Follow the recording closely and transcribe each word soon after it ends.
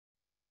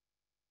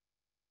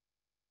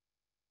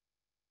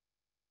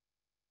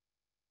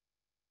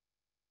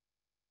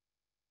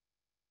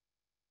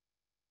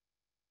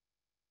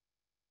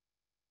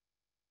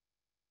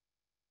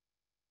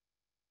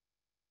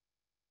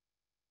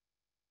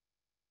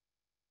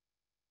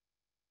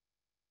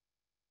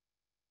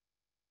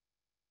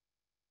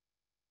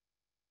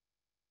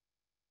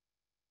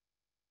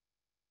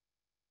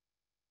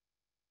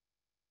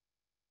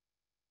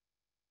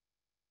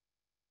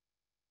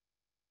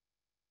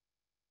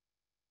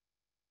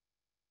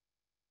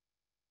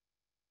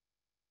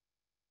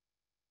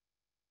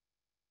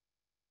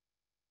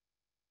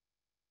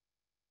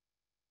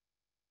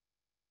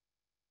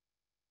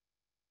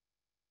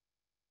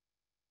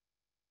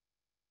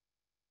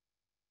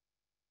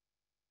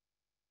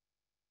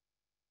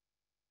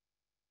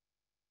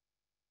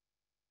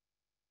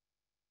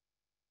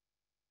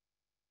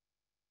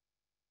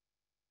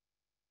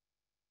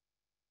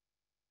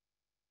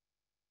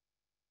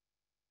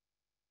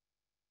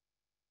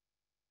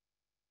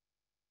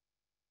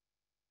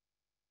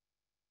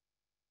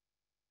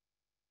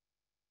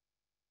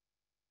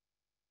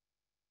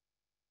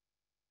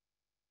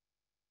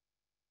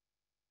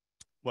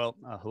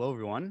Hello,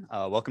 everyone.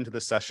 Welcome to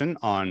this session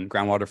on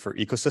groundwater for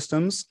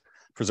ecosystems,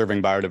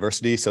 preserving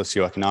biodiversity,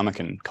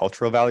 socioeconomic, and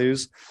cultural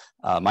values.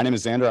 My name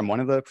is Xander. I'm one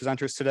of the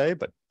presenters today,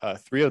 but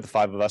 3 of the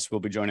 5 of us will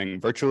be joining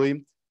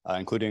virtually,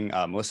 including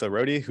Melissa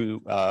Rohde,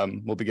 who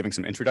will be giving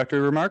some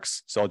introductory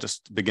remarks. So I'll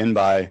just begin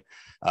by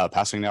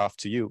passing it off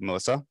to you,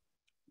 Melissa.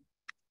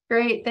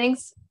 Great,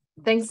 thanks.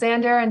 Thanks,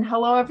 Xander, and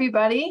hello,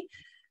 everybody.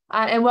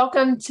 And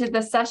welcome to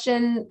the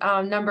session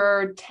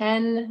number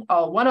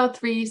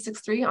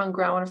 10363 on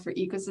groundwater for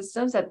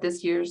ecosystems at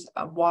this year's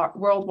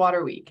World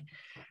Water Week.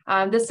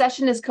 This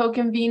session is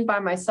co-convened by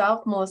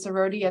myself, Melissa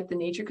Rohde at the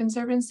Nature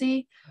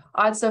Conservancy,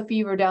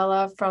 Sophie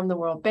Rodella from the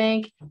World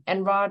Bank,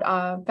 and Rod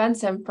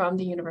Fensham from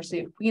the University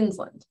of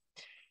Queensland.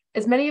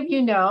 As many of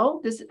you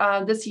know,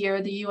 this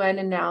year the UN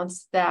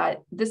announced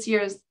that this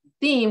year's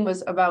theme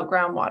was about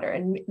groundwater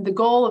and the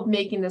goal of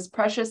making this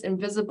precious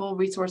invisible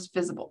resource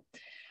visible.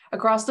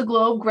 Across the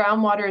globe,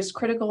 groundwater is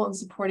critical in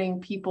supporting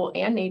people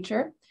and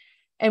nature.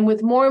 And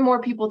with more and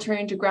more people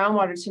turning to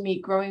groundwater to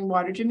meet growing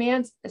water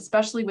demands,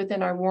 especially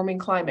within our warming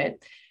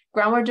climate,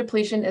 groundwater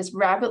depletion is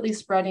rapidly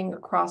spreading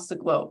across the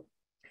globe.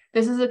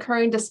 This is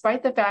occurring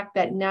despite the fact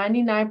that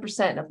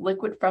 99% of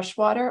liquid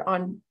freshwater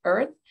on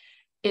Earth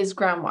is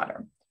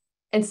groundwater.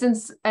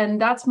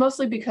 And that's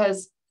mostly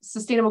because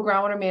sustainable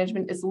groundwater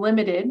management is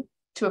limited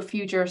to a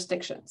few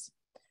jurisdictions.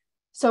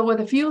 So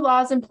with a few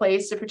laws in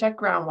place to protect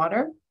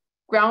groundwater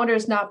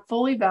is not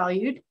fully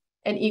valued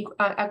and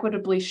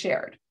equitably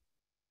shared,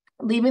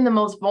 leaving the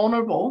most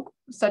vulnerable,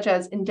 such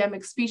as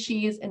endemic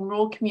species and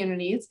rural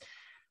communities,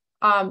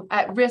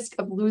 at risk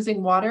of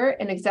losing water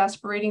and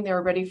exacerbating their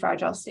already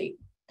fragile state.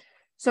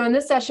 So in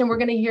this session, we're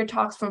going to hear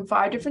talks from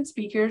 5 different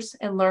speakers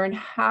and learn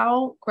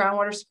how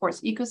groundwater supports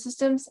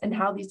ecosystems and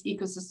how these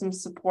ecosystems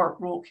support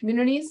rural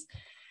communities.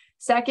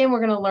 Second, we're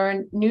going to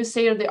learn new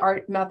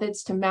state-of-the-art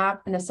methods to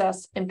map and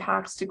assess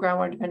impacts to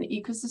groundwater-dependent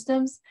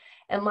ecosystems.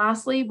 And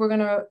lastly, we're going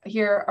to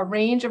hear a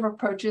range of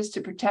approaches to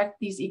protect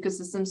these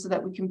ecosystems so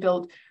that we can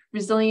build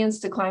resilience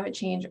to climate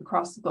change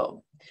across the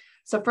globe.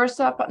 So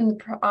first up in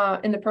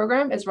the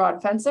program is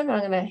Rod Fensham, and I'm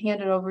going to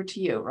hand it over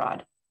to you,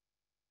 Rod.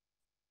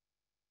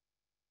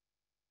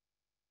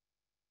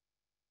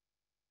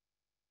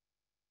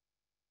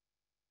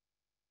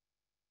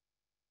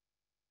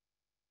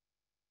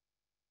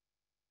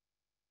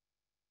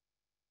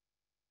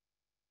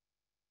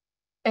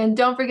 And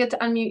don't forget to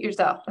unmute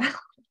yourself.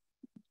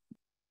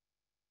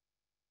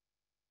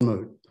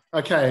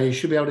 Okay, you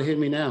should be able to hear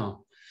me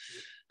now.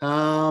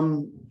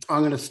 I'm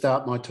going to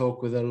start my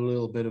talk with a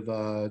little bit of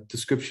a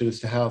description as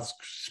to how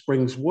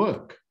springs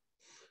work.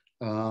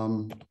 If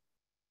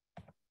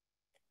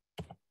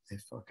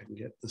I can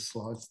get the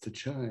slides to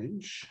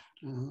change.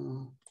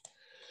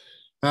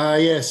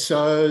 Yes,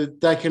 so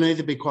they can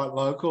either be quite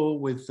local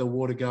with the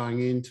water going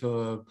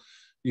into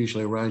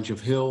usually a range of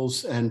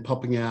hills and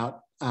popping out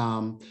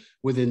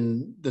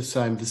within the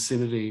same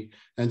vicinity.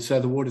 And so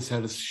the water's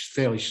had a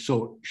fairly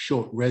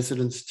short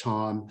residence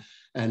time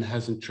and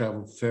hasn't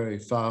traveled very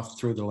far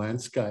through the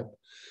landscape.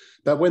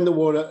 But when the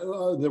water,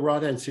 the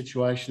right-hand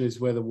situation is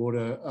where the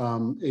water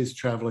is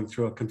traveling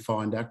through a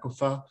confined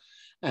aquifer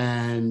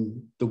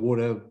and the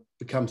water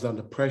becomes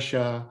under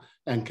pressure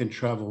and can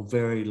travel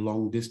very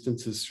long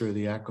distances through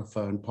the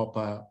aquifer and pop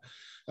out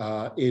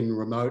in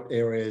remote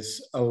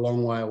areas a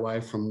long way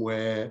away from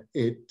where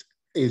it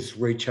is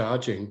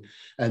recharging.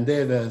 And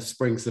they're the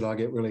springs that I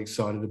get really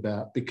excited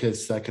about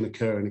because they can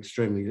occur in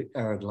extremely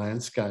arid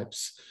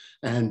landscapes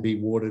and be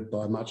watered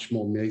by much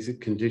more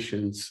mesic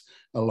conditions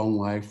a long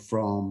way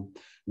from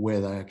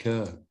where they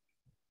occur.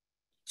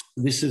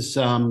 This is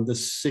the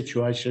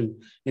situation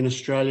in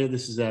Australia.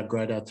 This is our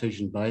Great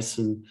Artesian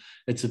Basin.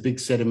 It's a big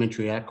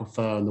sedimentary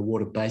aquifer and the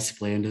water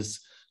basically enters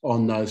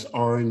on those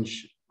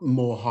orange,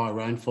 more high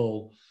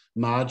rainfall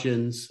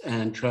margins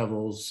and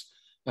travels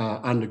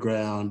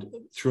underground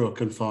through a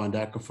confined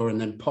aquifer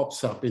and then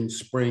pops up in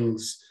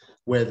springs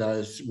where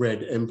those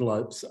red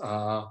envelopes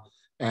are,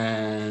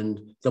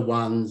 and the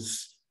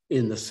ones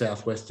in the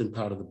southwestern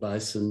part of the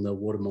basin, the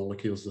water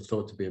molecules are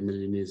thought to be 1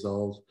 million years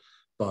old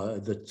by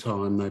the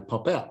time they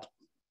pop out.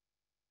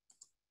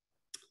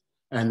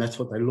 And that's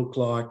what they look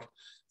like.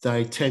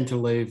 They tend to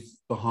leave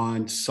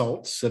behind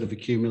salts that have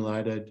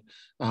accumulated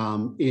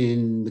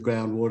in the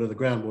groundwater. The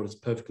groundwater is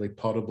perfectly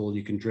potable,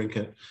 you can drink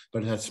it,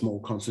 but it has small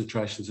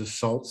concentrations of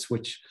salts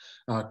which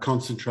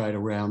concentrate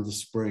around the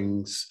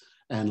springs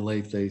and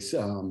leave these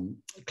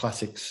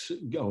classics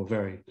or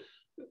very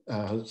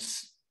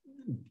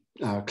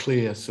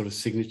clear sort of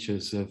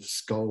signatures of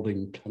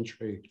scalding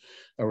country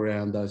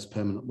around those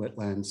permanent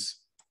wetlands.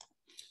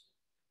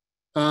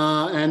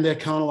 And they're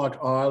kind of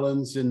like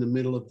islands in the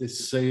middle of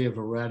this sea of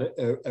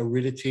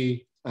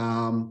aridity,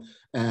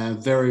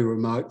 and very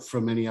remote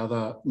from any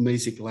other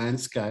mesic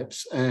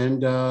landscapes.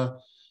 And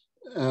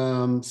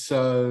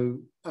so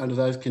under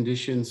those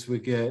conditions, we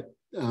get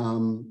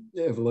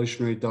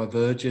evolutionary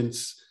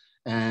divergence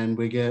and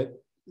we get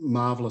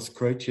marvelous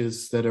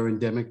creatures that are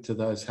endemic to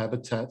those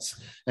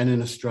habitats. And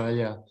in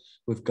Australia,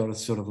 we've got a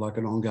sort of like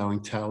an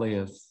ongoing tally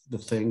of the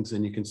things,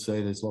 and you can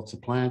see there's lots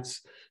of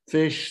plants,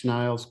 fish,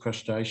 snails,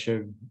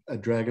 crustacea, a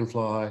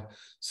dragonfly,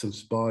 some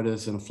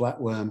spiders and a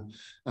flatworm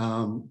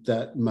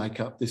that make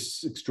up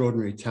this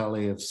extraordinary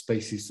tally of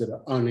species that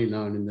are only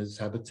known in these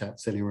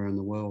habitats anywhere in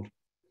the world.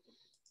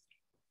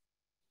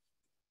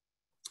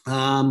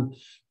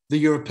 The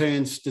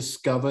Europeans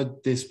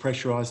discovered this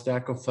pressurized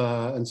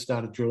aquifer and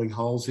started drilling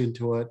holes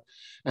into it,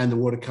 and the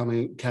water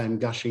came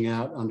gushing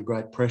out under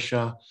great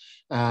pressure,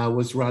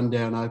 was run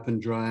down open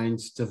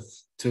drains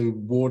to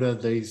water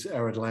these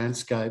arid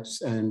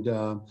landscapes and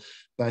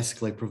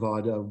basically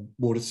provide a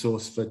water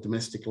source for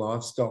domestic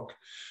livestock.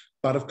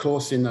 But of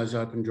course, in those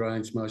open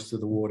drains, most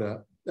of the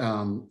water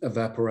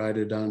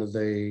evaporated under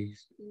the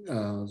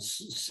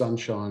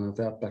sunshine of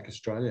outback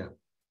Australia.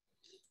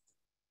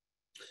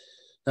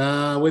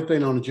 We've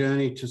been on a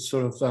journey to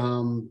sort of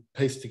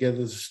piece together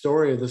the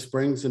story of the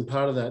springs, and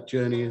part of that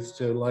journey is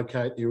to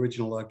locate the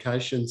original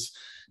locations.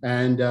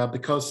 And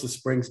because the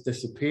springs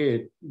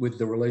disappeared with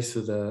the release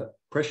of the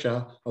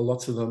pressure,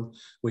 lots of them,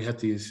 we had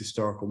to use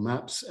historical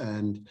maps,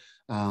 and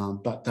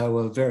but they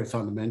were very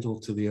fundamental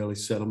to the early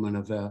settlement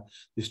of the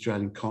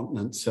Australian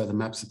continent. So the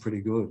maps are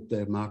pretty good.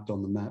 They're marked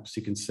on the maps.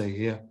 You can see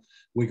here,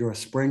 Wiggera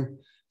Spring,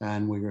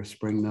 and Wiggera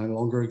Spring no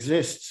longer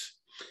exists.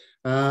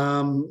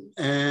 So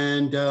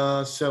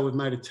we've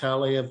made a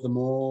tally of them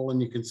all,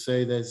 and you can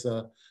see there's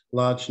a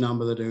large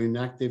number that are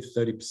inactive,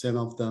 30%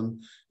 of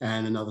them,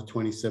 and another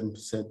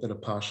 27% that are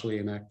partially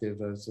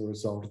inactive as a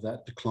result of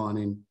that decline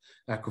in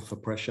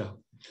aquifer pressure.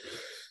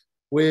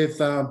 We've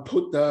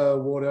put the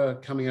water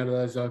coming out of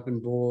those open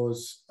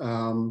bores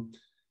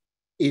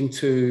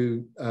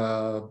into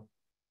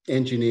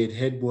engineered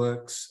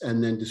headworks,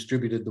 and then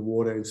distributed the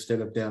water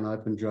instead of down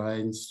open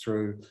drains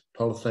through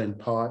polythene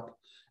pipe.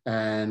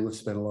 And we've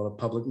spent a lot of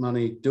public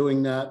money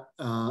doing that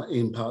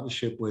in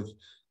partnership with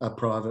a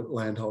private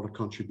landholder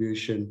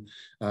contribution,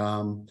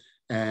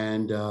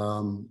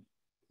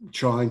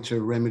 trying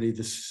to remedy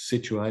the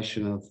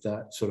situation of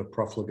that sort of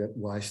profligate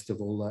waste of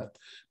all that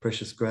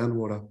precious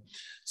groundwater.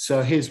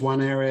 So here's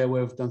one area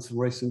where we've done some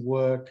recent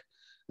work.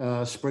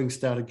 Springs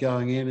started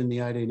going in the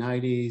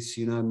 1880s,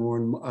 you know,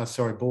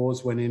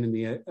 bores went in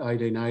the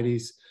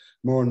 1880s,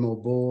 more and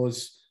more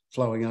bores,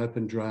 flowing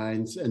open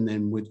drains, and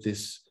then with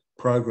this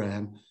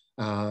program,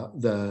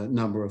 the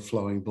number of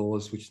flowing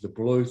bores, which are the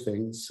blue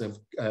things,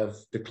 have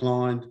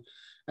declined,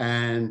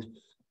 and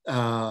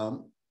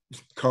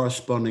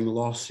corresponding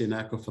loss in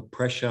aquifer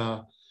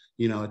pressure,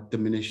 you know,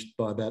 diminished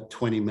by about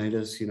 20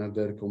 metres, you know,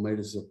 vertical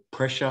metres of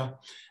pressure,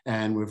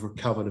 and we've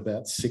recovered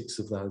about 6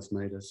 of those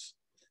metres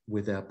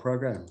with our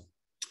program.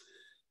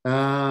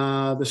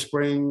 The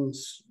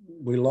springs,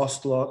 we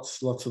lost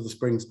lots of the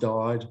springs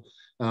died,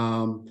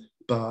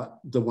 but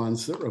the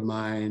ones that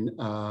remain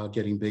are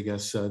getting bigger.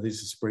 So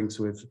these are springs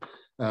we've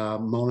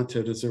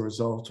monitored as a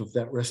result of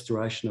that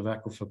restoration of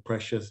aquifer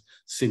pressure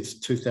since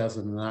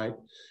 2008.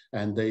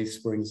 And these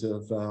springs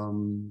have,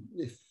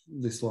 if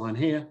this line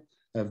here,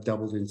 have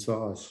doubled in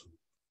size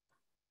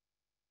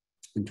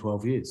in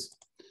 12 years.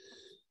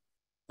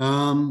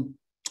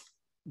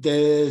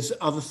 There's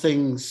other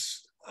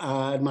things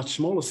at much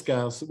smaller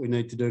scales that we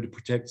need to do to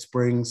protect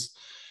springs.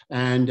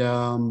 And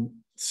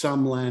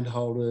some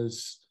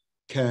landholders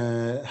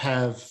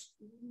have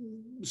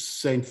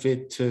seen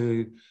fit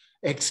to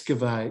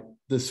excavate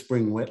the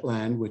spring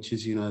wetland, which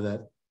is, you know,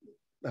 that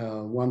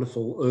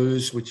wonderful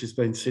ooze which has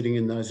been sitting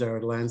in those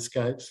arid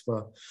landscapes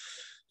for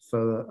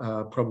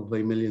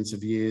probably millions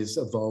of years,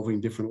 evolving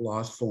different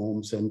life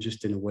forms, and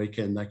just in a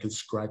weekend they can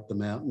scrape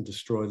them out and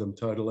destroy them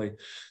totally.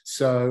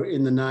 So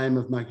in the name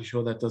of making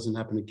sure that doesn't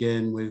happen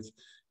again, we've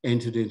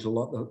entered into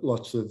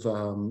lots of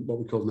what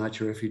we call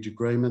nature refuge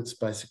agreements,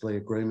 basically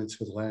agreements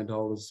with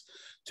landholders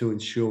to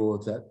ensure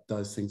that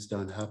those things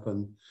don't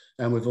happen.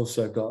 And we've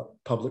also got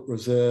public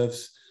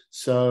reserves,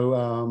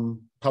 so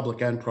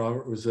public and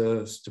private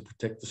reserves to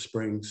protect the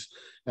springs.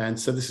 And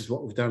so this is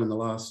what we've done in the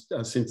last,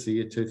 since the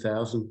year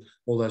 2000.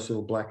 All those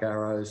little black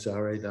arrows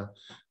are either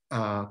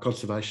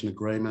conservation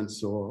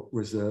agreements or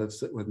reserves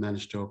that we've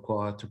managed to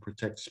acquire to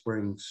protect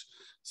springs.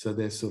 So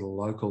they're sort of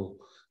local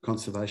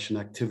conservation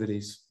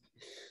activities.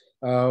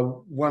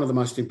 One of the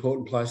most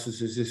important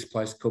places is this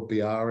place called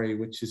Biari,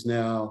 which is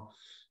now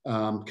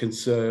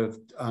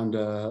conserved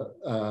under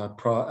a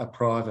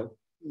private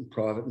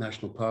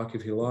national park,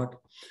 if you like,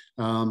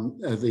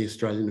 the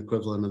Australian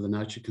equivalent of the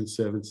Nature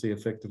Conservancy,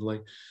 effectively.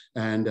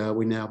 And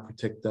we now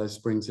protect those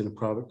springs in a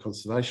private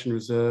conservation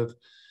reserve.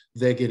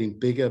 They're getting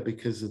bigger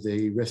because of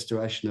the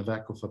restoration of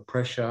aquifer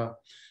pressure.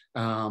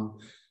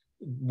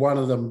 One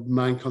of the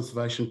main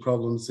conservation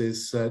problems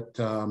is that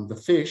the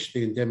fish,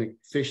 the endemic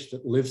fish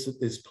that lives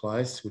at this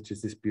place, which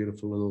is this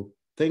beautiful little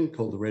thing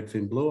called the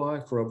redfin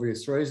blueye for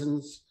obvious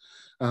reasons,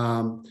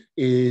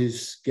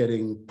 is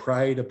getting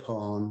preyed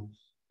upon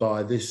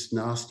by this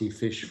nasty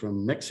fish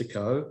from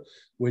Mexico,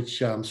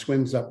 which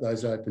swims up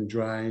those open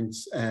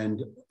drains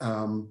and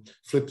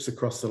flips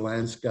across the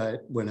landscape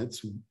when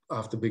it's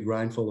after big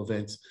rainfall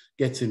events,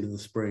 gets into the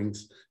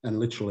springs and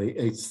literally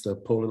eats the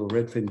poor little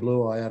redfin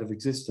blueye out of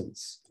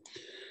existence.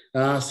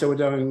 So we're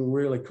doing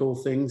really cool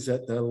things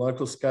at the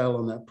local scale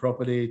on that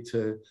property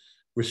to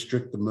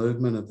restrict the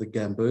movement of the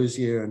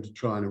gambusia and to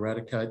try and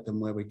eradicate them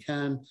where we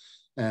can.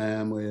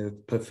 And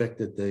we've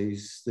perfected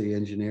the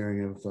engineering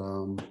of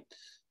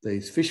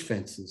these fish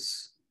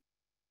fences.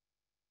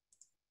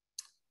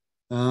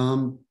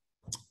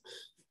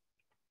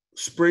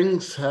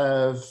 Springs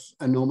have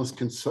enormous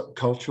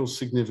cultural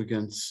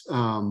significance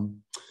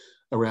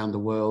around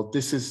the world.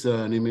 This is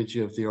an image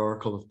of the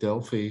Oracle of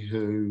Delphi,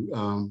 who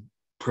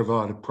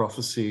provided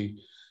prophecy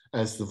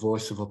as the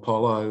voice of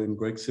Apollo in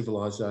Greek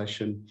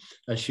civilization,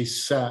 as she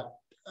sat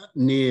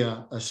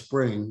near a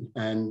spring,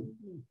 and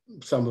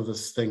some of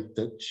us think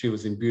that she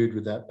was imbued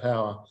with that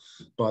power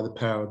by the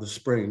power of the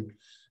spring.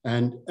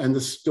 And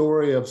the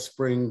story of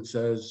springs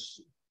as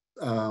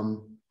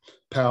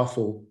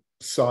powerful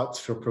sites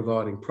for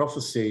providing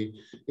prophecy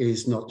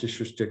is not just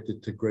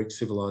restricted to Greek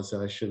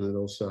civilization. It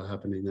also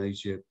happened in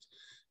Egypt,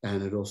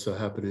 and it also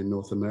happened in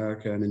North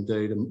America, and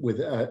indeed with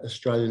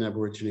Australian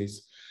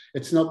Aborigines.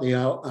 It's not the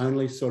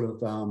only sort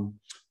of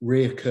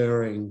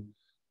reoccurring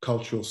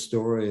cultural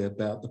story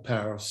about the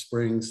power of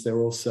springs.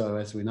 They're also,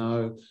 as we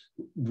know,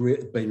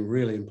 been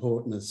really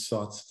important as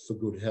sites for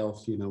good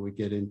health. You know, we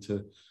get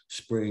into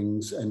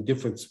springs and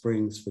different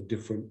springs for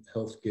different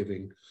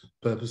health-giving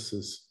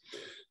purposes.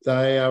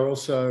 They are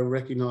also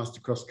recognised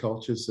across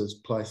cultures as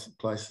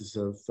places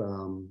of,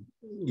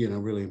 you know,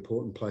 really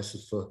important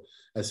places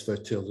as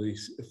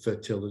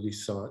fertility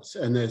sites.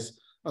 And there's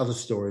other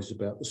stories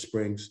about the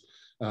springs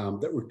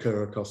that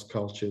recur across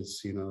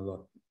cultures. You know,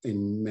 like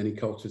in many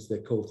cultures,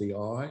 they're called the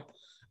eye,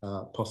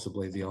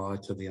 possibly the eye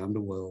to the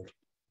underworld.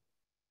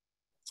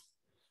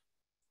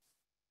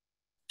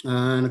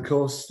 And of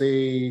course,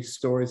 the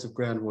stories of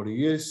groundwater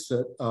use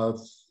that I've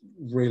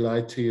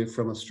relayed to you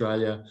from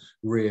Australia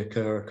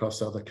reoccur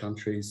across other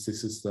countries.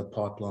 This is the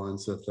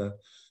pipelines of the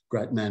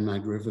Great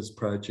Man-Made Rivers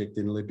project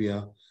in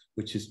Libya,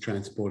 which is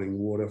transporting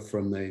water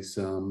from these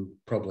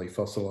probably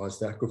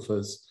fossilised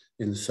aquifers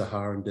in the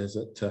Saharan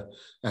desert to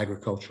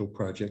agricultural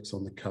projects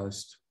on the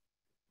coast.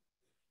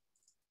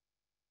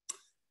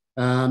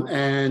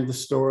 And the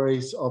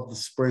stories of the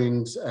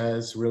springs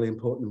as really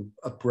important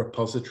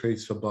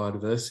repositories for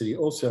biodiversity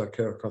also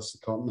occur across the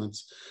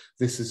continents.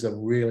 This is a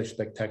really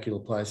spectacular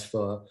place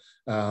for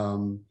high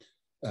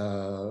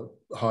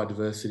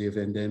diversity of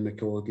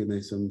endemic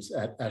organisms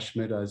at Ash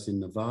Meadows in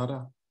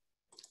Nevada.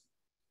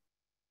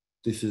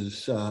 This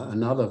is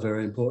another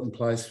very important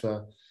place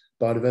for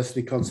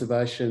biodiversity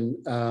conservation,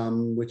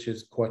 which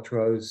is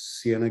Cuatro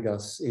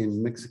Ciénegas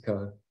in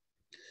Mexico.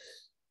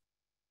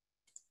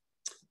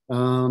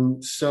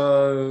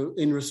 So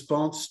in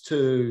response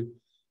to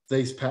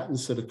these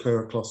patterns that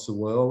occur across the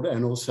world,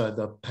 and also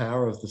the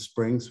power of the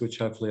springs, which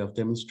hopefully I've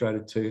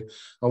demonstrated to you,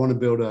 I want to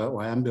build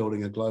I am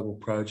building a global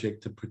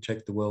project to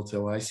protect the world's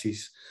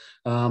oases.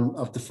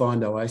 I've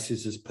defined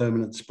oases as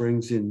permanent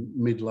springs in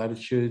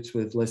mid-latitudes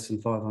with less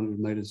than 500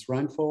 metres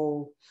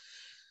rainfall.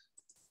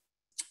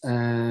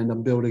 And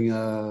I'm building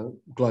a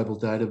global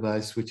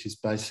database, which is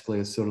basically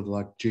a sort of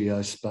like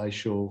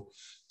geospatial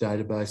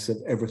database of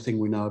everything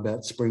we know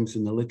about springs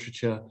in the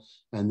literature.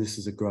 And this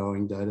is a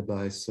growing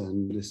database,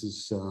 and this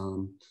is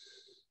a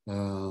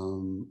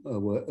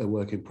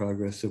work in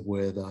progress of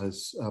where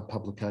those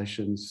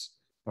publications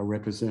are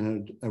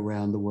represented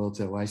around the world's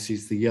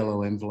oases. The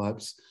yellow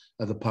envelopes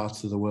are the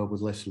parts of the world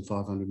with less than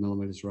 500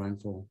 millimetres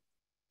rainfall.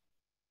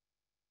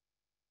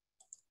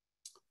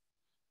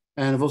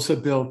 And I've also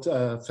built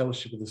a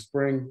Fellowship of the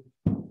Spring,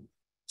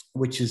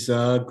 which is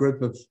a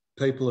group of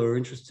people who are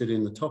interested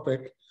in the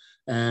topic.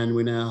 And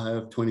we now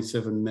have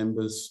 27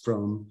 members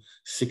from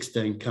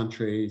 16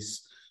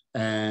 countries,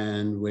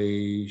 and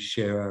we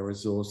share our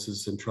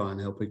resources and try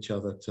and help each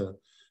other to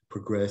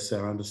progress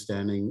our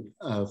understanding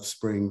of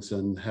springs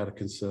and how to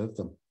conserve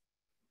them.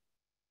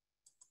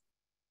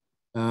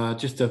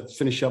 Just to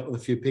finish up with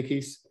a few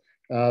pickies.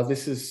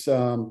 This is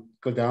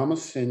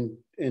Godamus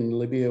in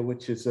Libya,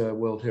 which is a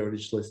World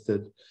Heritage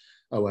listed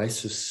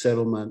oasis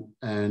settlement.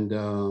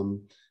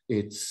 And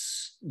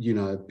it's, you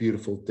know,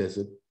 beautiful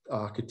desert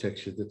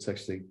architecture that's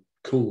actually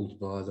cooled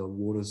by the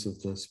waters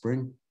of the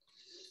spring.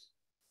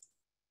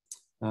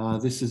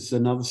 This is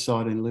another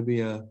site in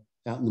Libya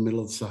out in the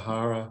middle of the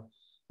Sahara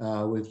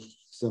with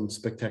some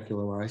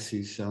spectacular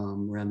oases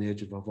around the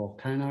edge of a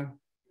volcano.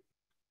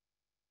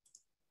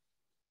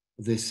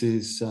 This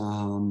is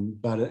in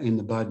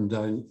the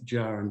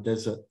Baden-Jaran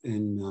Desert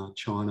in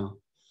China.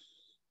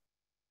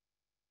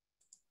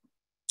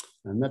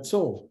 And that's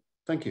all.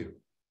 Thank you.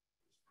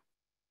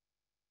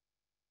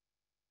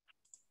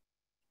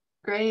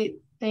 Great.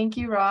 Thank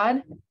you,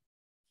 Rod.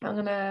 I'm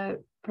going to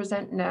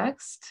present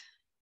next.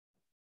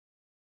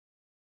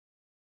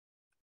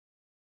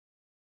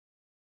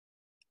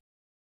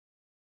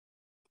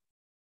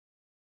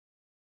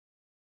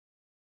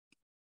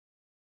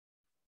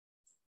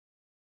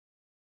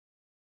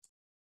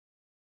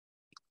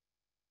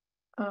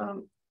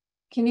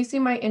 Can you see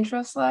my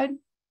intro slide?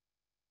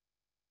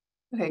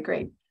 Okay,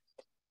 great.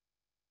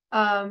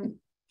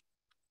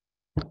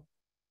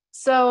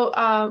 So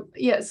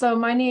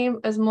my name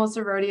is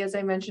Melissa Rody, as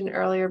I mentioned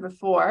earlier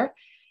before,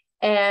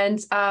 And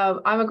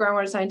I'm a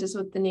groundwater scientist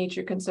with the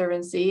Nature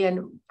Conservancy,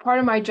 and part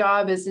of my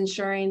job is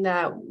ensuring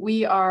that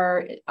we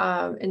are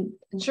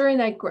ensuring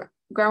that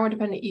groundwater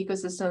dependent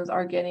ecosystems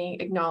are getting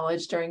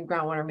acknowledged during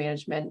groundwater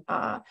management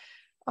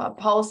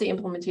policy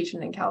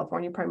implementation in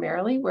California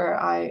primarily, where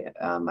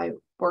my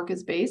work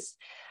is based,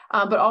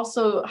 but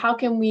also how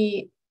can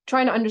we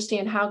trying to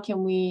understand how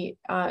can we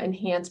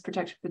enhance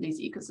protection for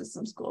these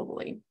ecosystems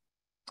globally.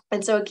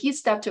 And so a key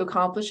step to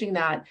accomplishing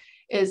that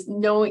is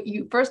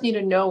you first need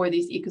to know where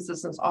these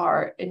ecosystems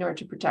are in order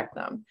to protect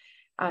them.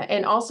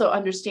 And also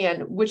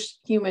understand which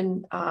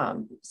human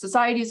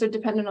societies are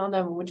dependent on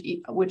them,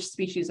 which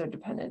species are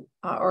dependent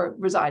or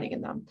residing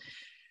in them.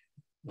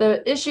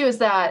 The issue is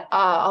that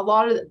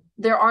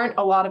there aren't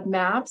a lot of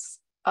maps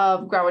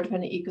of groundwater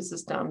dependent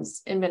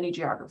ecosystems in many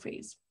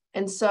geographies.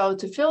 And so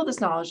to fill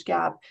this knowledge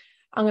gap,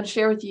 I'm going to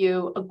share with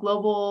you a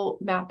global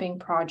mapping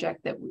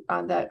project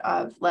that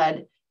I've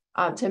led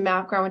to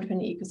map groundwater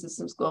dependent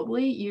ecosystems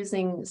globally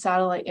using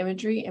satellite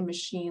imagery and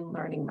machine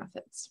learning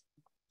methods.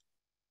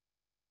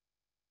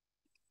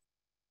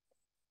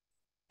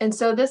 And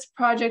so this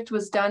project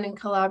was done in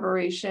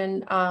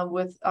collaboration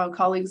with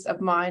colleagues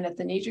of mine at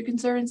the Nature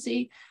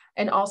Conservancy,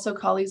 and also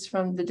colleagues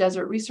from the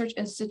Desert Research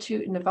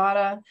Institute in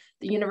Nevada,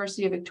 the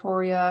University of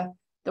Victoria,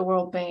 the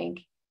World Bank,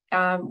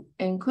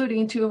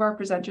 including two of our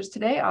presenters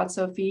today,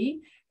 Sophie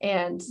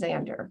and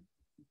Xander.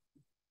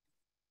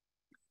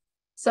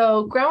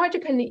 So groundwater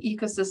dependent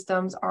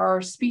ecosystems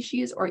are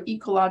species or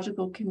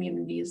ecological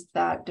communities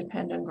that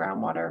depend on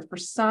groundwater for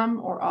some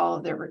or all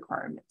of their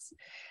requirements.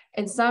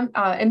 In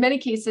many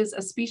cases,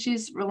 a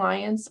species'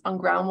 reliance on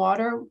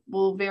groundwater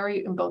will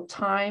vary in both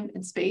time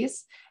and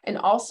space, and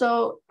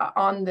also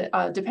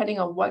depending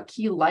on what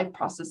key life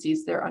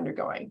processes they're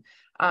undergoing.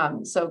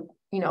 So,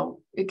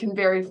 it can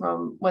vary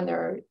from when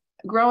they're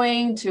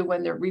growing to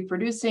when they're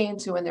reproducing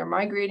to when they're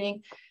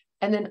migrating.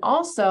 And then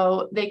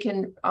also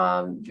the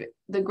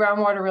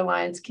groundwater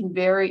reliance can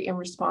vary in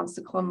response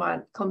to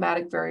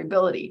climatic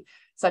variability,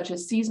 such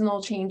as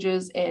seasonal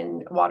changes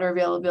in water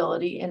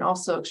availability and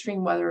also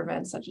extreme weather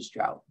events such as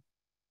drought.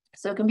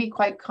 So it can be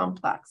quite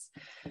complex.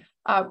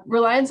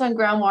 Reliance on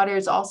groundwater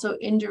is also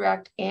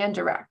indirect and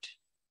direct.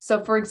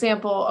 So for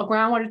example, a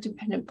groundwater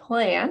dependent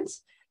plant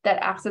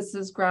that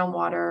accesses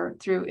groundwater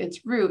through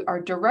its root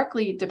are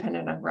directly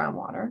dependent on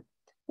groundwater,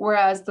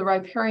 whereas the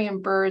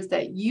riparian birds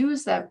that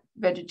use that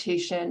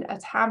vegetation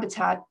as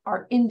habitat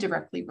are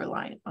indirectly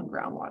reliant on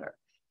groundwater.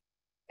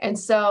 And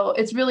so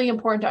it's really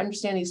important to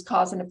understand these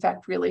cause and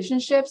effect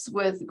relationships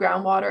with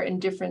groundwater in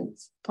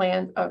different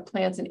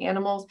plants and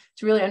animals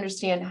to really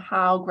understand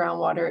how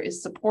groundwater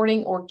is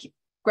supporting or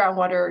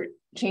groundwater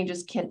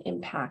changes can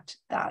impact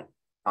that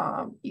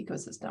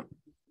ecosystem.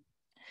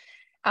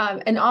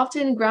 And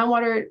often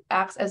groundwater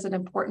acts as an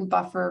important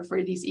buffer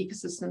for these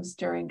ecosystems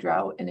during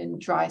drought and in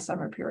dry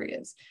summer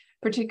periods,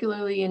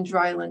 particularly in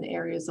dryland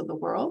areas of the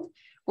world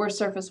where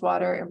surface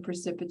water and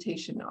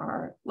precipitation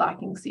are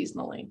lacking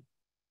seasonally.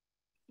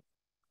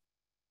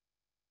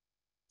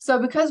 So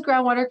because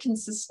groundwater can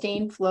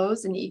sustain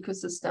flows in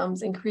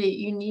ecosystems and create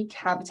unique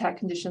habitat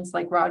conditions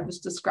like Rod was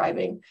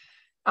describing,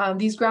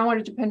 these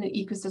groundwater dependent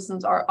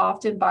ecosystems are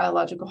often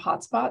biological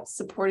hotspots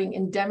supporting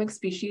endemic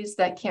species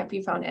that can't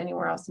be found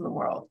anywhere else in the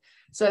world.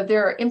 So if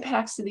there are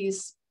impacts to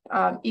these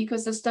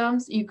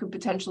ecosystems, it could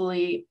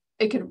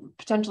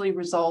potentially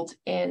result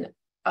in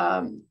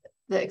the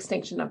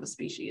extinction of a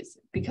species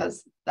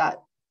because that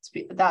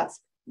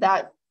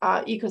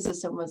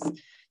ecosystem was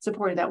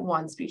supporting that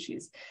one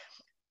species.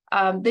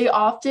 These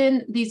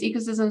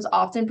ecosystems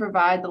often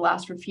provide the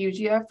last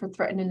refugia for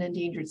threatened and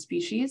endangered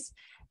species.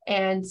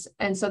 And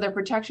so their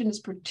protection is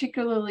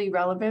particularly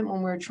relevant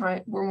when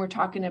we're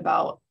talking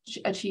about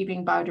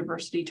achieving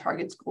biodiversity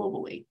targets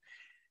globally.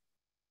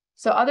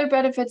 So other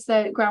benefits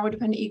that groundwater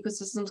dependent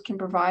ecosystems can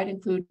provide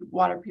include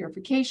water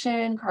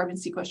purification, carbon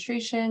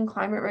sequestration,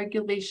 climate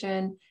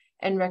regulation,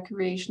 and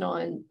recreational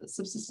and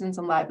subsistence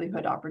and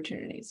livelihood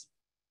opportunities.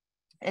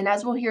 And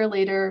as we'll hear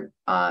later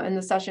in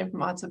the session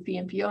from Sophie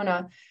and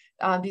Fiona,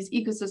 these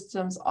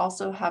ecosystems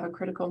also have a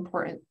critical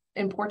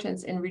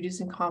importance in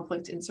reducing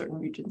conflict in certain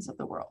regions of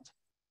the world.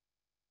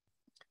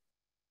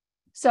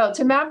 So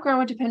to map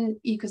groundwater dependent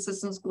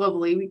ecosystems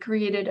globally, we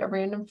created a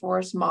random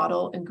forest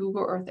model in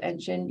Google Earth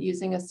Engine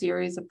using a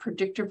series of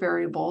predictor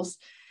variables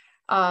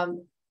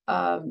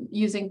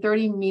using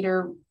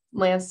 30-meter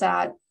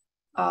Landsat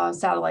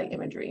satellite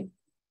imagery.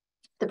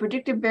 The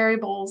predictive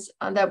variables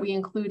that we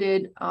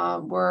included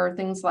were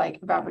things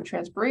like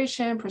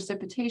evapotranspiration,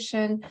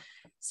 precipitation,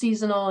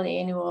 seasonal and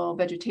annual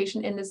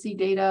vegetation indice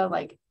data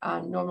like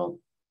normal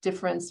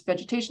difference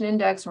vegetation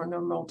index or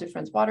normal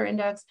difference water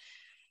index,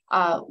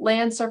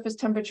 land surface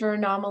temperature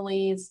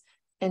anomalies,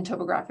 and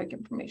topographic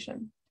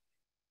information.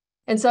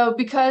 And so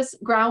because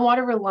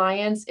groundwater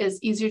reliance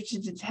is easier to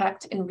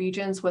detect in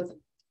regions with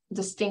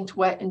distinct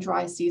wet and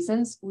dry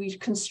seasons, we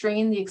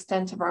constrain the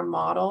extent of our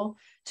model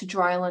to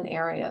dryland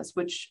areas,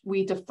 which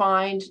we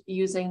defined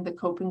using the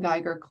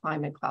Köppen-Geiger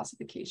climate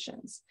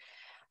classifications.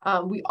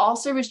 We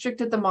also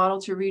restricted the model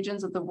to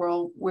regions of the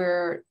world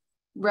where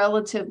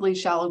relatively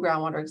shallow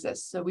groundwater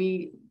exists. So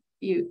we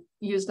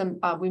use them,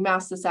 we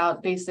massed this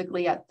out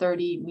basically at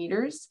 30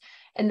 meters.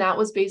 And that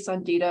was based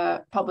on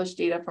data, published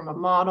data from a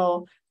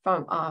model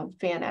from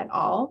Fan et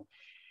al.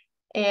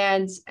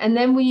 And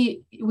then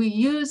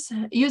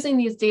using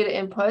these data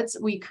inputs,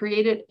 we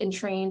created and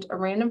trained a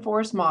random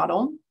forest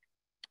model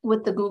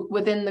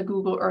within the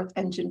Google Earth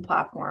Engine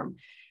platform.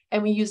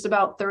 And we used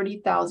about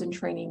 30,000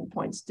 training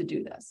points to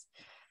do this.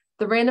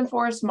 The random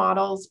forest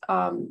models,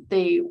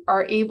 they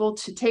are able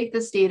to take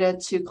this data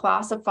to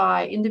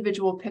classify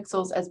individual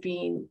pixels as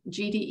being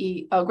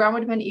GDE, groundwater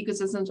dependent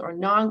ecosystems or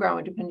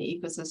non-groundwater dependent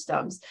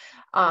ecosystems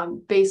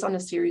based on a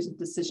series of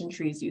decision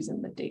trees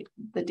using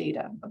the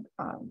data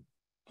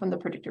from the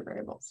predictor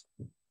variables.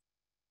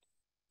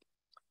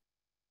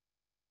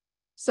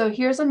 So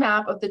here's a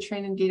map of the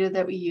training data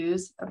that we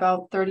use,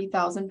 about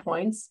 30,000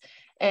 points.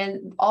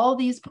 And all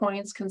these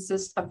points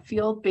consist of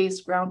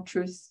field-based ground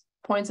truth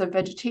points of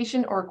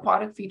vegetation or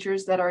aquatic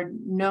features that are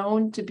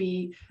known to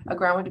be a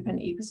groundwater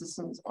dependent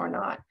ecosystems or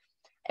not.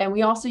 And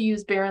we also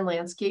use barren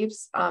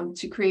landscapes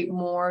to create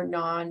more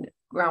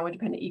non-groundwater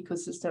dependent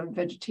ecosystem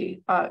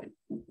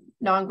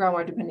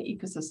non-groundwater dependent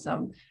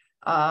ecosystem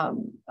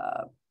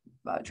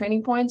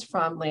training points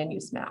from land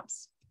use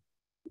maps.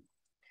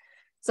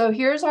 So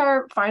here's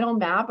our final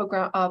map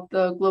of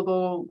the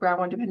global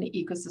groundwater dependent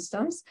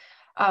ecosystems.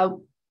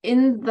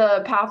 In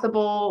the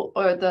pathable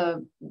or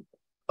the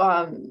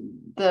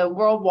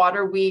World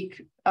Water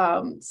Week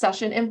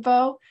session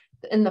info,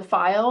 in the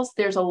files,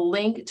 there's a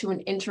link to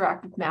an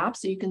interactive map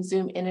so you can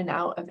zoom in and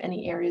out of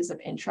any areas of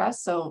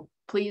interest. So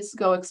please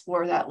go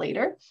explore that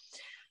later.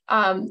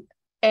 When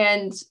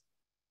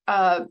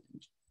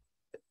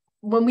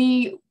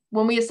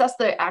we assessed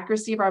the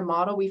accuracy of our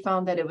model, we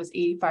found that it was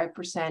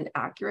 85%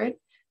 accurate,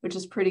 which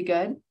is pretty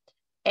good.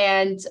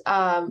 And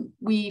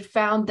we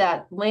found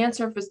that the land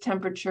surface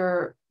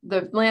temperature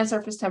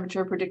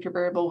predictor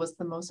variable was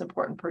the most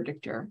important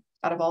predictor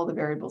out of all the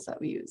variables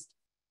that we used.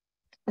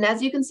 And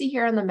as you can see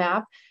here on the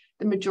map,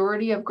 the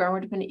majority of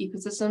groundwater dependent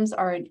ecosystems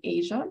are in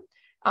Asia,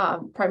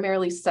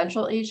 primarily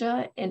Central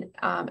Asia and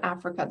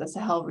Africa, the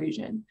Sahel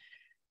region.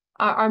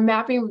 Our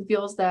mapping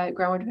reveals that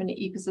groundwater dependent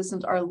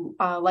ecosystems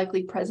are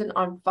likely present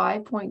on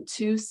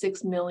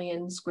 5.26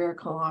 million square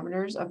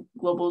kilometers of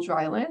global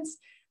drylands,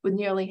 with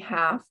nearly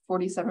half,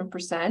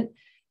 47%,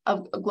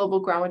 of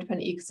global groundwater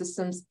dependent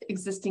ecosystems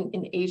existing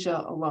in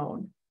Asia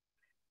alone.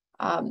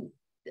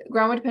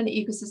 Groundwater dependent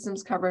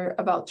ecosystems cover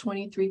about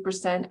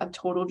 23% of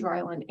total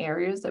dryland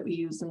areas that we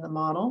use in the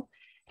model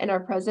and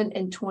are present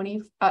in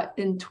 12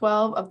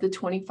 of the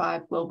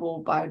 25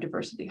 global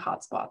biodiversity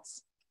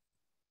hotspots.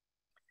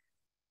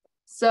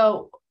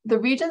 So the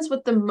regions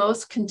with the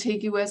most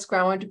contiguous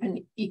groundwater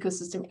dependent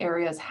ecosystem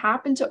areas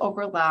happen to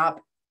overlap,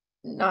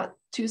 not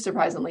too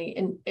surprisingly,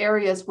 in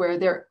areas where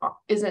there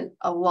isn't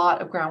a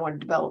lot of groundwater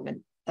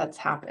development that's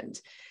happened.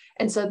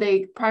 And so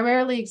they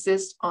primarily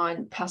exist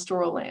on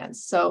pastoral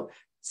lands. So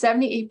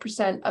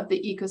 78% of the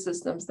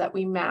ecosystems that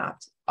we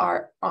mapped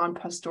are on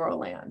pastoral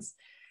lands.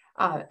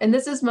 And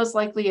this is most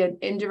likely an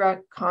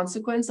indirect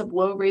consequence of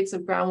low rates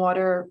of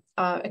groundwater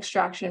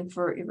extraction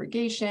for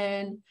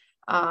irrigation,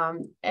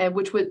 and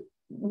which would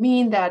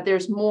mean that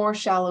there's more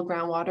shallow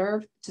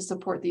groundwater to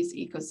support these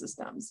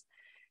ecosystems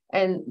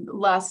and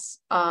less,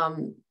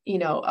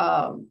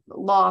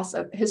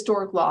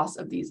 historic loss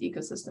of these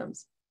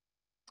ecosystems.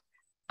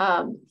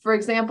 For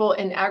example,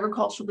 in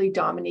agriculturally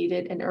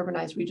dominated and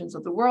urbanized regions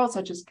of the world,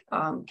 such as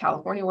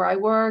California, where I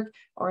work,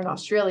 or in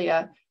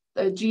Australia,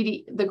 the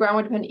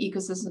groundwater dependent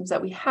ecosystems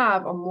that we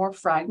have are more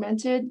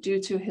fragmented due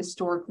to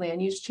historic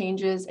land use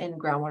changes and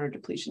groundwater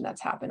depletion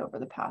that's happened over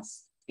the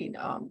past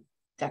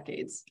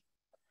decades.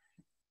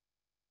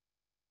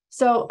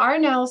 So our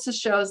analysis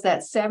shows that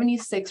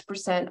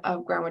 76%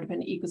 of groundwater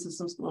dependent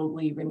ecosystems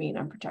globally remain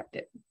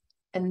unprotected,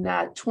 and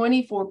that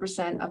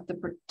 24% of the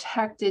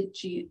protected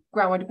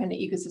groundwater dependent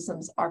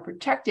ecosystems are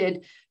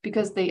protected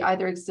because they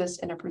either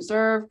exist in a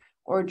preserve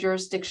or a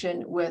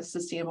jurisdiction with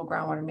sustainable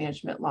groundwater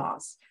management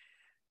laws.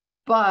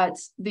 But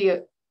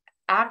the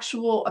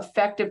actual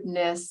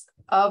effectiveness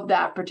of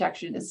that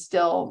protection is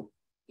still,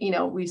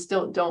 we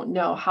still don't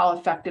know how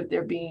effective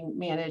they're being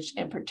managed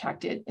and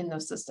protected in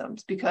those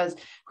systems, because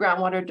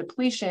groundwater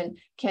depletion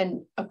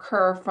can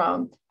occur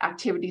from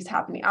activities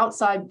happening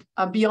outside,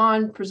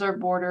 beyond preserved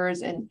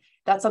borders. And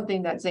that's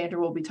something that Xander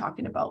will be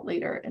talking about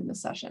later in the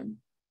session.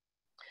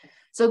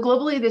 So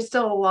globally, there's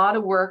still a lot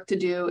of work to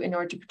do in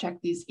order to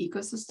protect these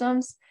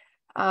ecosystems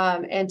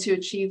and to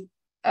achieve,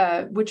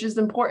 which is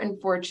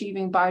important for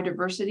achieving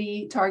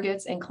biodiversity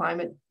targets and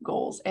climate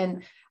goals.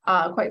 And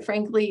quite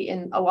frankly,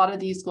 in a lot of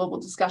these global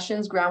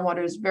discussions,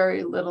 groundwater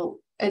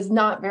is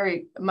not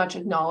very much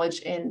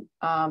acknowledged in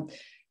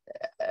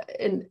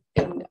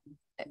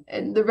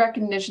the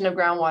recognition of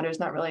groundwater is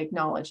not really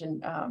acknowledged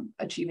in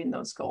achieving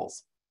those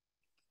goals.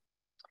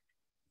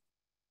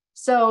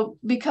 So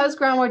because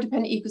groundwater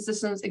dependent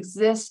ecosystems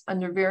exist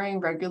under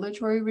varying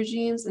regulatory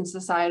regimes and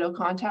societal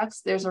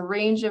contexts, there's a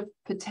range of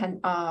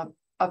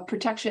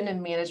protection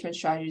and management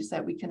strategies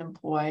that we can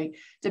employ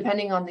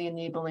depending on the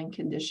enabling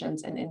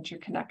conditions and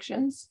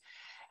interconnections.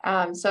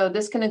 So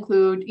this can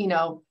include,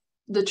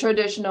 the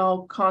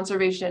traditional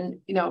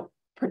conservation,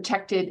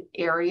 protected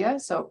area,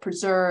 so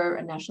preserve,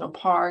 a national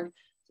park,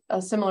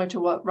 similar to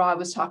what Rod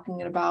was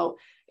talking about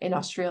in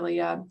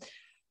Australia.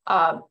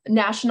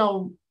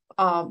 National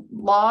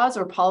laws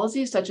or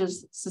policies such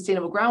as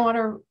sustainable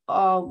groundwater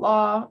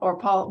law or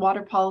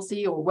water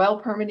policy or well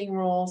permitting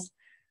rules,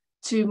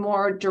 to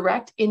more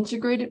direct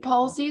integrated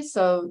policies.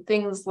 So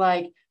things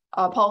like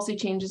policy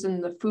changes in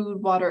the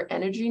food, water,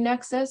 energy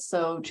nexus.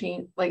 So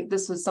change, like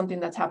this was something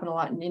that's happened a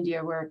lot in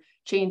India, where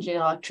changing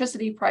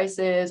electricity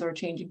prices or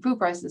changing food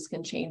prices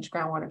can change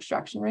groundwater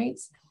extraction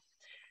rates.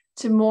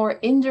 To more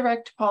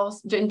indirect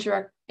policy,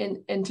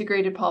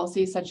 integrated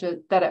policies such as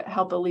that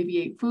help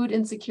alleviate food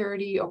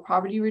insecurity or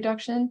poverty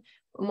reduction.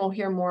 And we'll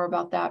hear more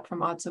about that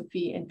from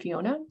Sophie and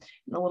Fiona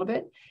in a little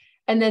bit.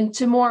 And then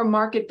to more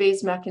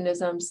market-based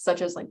mechanisms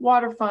such as like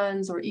water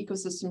funds or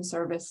ecosystem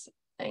service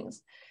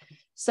things.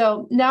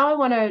 So now I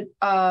want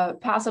to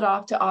pass it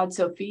off to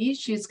Sophie.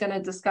 She's going to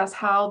discuss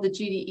how the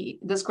GDE,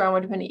 this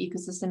groundwater dependent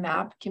ecosystem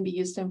map, can be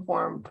used to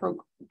inform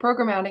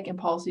programmatic and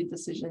policy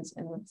decisions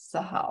in the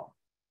Sahel.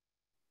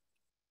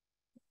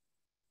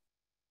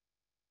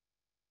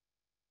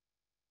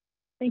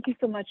 Thank you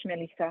so much,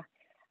 Melissa.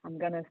 I'm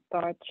going to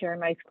start sharing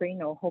my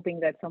screen, or hoping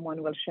that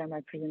someone will share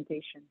my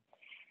presentation.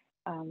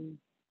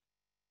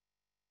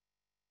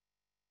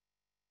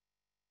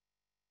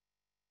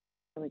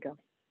 There we go.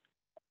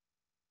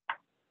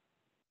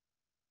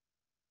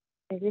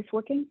 Is this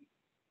working?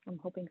 I'm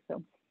hoping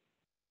so.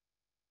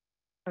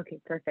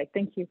 Okay, perfect.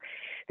 Thank you.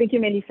 Thank you,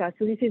 Melissa.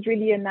 So this is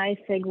really a nice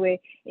segue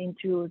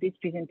into this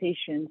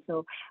presentation.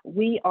 So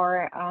we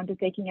are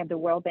undertaking at the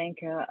World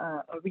Bank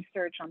a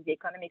research on the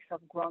economics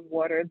of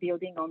groundwater,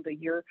 building on the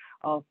year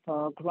of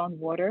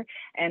groundwater,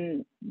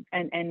 and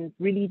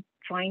really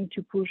trying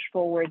to push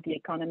forward the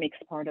economics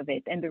part of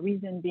it. And the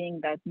reason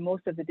being that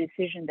most of the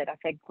decisions that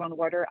affect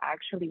groundwater are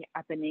actually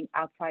happening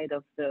outside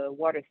of the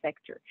water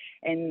sector.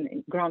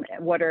 And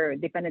groundwater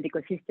dependent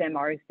ecosystems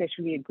are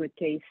especially a good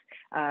case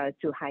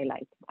to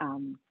highlight.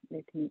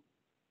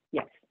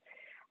 Yes.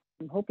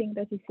 I'm hoping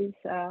that this is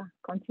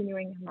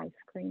continuing my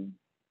screen.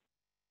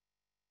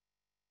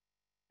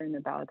 Learn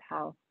about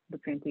how the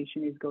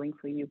presentation is going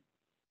for you.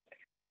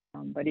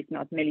 But if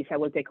not, Melissa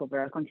will take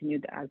over. I'll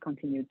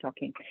continue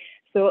talking.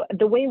 So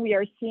the way we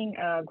are seeing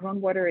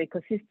groundwater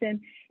ecosystem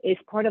is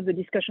part of the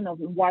discussion of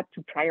what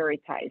to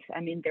prioritize.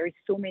 I mean, there is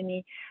so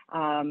many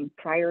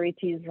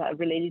priorities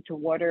related to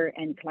water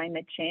and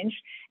climate change,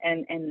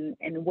 and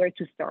where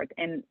to start.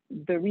 And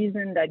the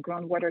reason that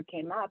groundwater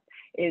came up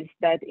is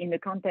that in the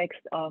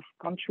context of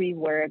country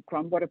where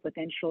groundwater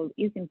potential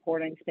is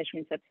important, especially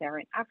in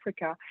sub-Saharan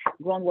Africa,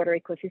 groundwater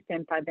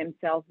ecosystems find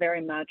themselves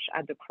very much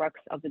at the crux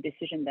of the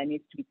decision that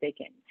needs to be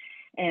taken.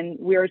 And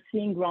we are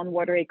seeing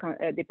groundwater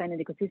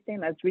dependent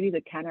ecosystem as really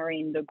the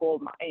canary in the coal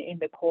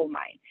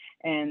mine.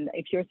 And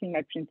if you're seeing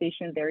my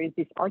presentation, there is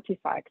this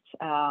artifact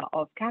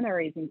of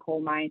canaries in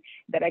coal mine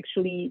that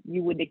actually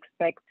you would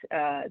expect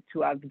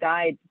to have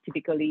died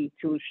typically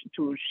to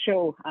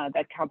show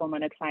that carbon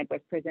monoxide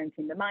was present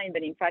in the mine.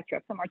 But in fact, you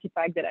have some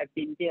artifacts that have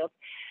been built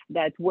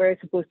that were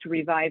supposed to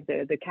revive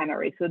the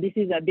canary. So this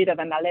is a bit of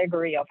an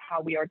allegory of how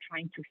we are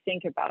trying to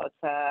think about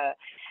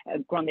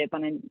groundwater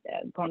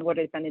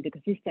dependent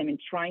ecosystem, and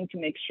trying to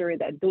make sure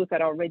that those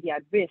that are already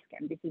at risk,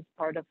 and this is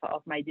part of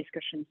my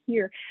discussion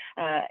here,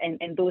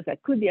 and those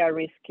that could be at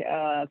risk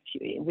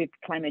with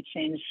climate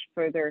change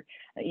further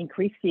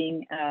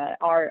increasing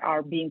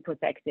are being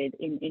protected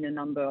in a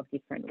number of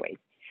different ways.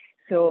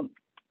 So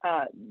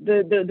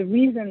the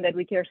reason that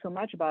we care so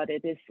much about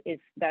it is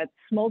that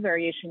small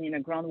variation in a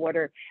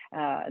groundwater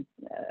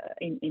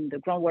in the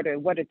groundwater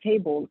water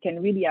table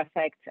can really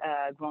affect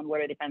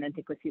groundwater dependent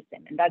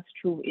ecosystem, and that's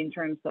true in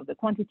terms of the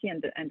quantity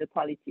and the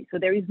quality. So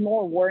there is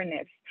more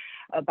awareness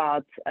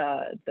about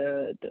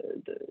the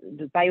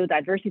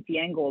biodiversity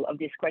angle of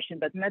this question,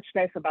 but much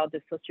less about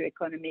the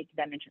socio-economic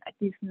dimension, at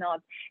least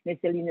not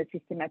necessarily in a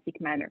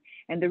systematic manner.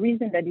 And the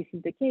reason that this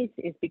is the case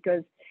is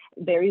because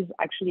there is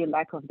actually a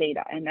lack of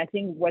data. And I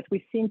think what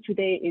we've seen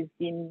today is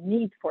the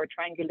need for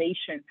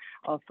triangulation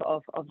of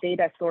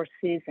data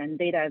sources and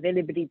data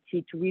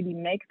availability to really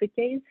make the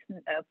case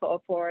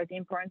for the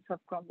importance of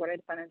groundwater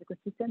dependent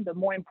ecosystem, but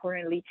more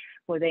importantly,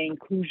 for their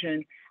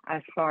inclusion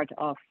as part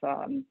of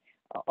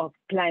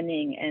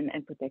planning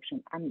and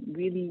protection. I'm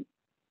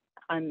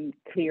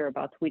unclear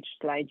about which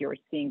slide you're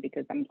seeing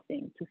because I'm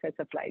seeing two sets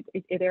of slides.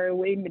 Is there a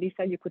way,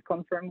 Melissa, you could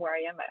confirm where I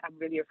am? I'm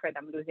really afraid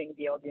I'm losing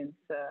the audience.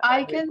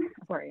 I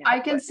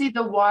can see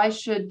the why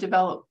should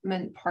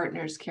development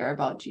partners care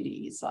about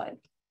GDE slide.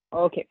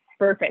 Okay,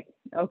 perfect.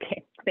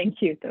 Okay,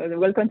 thank you. So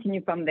we'll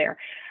continue from there.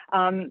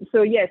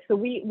 So yes, so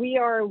we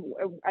are,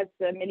 as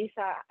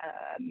Melissa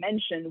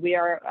mentioned, we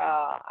are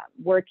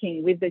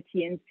working with the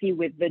TNC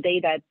with the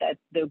data that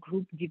the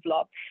group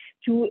developed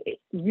to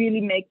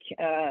really make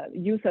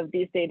use of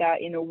this data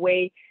in a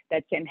way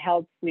that can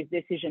help with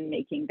decision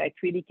making, that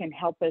really can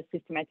help us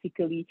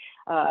systematically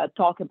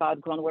talk about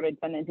groundwater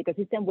dependent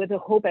ecosystem, with the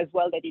hope as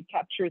well that it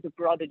captures a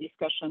broader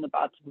discussion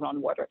about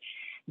groundwater.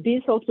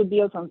 This also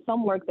builds on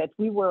some work that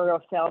we were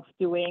ourselves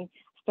doing,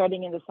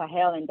 starting in the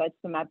Sahel, and that's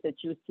the map that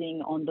you're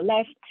seeing on the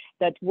left,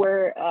 that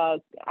were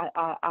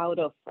out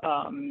of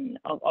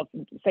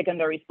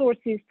secondary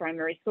sources,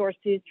 primary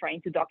sources,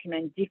 trying to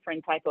document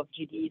different type of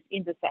GDEs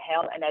in the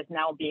Sahel, and has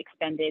now been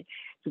expanded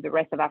to the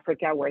rest of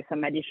Africa, where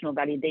some additional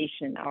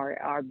validation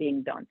are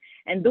being done.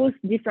 And those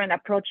different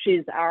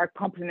approaches are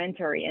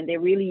complementary, and they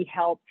really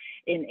help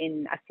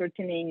in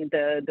ascertaining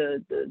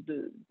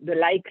the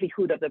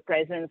likelihood of the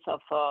presence of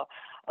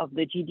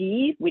the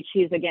GDE, which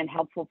is again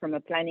helpful from a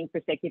planning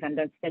perspective,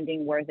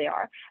 understanding where they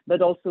are,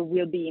 but also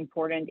will be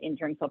important in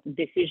terms of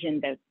decision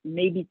that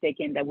may be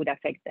taken that would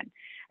affect them.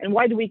 And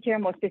why do we care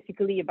more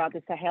specifically about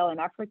the Sahel and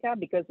Africa?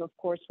 Because of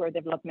course we're a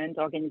development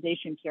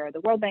organization here at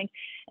the World Bank,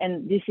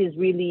 and this is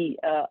really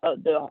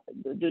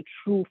the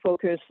true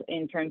focus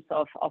in terms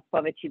of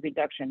poverty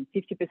reduction.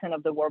 50%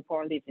 of the world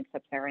poor lives in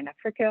sub-Saharan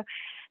Africa.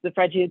 The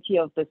fragility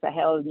of the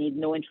Sahel needs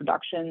no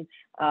introduction,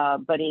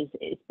 but is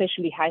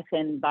especially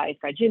heightened by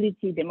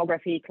fragility,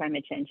 demography,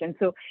 climate change. And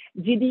so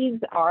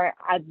GDEs are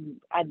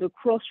at the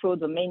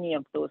crossroads of many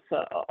of those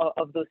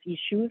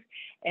issues,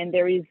 and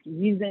there is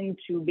reason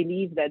to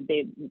believe that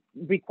they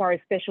require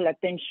special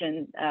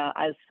attention,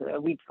 as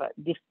we've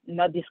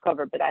not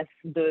discovered, but as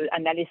the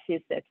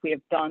analysis that we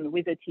have done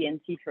with the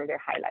TNC further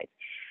highlights.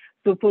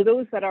 So for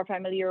those that are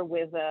familiar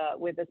with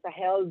the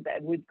Sahel,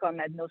 that would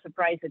come as no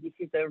surprise that this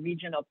is a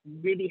region of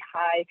really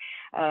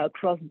high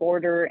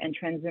cross-border and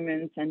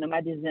transhumance and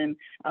nomadism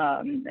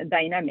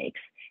dynamics.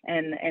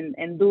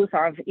 And those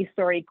are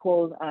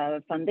historical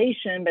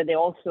foundation, but they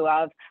also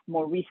have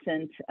more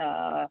recent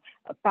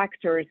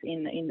factors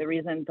in the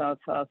reasons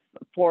of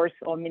forced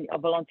or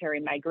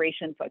voluntary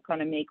migration for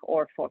economic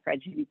or for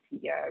fragility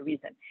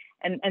reason.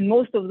 And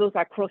most of those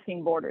are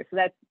crossing borders. So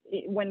that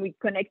when we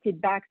connect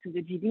it back to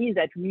the GDEs,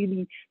 that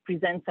really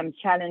presents some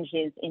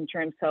challenges in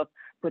terms of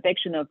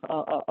protection of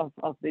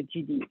the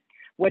GDEs.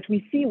 What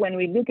we see when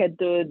we look at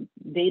the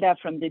data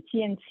from the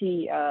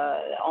TNC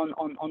on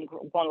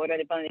groundwater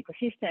dependent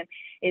ecosystem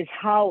is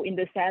how in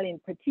the Sahel in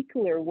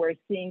particular, we're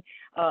seeing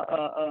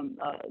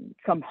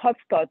some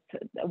hotspots,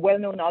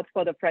 well-known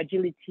hotspot of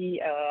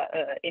fragility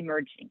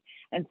emerging.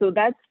 And so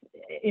that's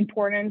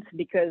important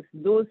because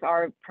those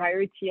are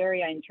priority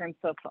area in terms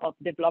of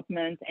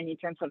development and in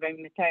terms of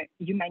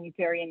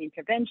humanitarian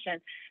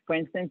intervention. For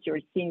instance, you're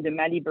seeing the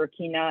Mali,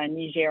 Burkina, and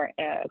Niger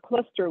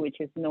cluster, which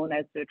is known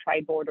as the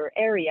tri-border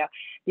area.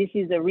 This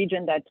is a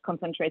region that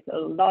concentrates a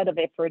lot of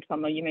effort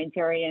from a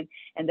humanitarian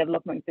and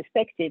development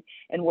perspective.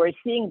 And we're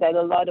seeing that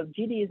a lot of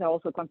GDEs are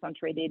also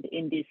concentrated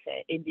in this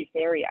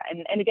area.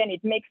 And again,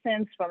 it makes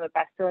sense from a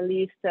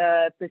pastoralist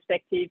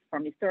perspective,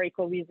 from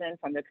historical reasons,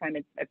 from the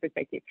climate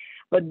perspective.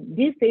 But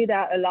this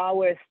data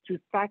allow us to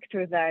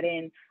factor that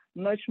in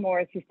much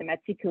more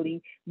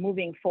systematically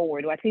moving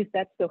forward, or at least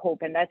that's the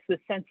hope, and that's the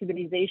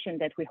sensibilization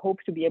that we hope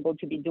to be able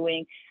to be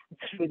doing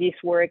through this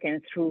work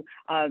and through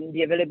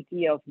the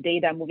availability of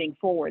data moving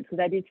forward, so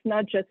that it's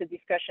not just a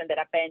discussion that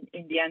happens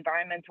in the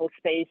environmental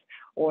space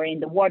or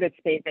in the water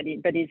space, but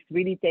it's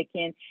really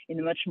taken in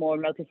a much more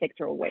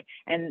multi-sectoral way.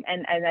 And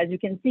as you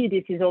can see,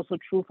 this is also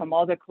true from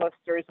other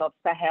clusters of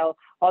Sahel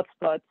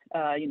hotspots,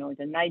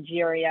 the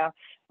Nigeria,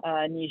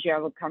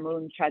 Niger,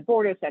 Cameroon, Chad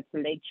borders, that's the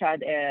Lake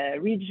Chad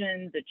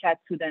region, the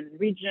Chad-Sudan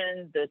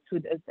region, the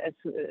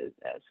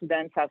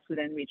Sudan, South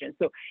Sudan region.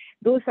 So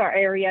those are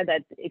areas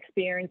that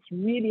experience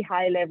really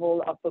high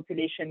level of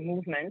population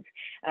movement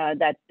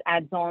that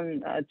adds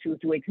on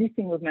to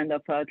existing movement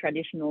of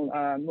traditional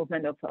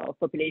movement of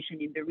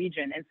population in the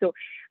region. And so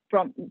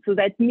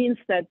that means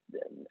that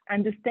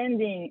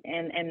understanding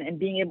and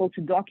being able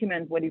to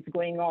document what is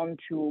going on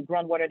to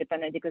groundwater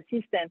dependent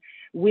ecosystem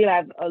will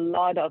have a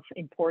lot of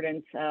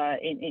importance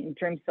in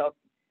terms of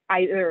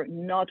either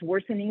not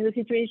worsening the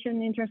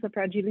situation in terms of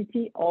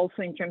fragility,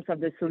 also in terms of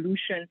the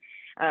solution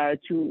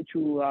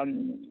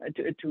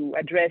to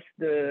address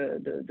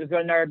the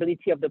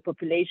vulnerability of the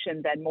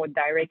population that more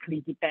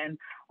directly depend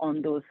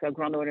on those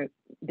groundwater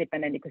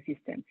dependent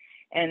ecosystems.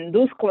 And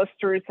those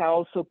clusters are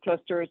also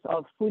clusters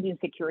of food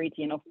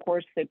insecurity. And of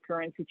course, the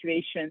current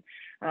situation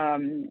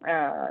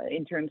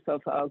in terms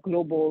of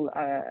global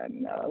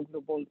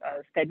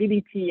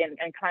stability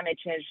and climate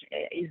change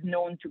is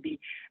known to be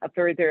a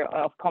further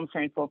of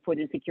concern for food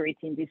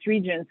insecurity in this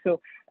region.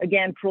 So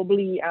again,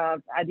 probably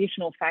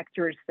additional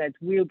factors that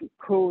will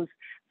cause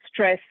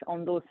stress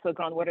on those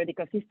groundwater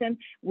ecosystems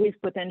with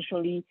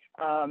potentially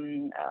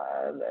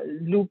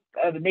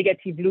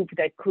negative loop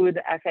that could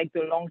affect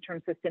the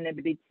long-term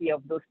sustainability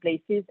of those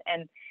places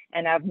and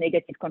have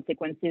negative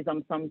consequences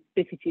on some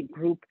specific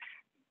group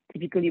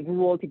typically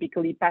rural,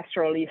 typically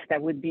pastoralists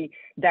that would be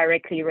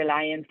directly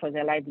reliant for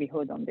their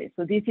livelihood on this.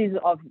 So this is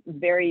of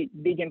very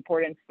big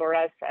importance for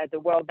us at the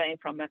World Bank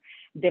from a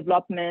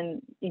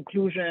development,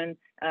 inclusion,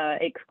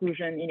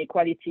 exclusion,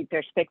 inequality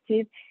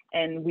perspective.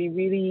 And we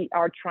really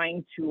are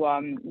trying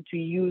to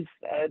use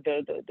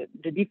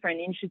the different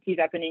initiatives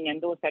happening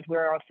and those that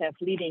we're ourselves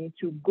leading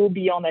to go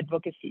beyond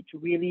advocacy, to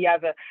really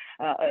have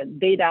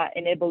data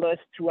enable us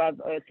to have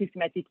a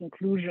systematic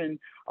inclusion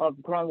of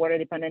groundwater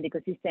dependent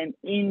ecosystem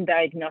in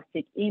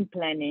diagnostic, in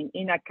planning,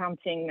 in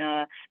accounting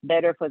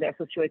better for their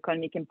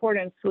socio-economic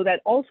importance, so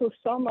that also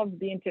some of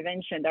the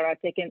intervention that are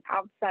taken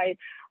outside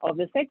of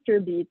the sector,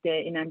 be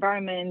it in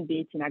environment, be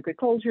it in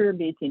agriculture,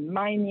 be it in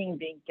mining,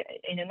 be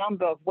it in a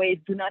number of ways,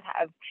 do not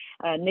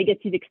have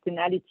negative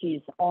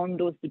externalities on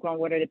those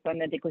groundwater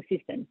dependent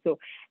ecosystems. So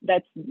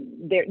that's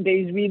there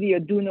is really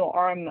a do no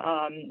harm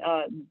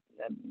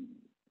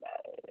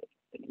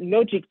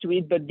logic to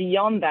it, but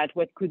beyond that,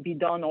 what could be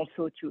done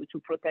also to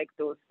protect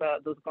those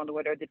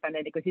groundwater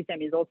dependent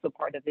ecosystem is also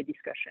part of the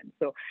discussion.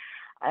 So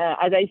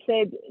as I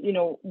said, you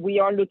know, we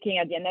are looking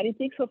at the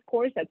analytics, of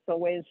course. That's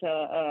always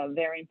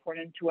very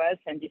important to us,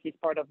 and this is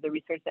part of the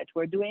research that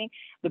we're doing.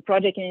 The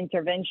project and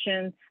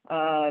intervention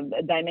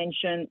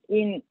dimension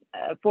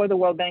for the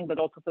World Bank, but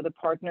also for the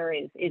partner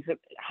is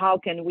how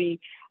can we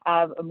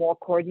have a more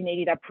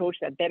coordinated approach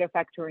that better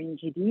factor in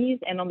GDEs.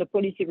 And on the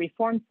policy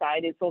reform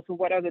side, it's also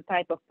what are the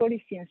type of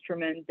policy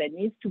instruments that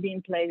needs to be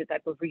in place, the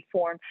type of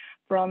reform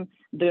from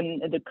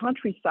the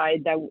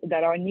countryside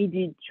that are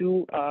needed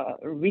to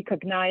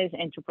recognize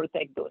and to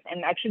protect those.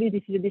 And actually,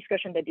 this is a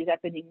discussion that is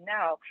happening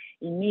now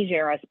in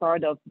Niger as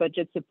part of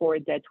budget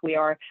support that we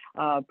are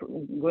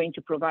going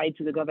to provide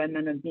to the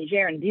government of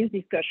Niger. And this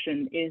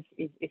discussion is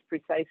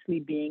precisely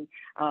being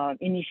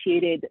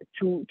initiated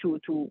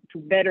to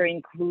better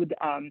include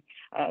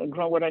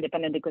groundwater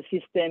dependent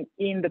ecosystem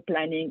in the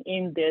planning,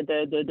 in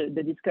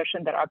the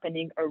discussion that are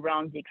happening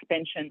around the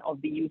expansion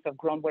of the use of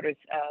groundwater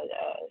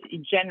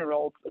in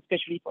general,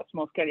 especially for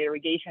small scale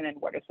irrigation and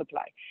water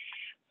supply.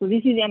 So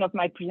this is the end of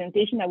my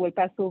presentation. I will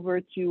pass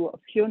over to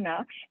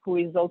Fiona, who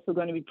is also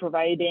going to be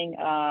providing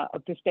a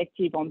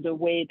perspective on the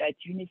way that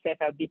UNICEF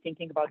have been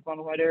thinking about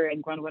groundwater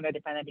and groundwater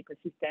dependent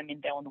ecosystem in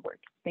their own work.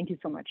 Thank you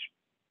so much.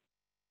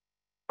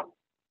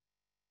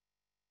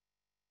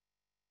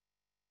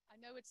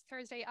 No, it's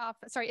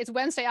it's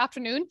Wednesday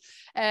afternoon.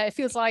 It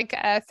feels like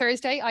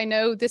Thursday. I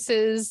know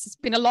it's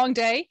been a long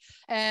day.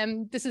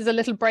 This is a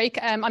little break.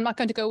 I'm not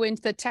going to go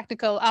into the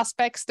technical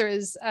aspects. There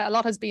is a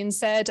lot has been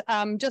said.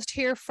 Just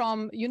here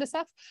from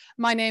UNICEF.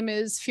 My name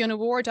is Fiona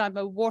Ward. I'm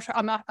a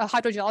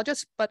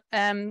hydrogeologist, but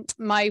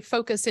my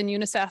focus in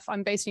UNICEF,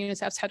 I'm based in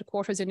UNICEF's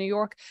headquarters in New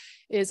York,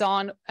 is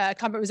on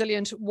climate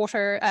resilient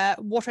water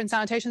and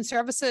sanitation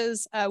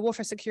services,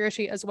 water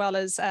security, as well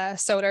as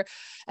solar.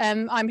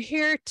 I'm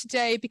here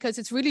today because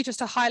it's really just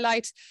to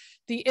highlight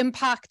the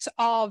impact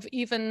of,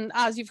 even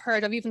as you've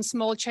heard, of even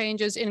small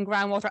changes in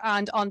groundwater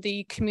and on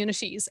the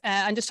communities.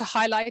 And just to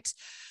highlight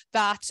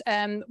that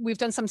we've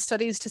done some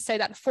studies to say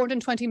that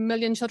 420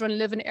 million children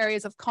live in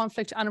areas of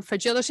conflict and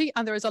fragility,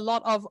 and there is a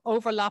lot of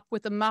overlap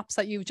with the maps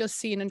that you've just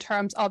seen in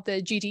terms of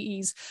the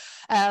GDEs.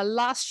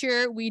 Last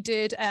year, we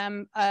did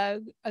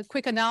a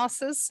quick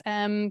analysis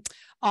on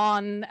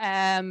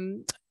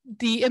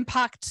the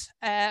impact,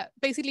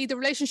 basically the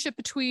relationship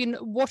between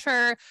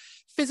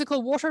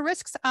physical water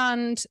risks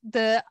and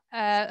the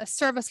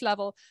service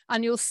level.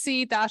 And you'll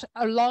see that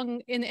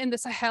in the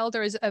Sahel,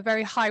 there is a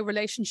very high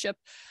relationship.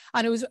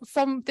 And it was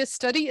from this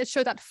study, it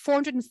showed that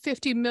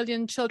 450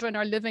 million children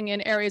are living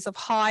in areas of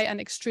high and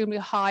extremely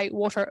high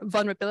water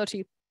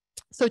vulnerability.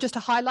 So just to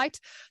highlight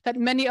that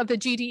many of the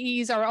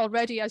GDEs are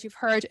already, as you've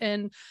heard,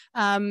 in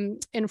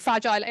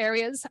fragile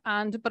areas,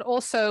 but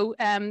also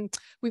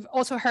we've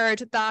also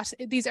heard that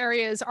these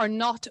areas are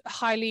not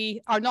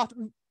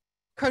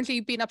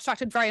currently being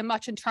abstracted very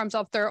much in terms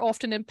of they're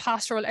often in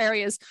pastoral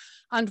areas.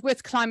 And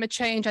with climate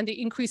change and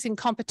the increasing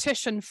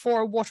competition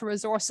for water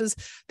resources,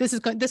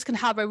 this can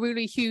have a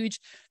really huge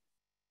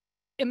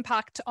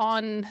impact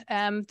on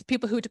the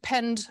people who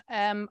depend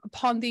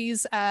upon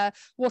these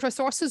water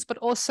sources, but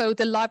also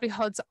the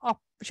livelihoods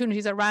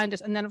opportunities around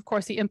it. And then, of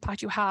course, the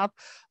impact you have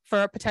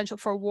for potential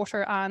for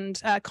water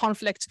and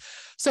conflict.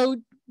 So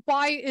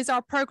why is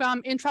our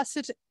program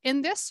interested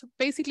in this?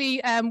 Basically,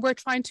 we're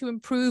trying to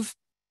improve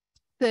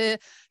the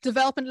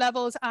development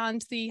levels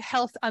and the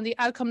health and the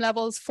outcome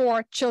levels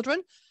for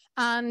children.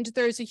 And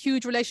there's a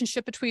huge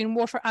relationship between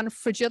water and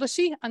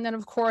fragility. And then,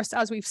 of course,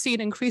 as we've seen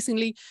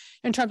increasingly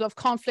in terms of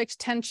conflict,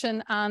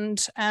 tension,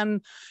 and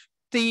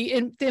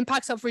the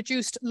impacts of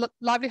reduced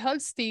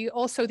livelihoods,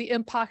 also the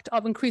impact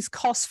of increased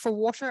costs for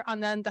water,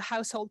 and then the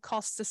household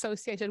costs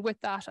associated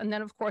with that. And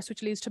then, of course,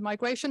 which leads to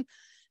migration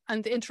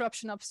and the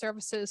interruption of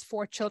services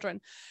for children.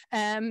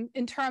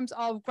 In terms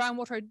of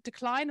groundwater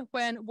decline,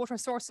 when water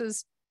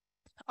sources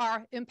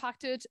are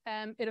impacted,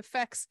 it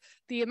affects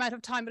the amount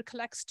of time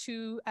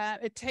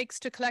it takes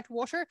to collect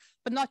water,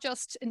 but not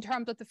just in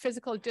terms of the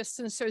physical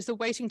distance. There's the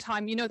waiting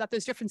time. You know that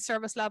there's different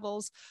service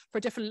levels for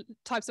different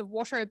types of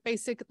water. A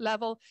basic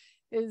level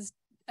is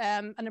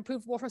an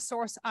improved water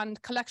source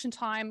and collection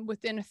time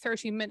within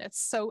 30 minutes.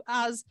 So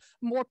as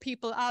more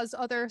people, as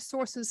other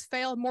sources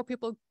fail, more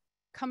people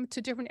come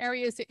to different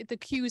areas, the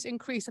queues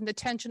increase and the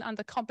tension and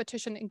the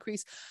competition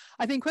increase.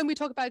 I think when we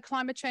talk about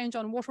climate change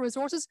on water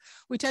resources,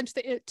 we tend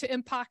to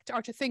impact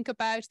or to think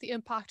about the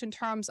impact in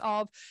terms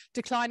of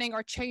declining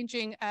or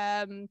changing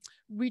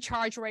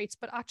recharge rates,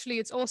 but actually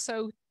it's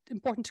also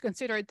important to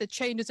consider the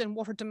changes in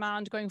water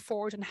demand going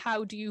forward and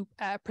how do you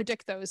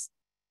predict those.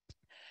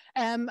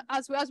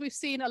 As we've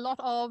seen, a lot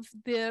of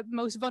the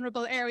most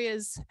vulnerable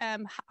areas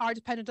are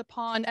dependent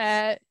upon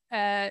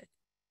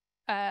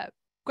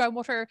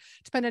groundwater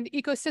dependent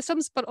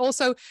ecosystems, but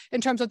also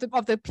in terms of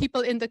the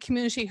people in the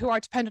community who are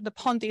dependent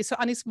upon these. So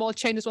any small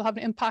changes will have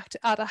an impact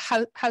at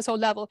a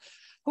household level.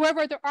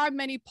 However, there are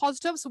many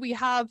positives.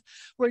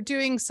 We're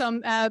doing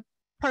some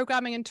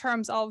programming in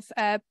terms of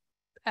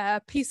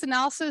peace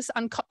analysis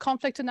and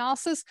conflict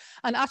analysis,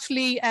 and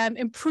actually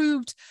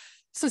improved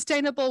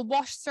sustainable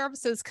wash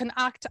services can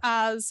act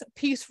as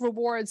peace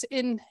rewards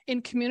in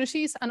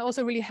communities and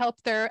also really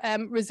help their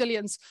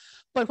resilience.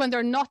 But when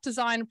they're not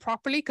designed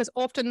properly, because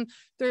often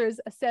there's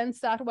a sense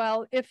that,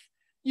 well, if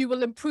you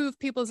will improve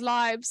people's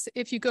lives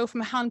if you go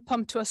from a hand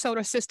pump to a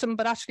solar system,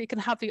 but actually can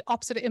have the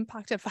opposite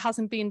impact if it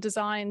hasn't been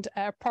designed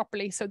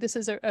properly. So this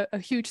is a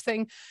huge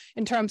thing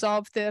in terms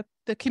of the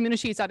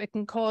communities that it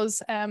can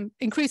cause.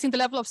 Increasing the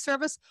level of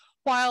service,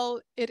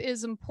 while it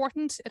is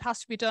important, it has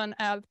to be done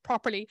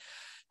properly.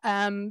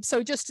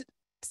 So just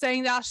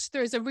saying that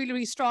there's a really,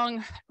 really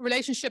strong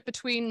relationship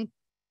between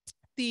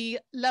the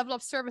level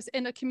of service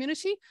in a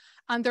community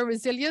and their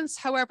resilience.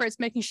 However, it's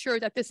making sure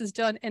that this is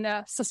done in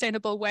a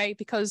sustainable way,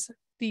 because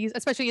these,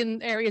 especially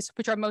in areas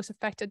which are most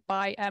affected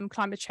by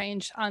climate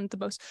change and the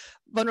most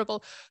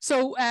vulnerable.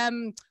 So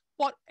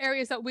what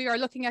areas that we are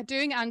looking at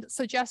doing and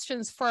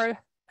suggestions for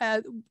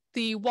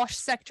the WASH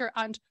sector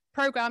and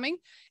programming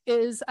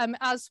is,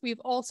 as we've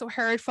also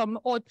heard from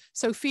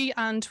Sophie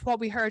and what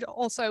we heard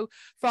also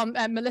from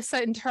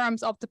Melissa in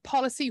terms of the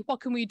policy, what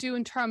can we do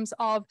in terms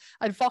of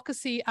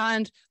advocacy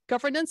and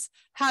governance?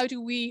 How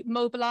do we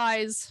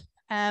mobilize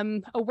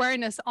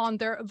awareness on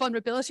their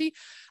vulnerability?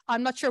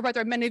 I'm not sure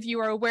whether many of you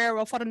are aware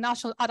of what a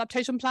national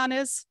adaptation plan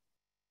is.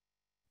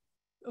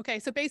 Okay,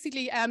 so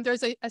basically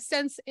there's a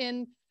sense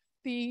in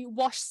the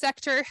WASH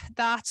sector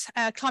that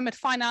climate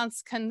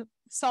finance can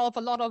solve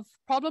a lot of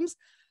problems.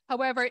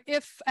 However,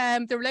 if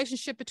the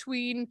relationship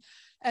between,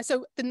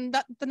 so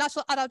the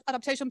National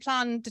Adaptation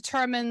Plan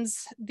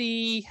determines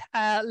the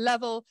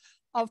level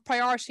of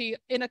priority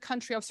in a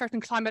country of certain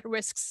climate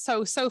risks.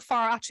 So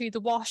far, actually, the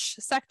WASH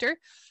sector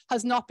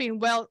has not been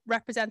well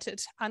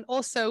represented. And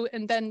also,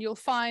 and then you'll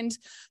find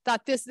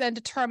that this then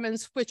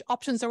determines which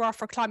options there are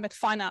for climate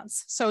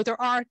finance. So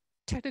there are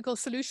technical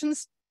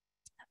solutions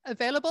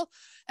available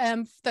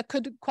that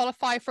could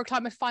qualify for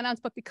climate finance,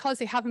 but because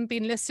they haven't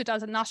been listed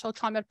as a national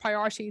climate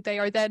priority, they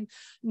are then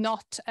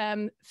not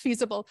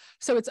feasible.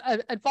 So it's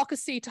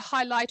advocacy to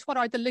highlight what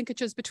are the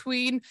linkages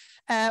between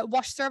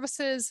WASH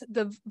services,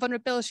 the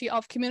vulnerability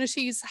of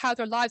communities, how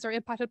their lives are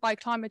impacted by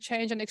climate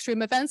change and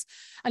extreme events,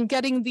 and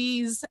getting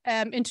these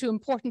into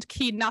important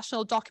key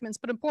national documents,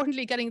 but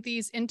importantly, getting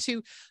these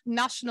into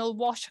national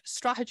WASH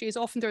strategies.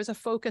 Often there's a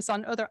focus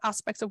on other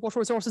aspects of water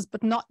resources,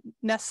 but not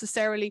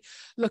necessarily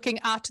looking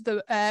at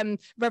the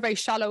very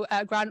shallow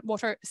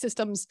groundwater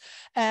systems.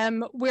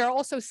 We're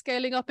also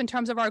scaling up in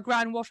terms of our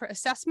groundwater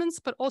assessments,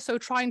 but also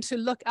trying to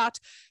look at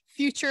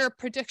future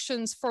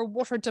predictions for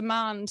water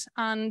demand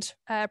and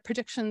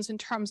predictions in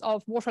terms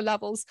of water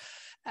levels.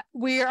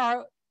 We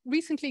are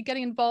recently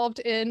getting involved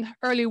in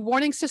early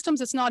warning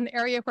systems. It's not an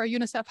area where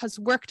UNICEF has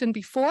worked in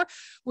before.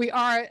 We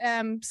are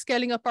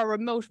scaling up our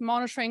remote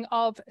monitoring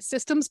of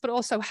systems, but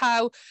also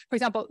how, for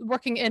example,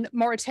 working in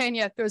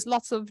Mauritania, there's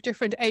lots of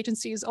different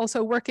agencies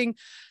also working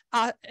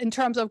in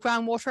terms of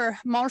groundwater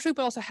monitoring,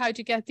 but also how do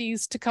you get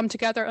these to come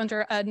together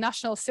under a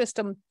national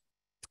system.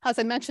 As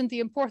I mentioned, the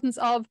importance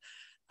of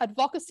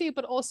advocacy,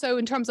 but also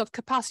in terms of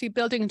capacity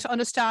building to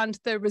understand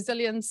the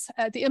resilience,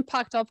 the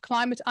impact of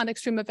climate and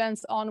extreme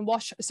events on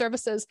WASH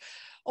services.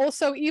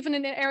 Also, even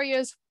in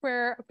areas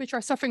which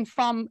are suffering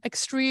from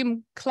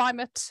extreme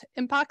climate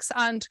impacts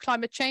and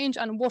climate change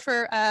and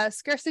water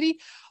scarcity,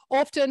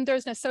 often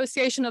there's an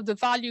association of the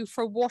value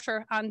for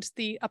water and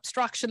the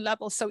abstraction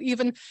level. So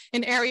even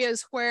in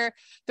areas where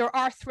there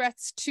are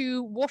threats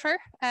to water,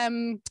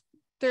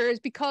 there is,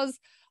 because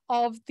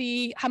of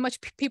how much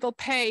people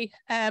pay,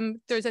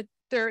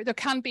 there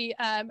can be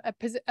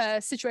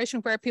a situation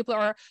where people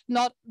are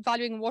not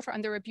valuing water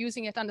and they're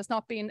abusing it and it's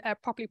not being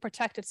properly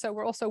protected. So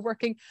we're also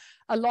working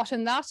a lot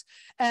in that.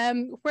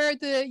 Where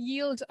the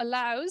yield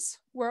allows,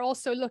 we're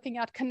also looking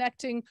at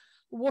connecting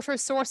water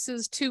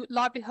sources to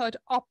livelihood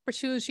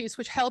opportunities,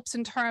 which helps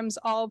in terms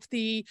of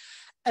the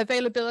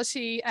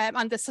availability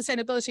and the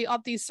sustainability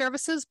of these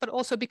services, but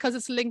also because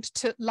it's linked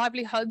to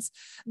livelihoods,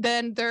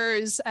 then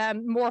there's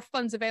more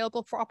funds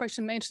available for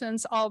operation and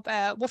maintenance of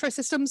water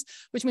systems,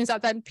 which means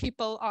that then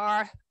people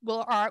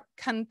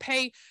can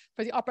pay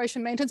for the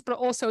operation and maintenance, but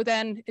also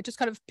then it just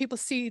kind of, people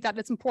see that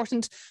it's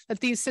important that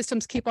these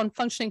systems keep on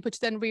functioning, which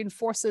then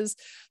reinforces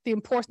the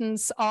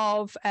importance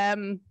of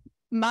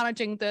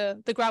managing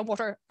the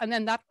groundwater. And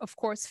then that, of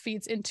course,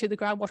 feeds into the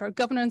groundwater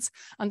governance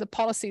and the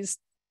policies.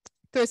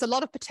 There's a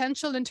lot of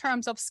potential in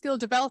terms of skill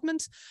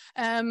development.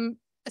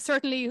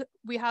 Certainly,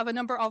 we have a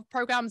number of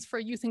programs for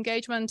youth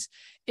engagement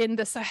in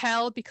the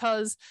Sahel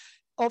because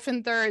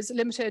often there's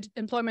limited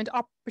employment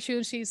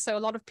opportunities. So a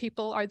lot of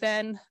people are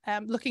then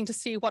looking to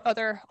see what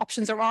other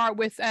options there are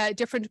with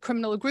different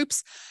criminal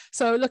groups.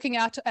 So looking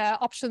at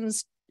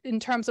options in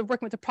terms of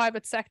working with the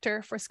private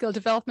sector for skill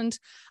development.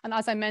 And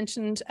as I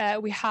mentioned,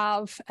 we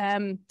have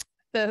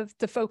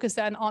the focus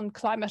then on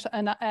climate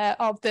and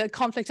of the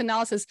conflict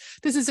analysis.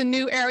 This is a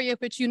new area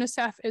which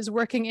UNICEF is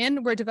working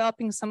in. We're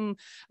developing some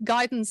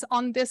guidance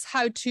on this,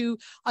 how to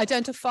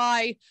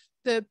identify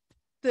the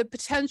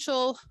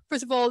potential,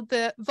 first of all,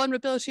 the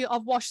vulnerability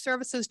of wash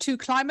services to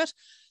climate.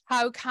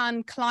 How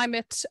can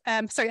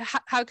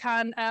how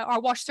can our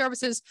wash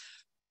services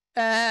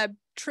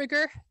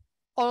trigger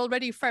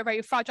already very,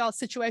 very fragile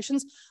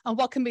situations, and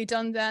what can be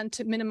done then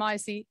to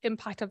minimize the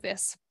impact of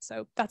this?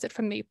 So that's it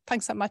from me.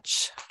 Thanks so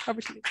much. Over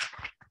to you.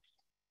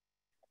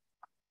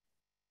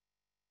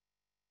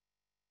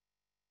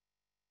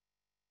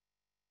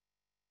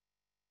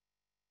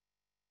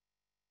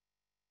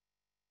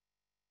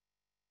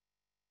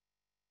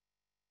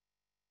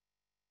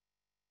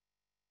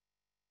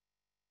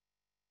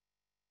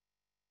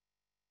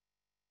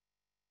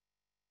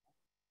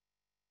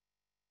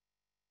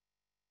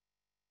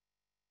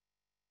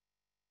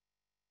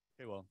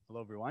 Okay, well, hello,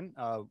 everyone.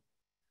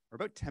 We're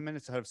about 10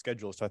 minutes ahead of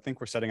schedule, so I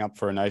think we're setting up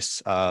for a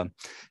nice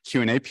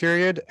Q&A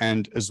period.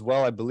 And as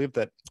well, I believe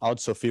that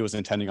Sophie was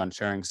intending on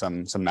sharing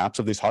some maps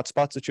of these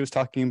hotspots that she was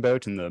talking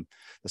about, and the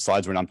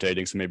slides weren't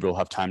updating, so maybe we'll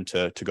have time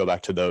to go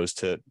back to those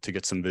to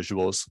get some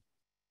visuals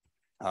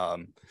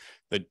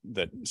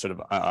that sort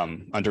of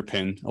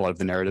underpin a lot of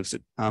the narratives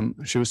that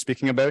she was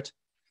speaking about.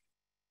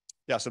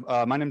 Yeah, so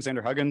my name is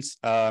Xander Huggins.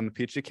 I'm a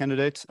PhD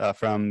candidate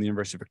from the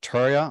University of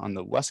Victoria on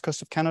the west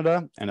coast of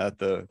Canada and at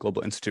the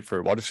Global Institute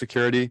for Water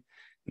Security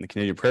in the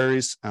Canadian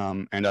Prairies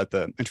and at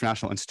the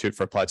International Institute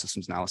for Applied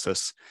Systems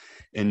Analysis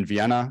in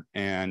Vienna.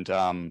 And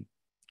the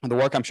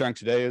work I'm sharing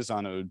today is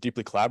on a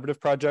deeply collaborative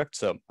project.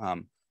 So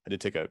I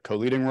did take a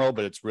co-leading role,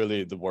 but it's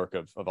really the work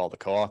of all the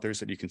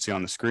co-authors that you can see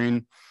on the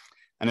screen.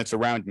 And it's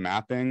around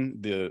mapping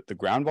the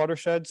groundwater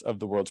sheds of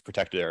the world's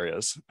protected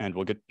areas. And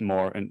we'll get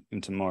more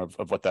into more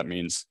of what that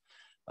means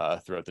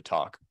throughout the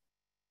talk.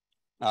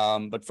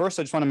 But first,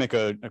 I just want to make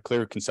a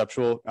clear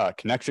conceptual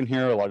connection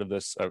here. A lot of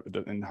this,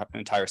 the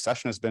entire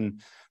session has been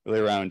really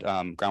around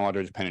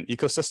groundwater dependent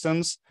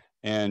ecosystems.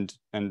 And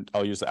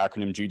I'll use the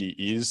acronym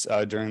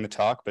GDEs during the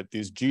talk, but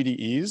these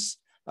GDEs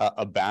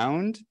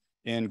abound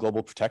in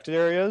global protected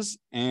areas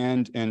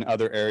and in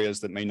other areas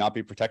that may not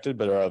be protected,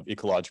 but are of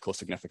ecological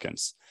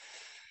significance.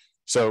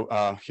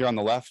 So here on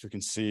the left, we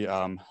can see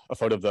a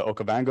photo of the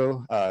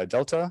Okavango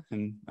Delta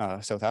in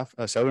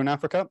Southern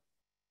Africa.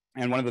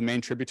 And one of the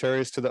main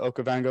tributaries to the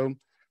Okavango,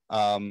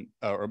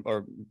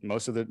 or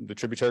most of the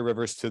tributary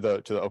rivers to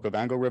the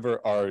Okavango River,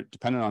 are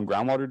dependent on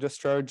groundwater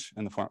discharge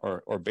in the form,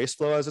 or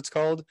baseflow as it's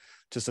called,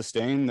 to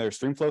sustain their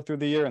stream flow through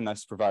the year, and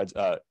thus provides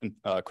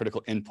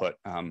critical input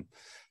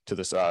to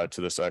this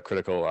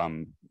critical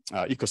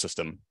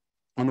ecosystem.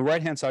 On the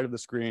right-hand side of the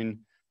screen,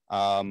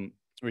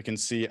 we can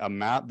see a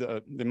map.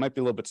 They might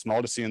be a little bit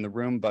small to see in the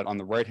room, but on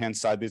the right-hand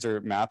side, these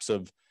are maps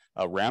of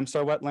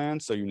Ramsar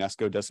wetlands, so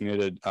UNESCO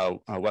designated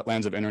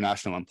wetlands of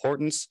international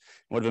importance.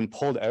 What have been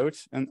pulled out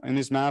in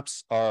these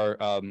maps are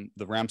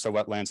the Ramsar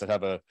wetlands that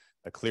have a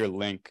clear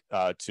link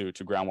to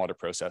groundwater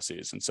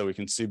processes. And so we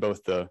can see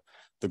both the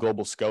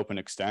global scope and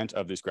extent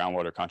of these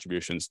groundwater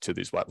contributions to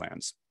these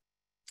wetlands.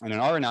 And in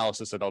our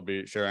analysis that I'll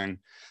be sharing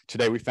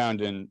today, we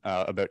found in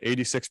about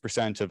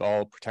 86% of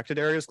all protected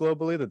areas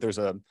globally that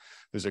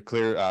there's a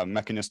clear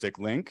mechanistic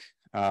link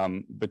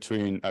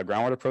between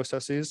groundwater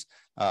processes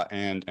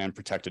and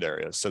protected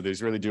areas. So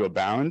these really do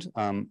abound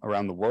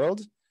around the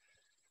world.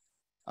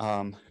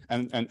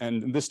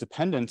 And this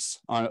dependence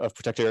of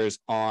protected areas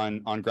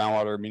on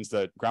groundwater means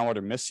that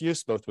groundwater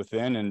misuse, both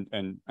within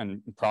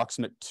and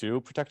proximate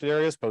to protected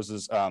areas,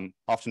 poses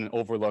often an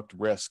overlooked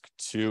risk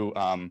to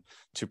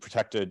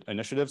protected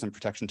initiatives and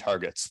protection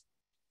targets.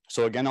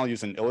 So again, I'll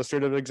use an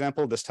illustrative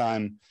example, this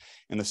time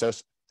in the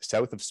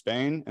south of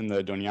Spain, in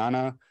the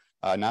Doñana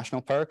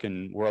National Park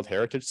and World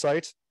Heritage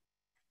Site.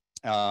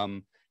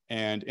 And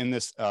in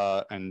this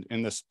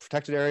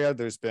protected area,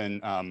 there's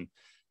been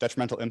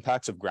detrimental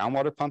impacts of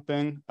groundwater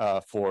pumping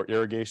for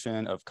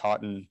irrigation of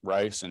cotton,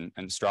 rice, and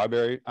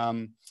strawberry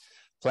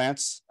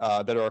plants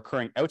that are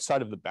occurring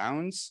outside of the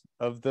bounds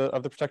of the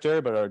protected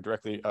area, but are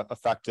directly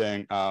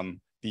affecting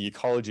the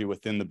ecology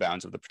within the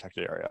bounds of the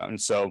protected area. And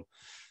so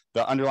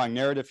the underlying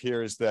narrative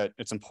here is that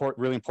it's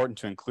really important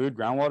to include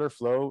groundwater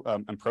flow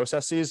and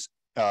processes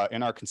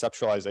in our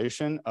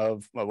conceptualization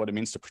of what it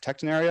means to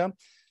protect an area,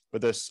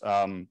 but this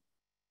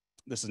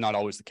is not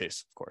always the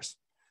case, of course.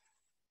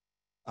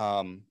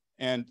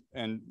 And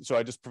so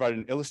I just provided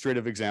an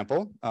illustrative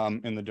example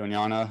in the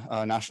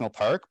Doñana National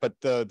Park, but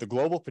the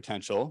global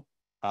potential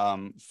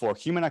for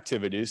human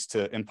activities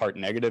to impart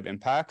negative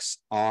impacts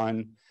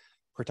on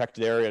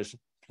protected areas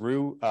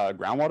through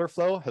groundwater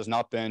flow has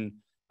not been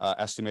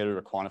estimated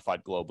or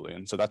quantified globally.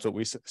 And so that's what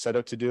we set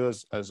out to do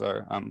as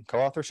our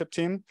co-authorship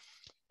team.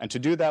 And to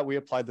do that, we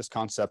applied this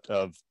concept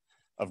of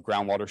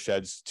groundwater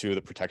sheds to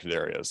the protected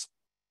areas.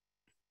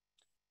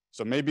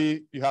 So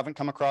maybe you haven't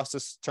come across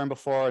this term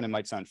before and it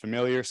might sound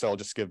familiar. So I'll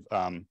just give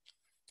an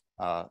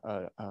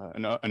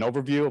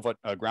overview of what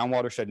a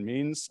groundwater shed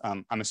means.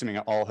 I'm assuming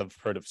all have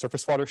heard of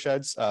surface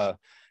watersheds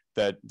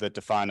that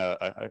define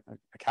a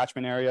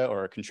catchment area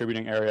or a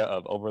contributing area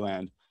of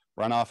overland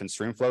runoff and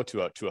stream flow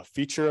to a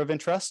feature of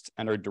interest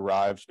and are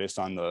derived based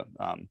on the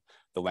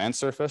land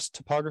surface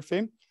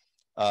topography.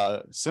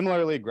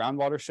 Similarly,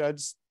 groundwater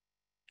sheds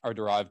are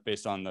derived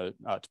based on the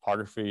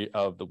topography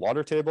of the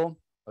water table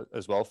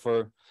as well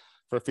for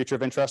a feature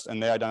of interest,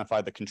 and they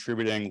identify the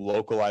contributing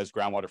localized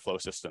groundwater flow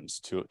systems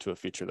to a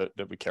feature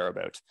that we care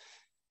about.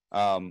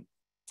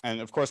 And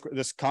of course,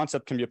 this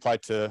concept can be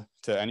applied to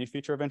any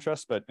feature of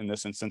interest, but in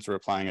this instance, we're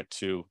applying it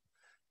to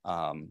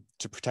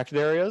protected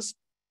areas.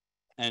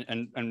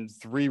 And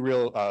three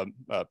real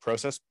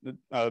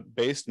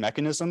process-based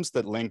mechanisms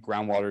that link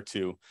groundwater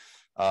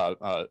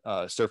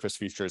to surface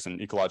features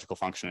and ecological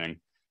functioning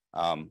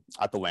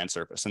at the land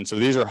surface. And so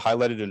these are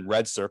highlighted in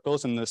red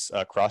circles in this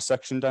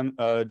cross-section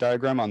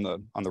diagram on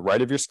the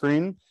right of your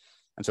screen.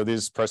 And so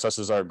these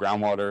processes are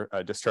groundwater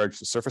discharge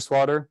to surface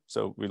water.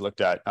 So we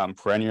looked at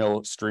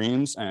perennial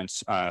streams and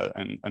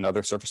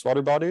other surface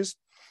water bodies,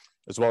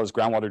 as well as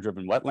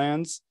groundwater-driven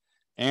wetlands,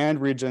 and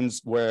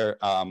regions where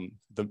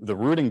the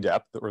rooting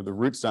depth or the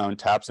root zone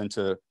taps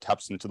into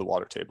the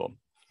water table.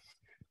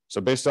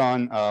 So based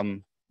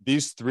on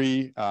these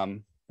three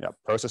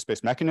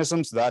process-based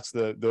mechanisms,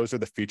 those are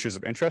the features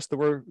of interest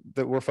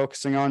that we're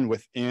focusing on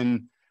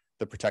within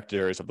the protected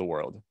areas of the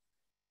world.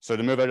 So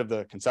to move out of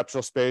the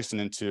conceptual space and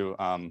into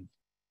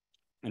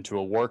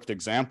a worked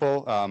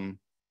example,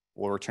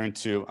 we'll return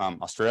to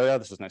Australia.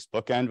 This is a nice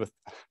bookend with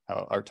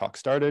how our talk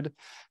started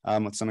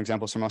with some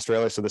examples from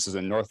Australia. So this is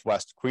in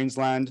northwest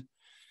Queensland.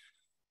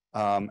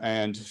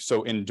 And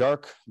so in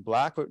dark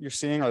black, what you're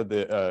seeing are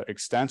the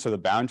extents or the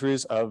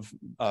boundaries of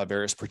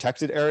various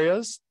protected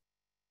areas.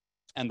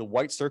 And the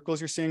white circles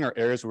you're seeing are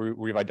areas where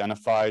we've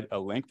identified a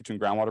link between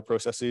groundwater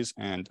processes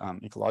and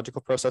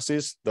ecological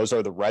processes. Those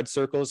are the red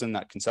circles in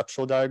that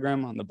conceptual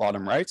diagram on the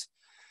bottom right.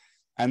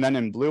 And then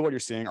in blue, what you're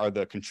seeing are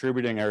the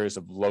contributing areas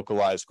of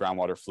localized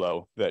groundwater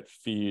flow that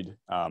feed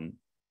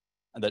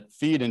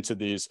into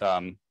these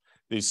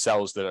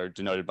cells that are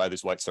denoted by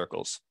these white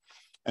circles.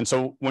 And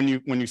so when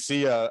you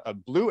see a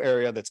blue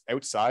area that's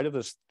outside of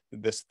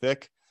this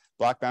thick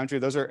black boundary,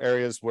 those are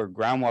areas where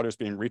groundwater is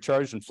being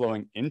recharged and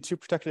flowing into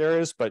protected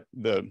areas, but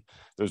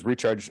those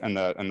recharge and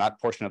that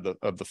portion of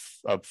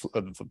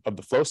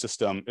the flow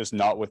system is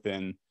not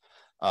within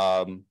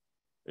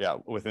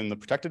within the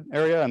protected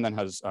area, and then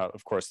has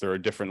of course there are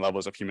different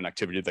levels of human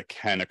activity that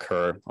can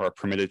occur or are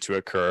permitted to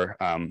occur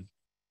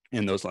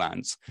in those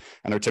lands,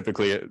 and are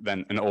typically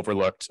then an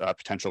overlooked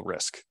potential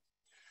risk.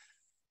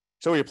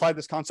 So we applied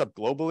this concept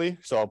globally.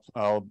 So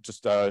I'll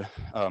just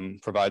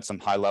provide some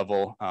high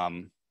level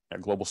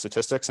global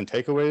statistics and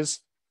takeaways.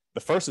 The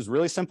first is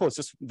really simple. It's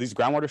just these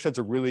groundwater sheds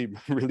are really,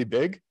 really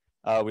big.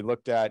 We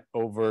looked at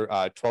over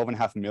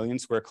 12.5 million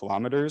square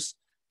kilometers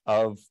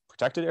of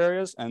protected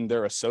areas, and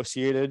their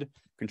associated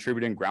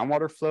contributing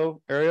groundwater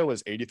flow area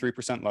was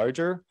 83%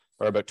 larger,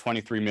 or about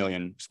 23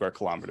 million square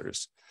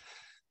kilometers.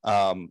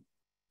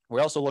 We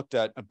also looked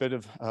at a bit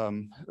of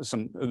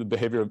some of the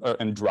behavior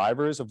and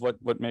drivers of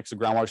what makes a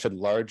groundwater shed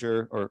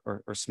larger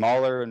or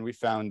smaller, and we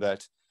found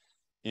that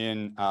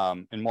in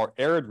more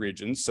arid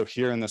regions, so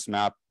here in this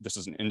map, this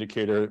is an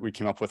indicator we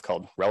came up with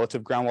called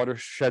relative groundwater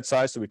shed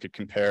size, so we could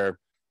compare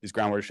these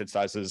groundwater shed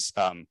sizes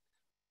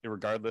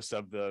regardless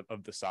of the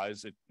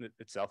size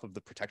itself of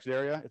the protected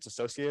area it's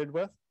associated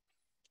with.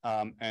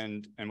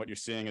 And what you're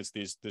seeing is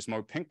these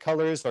more pink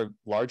colors are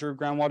larger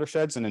groundwater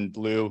sheds, and in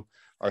blue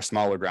are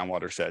smaller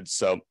groundwater sheds.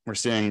 So we're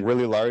seeing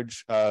really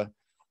large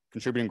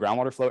contributing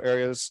groundwater flow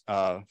areas,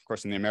 of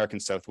course, in the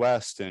American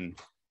Southwest and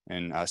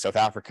in South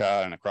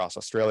Africa and across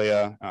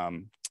Australia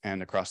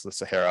and across the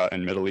Sahara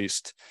and Middle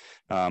East,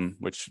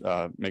 which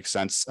makes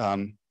sense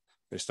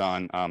based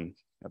on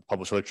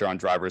published literature on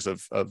drivers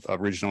of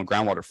regional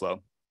groundwater flow.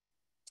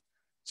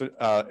 So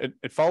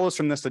it follows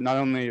from this that not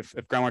only if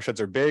groundwater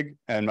sheds are big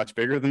and much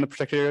bigger than the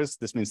protected areas,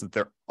 this means that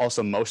they're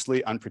also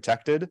mostly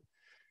unprotected.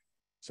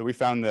 So we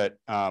found that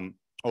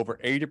over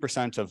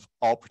 80% of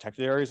all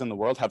protected areas in the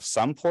world have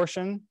some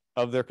portion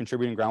of their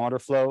contributing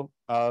groundwater flow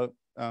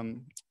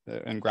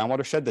and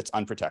groundwater shed that's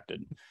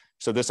unprotected.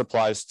 So this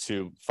applies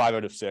to 5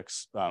 out of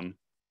 6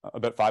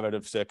 about 5 out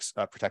of 6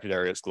 protected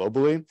areas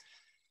globally.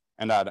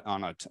 And that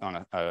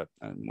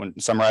when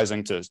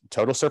summarizing to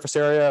total surface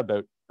area,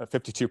 about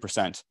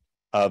 52%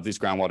 of these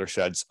groundwater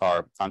sheds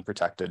are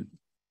unprotected.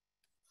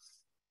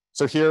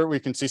 So here we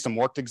can see some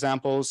worked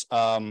examples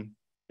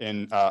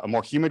in a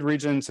more humid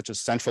region, such as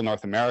central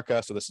North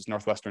America. So this is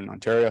northwestern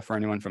Ontario for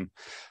anyone from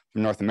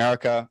North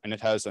America, and it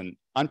has an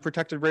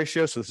unprotected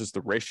ratio. So this is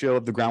the ratio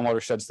of the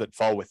groundwater sheds that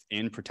fall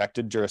within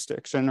protected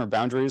jurisdiction or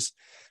boundaries.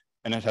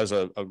 And it has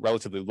a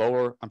relatively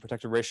lower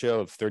unprotected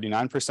ratio of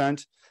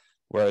 39%.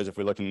 Whereas if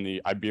we look in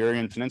the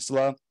Iberian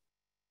Peninsula,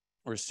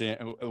 we're seeing,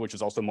 which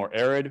is also more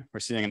arid, we're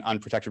seeing an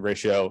unprotected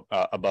ratio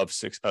above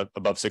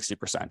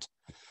 60%.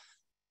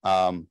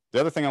 The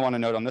other thing I want to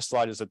note on this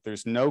slide is that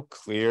there's no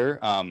clear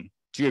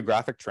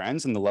geographic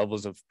trends in the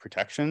levels of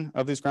protection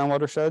of these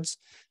groundwater sheds.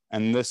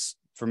 And this,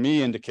 for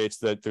me, indicates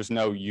that there's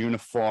no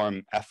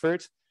uniform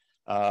effort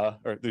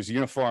or there's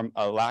uniform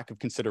lack of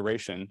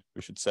consideration,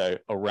 we should say,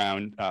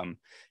 around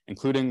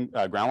including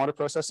groundwater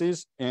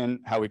processes in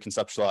how we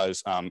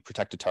conceptualize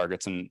protected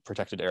targets and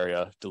protected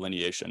area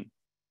delineation.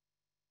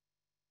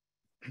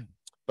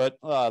 But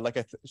like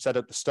I said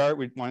at the start,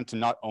 we wanted to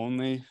not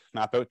only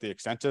map out the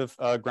extent of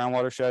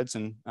groundwater sheds,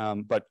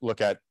 but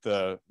look at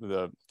the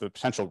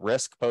potential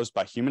risk posed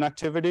by human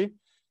activity.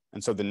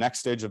 And so the next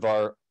stage of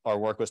our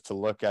work was to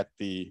look at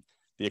the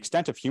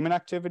extent of human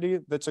activity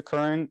that's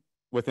occurring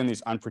within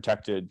these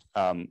unprotected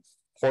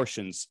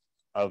portions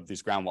of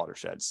these groundwater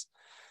sheds.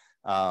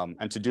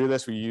 And to do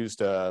this, we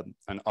used an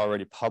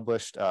already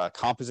published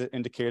composite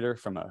indicator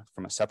from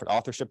a separate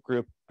authorship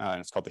group, and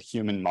it's called the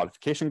human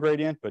modification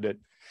gradient, but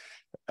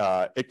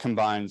it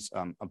combines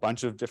a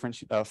bunch of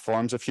different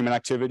forms of human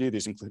activity.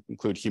 These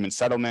include human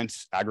settlement,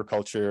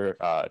 agriculture,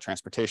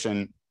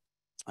 transportation,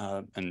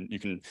 and you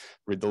can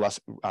read the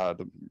rest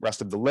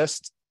of the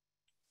list.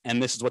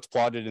 And this is what's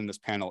plotted in this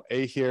panel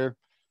A here.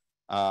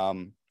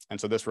 And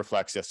so this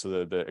reflects, yes,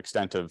 so the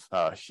extent of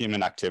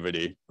human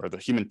activity, or the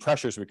human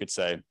pressures, we could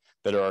say,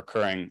 that are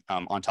occurring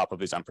on top of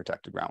these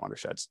unprotected groundwater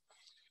sheds.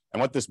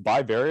 And what this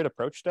bivariate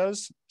approach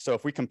does, so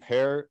if we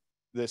compare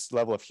this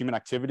level of human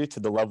activity to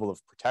the level of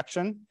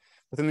protection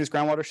within these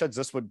groundwater sheds,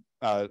 this would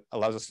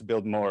allows us to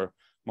build more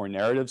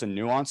narratives and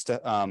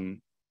nuanced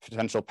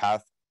potential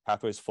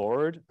pathways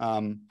forward.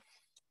 And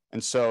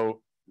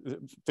so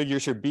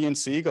figures here B and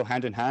C go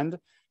hand in hand,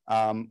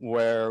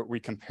 where we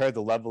compare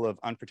the level of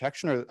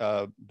unprotection,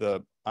 or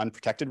the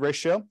unprotected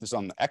ratio, this is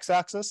on the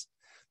x-axis,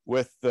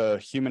 with the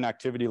human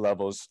activity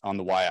levels on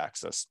the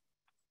y-axis.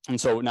 And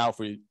so now if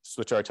we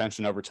switch our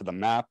attention over to the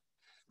map,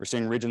 we're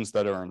seeing regions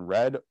that are in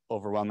red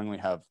overwhelmingly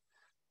have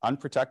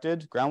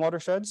unprotected groundwater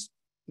sheds,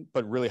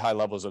 but really high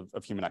levels of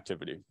human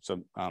activity.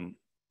 So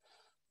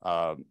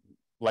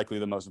likely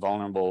the most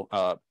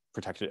vulnerable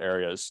protected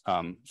areas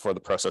for the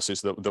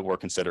processes that we're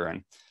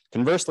considering.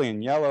 Conversely,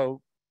 in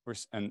yellow,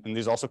 and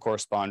these also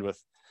correspond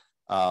with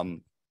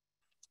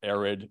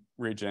arid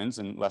regions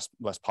and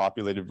less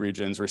populated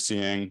regions, we're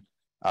seeing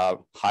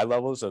high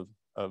levels of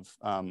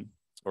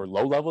or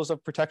low levels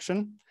of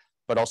protection,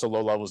 but also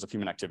low levels of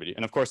human activity.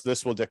 And of course,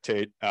 this will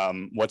dictate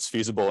what's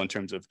feasible in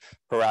terms of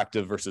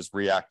proactive versus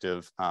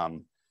reactive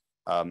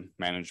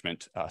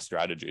management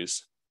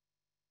strategies.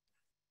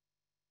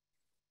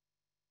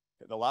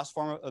 The last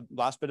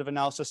bit of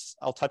analysis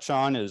I'll touch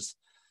on is,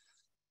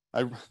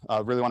 I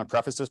really want to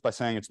preface this by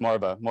saying it's more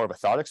of a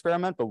thought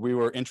experiment, but we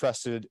were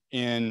interested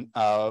in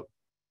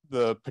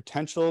the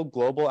potential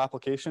global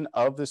application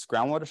of this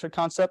groundwater shed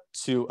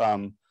concept to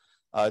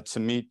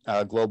meet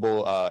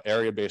global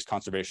area-based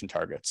conservation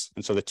targets.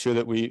 And so the two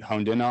that we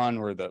honed in on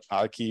were the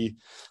IKI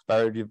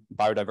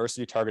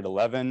biodiversity target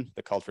 11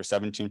 that called for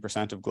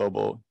 17% of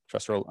global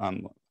terrestrial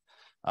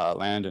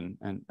land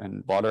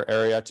and water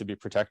area to be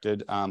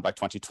protected by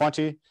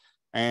 2020,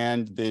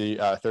 and the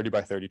 30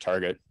 by 30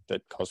 target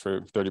that calls for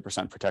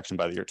 30% protection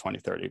by the year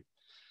 2030.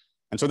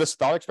 And so this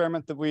thought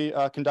experiment that we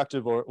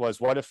conducted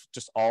was, what if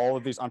just all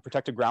of these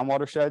unprotected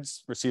groundwater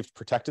sheds received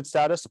protected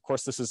status? Of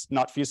course, this is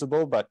not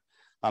feasible, but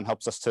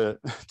helps us to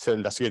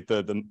investigate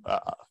the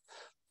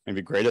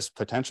maybe greatest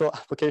potential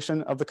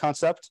application of the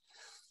concept.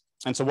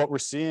 And so what we're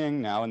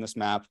seeing now in this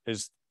map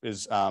is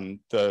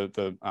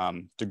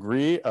the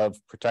degree of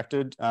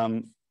protected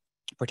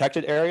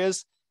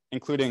areas,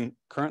 including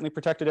currently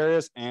protected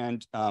areas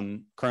and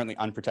currently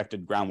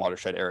unprotected groundwater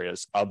shed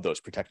areas of those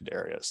protected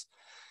areas.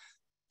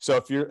 So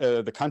if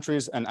you're the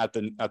countries, and at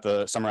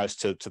the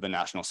summarized to the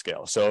national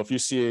scale. So if you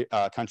see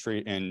a country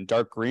in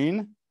dark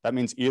green, that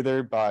means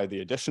either by the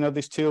addition of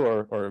these two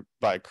or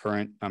by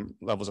current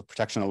levels of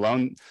protection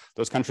alone,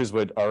 those countries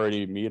would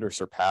already meet or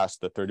surpass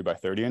the 30 by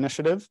 30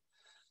 initiative.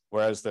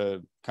 Whereas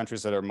the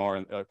countries that are more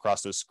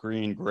across this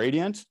green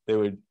gradient, they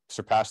would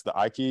surpass the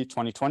IKI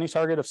 2020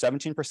 target of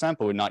 17%,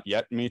 but would not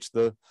yet meet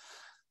the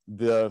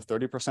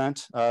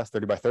 30%,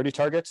 30 by 30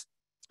 target.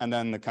 And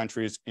then the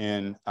countries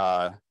in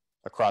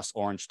across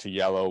orange to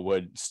yellow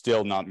would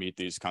still not meet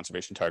these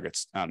conservation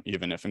targets,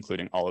 even if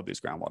including all of these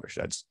groundwater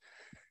sheds.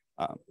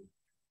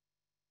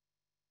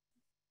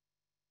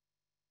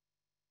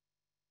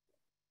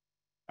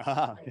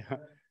 Yeah.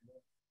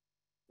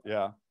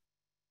 Yeah.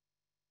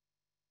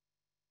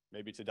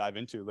 Maybe to dive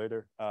into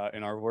later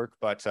in our work,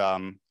 but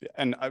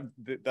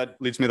that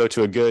leads me though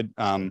to a good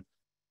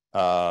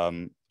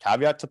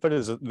caveat to put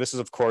is this is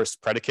of course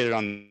predicated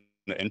on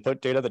the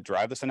input data that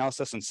drive this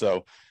analysis, and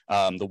so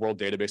the World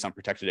Database on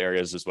Protected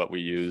Areas is what we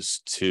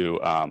use to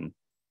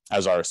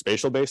as our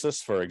spatial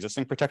basis for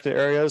existing protected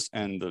areas,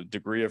 and the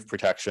degree of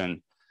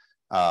protection,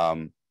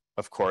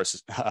 of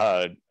course,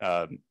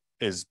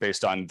 is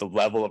based on the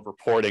level of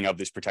reporting of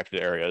these protected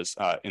areas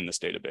in this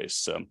database.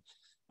 So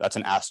that's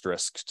an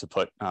asterisk to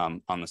put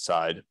on the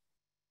side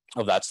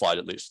of that slide,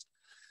 at least.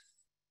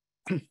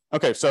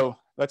 Okay, so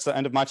that's the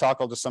end of my talk.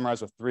 I'll just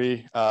summarize with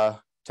three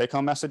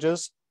take-home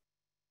messages.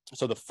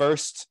 So the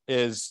first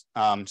is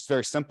just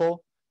very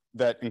simple,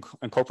 that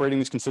incorporating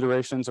these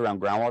considerations around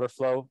groundwater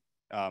flow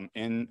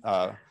in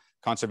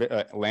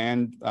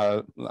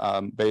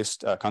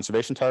land-based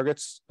conservation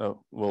targets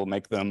will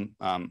make them,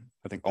 I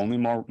think, only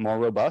more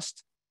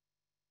robust.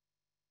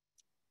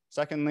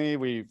 Secondly,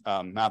 we've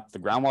mapped the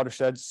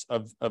groundwatersheds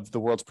of the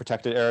world's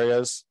protected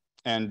areas.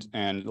 And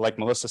like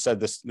Melissa said,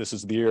 this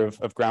is the year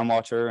of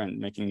groundwater and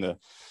making the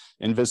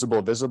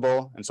invisible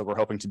visible. And so we're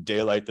hoping to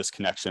daylight this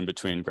connection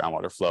between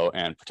groundwater flow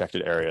and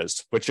protected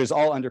areas, which is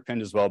all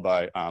underpinned as well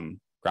by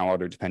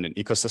groundwater dependent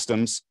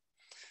ecosystems.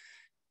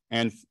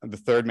 And the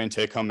third main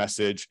take-home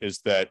message is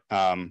that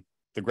the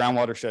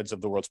groundwatersheds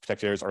of the world's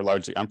protected areas are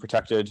largely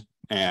unprotected,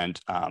 and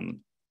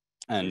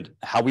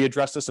how we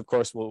address this, of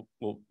course, will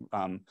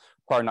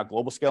require not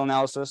global scale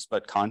analysis,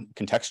 but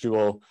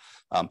contextual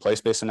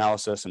place-based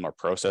analysis and more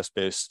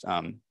process-based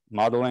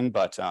modeling,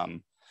 but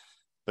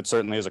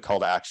certainly as a call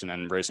to action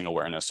and raising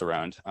awareness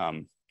around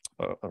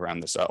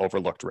this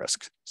overlooked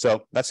risk.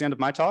 So that's the end of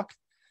my talk.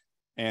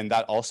 And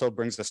that also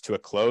brings us to a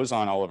close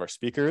on all of our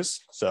speakers.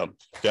 So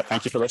yeah,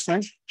 thank you for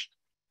listening.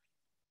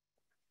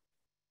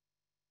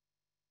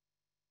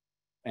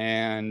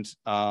 And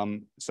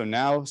so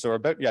we're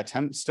about,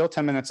 still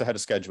 10 minutes ahead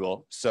of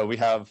schedule. So we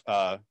have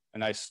a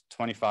nice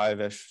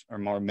 25-ish or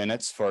more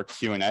minutes for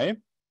Q&A.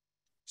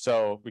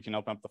 So we can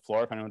open up the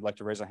floor if anyone would like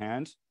to raise a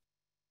hand.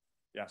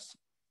 Yes.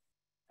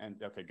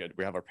 And okay, good.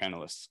 We have our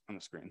panelists on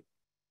the screen.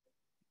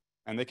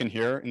 And they can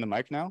hear in the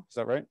mic now, is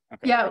that right?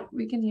 Okay. Yeah,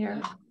 we can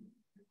hear.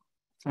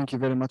 Thank you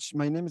very much.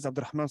 My name is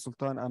Abdurrahman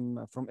Sultan.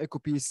 I'm from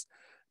EcoPeace,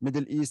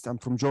 Middle East. I'm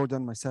from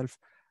Jordan myself.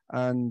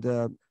 And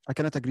I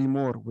cannot agree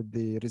more with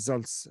the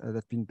results that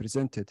have been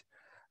presented.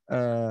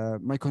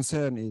 My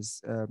concern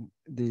is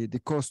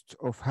the cost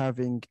of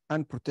having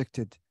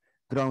unprotected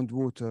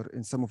groundwater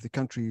in some of the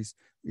countries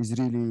is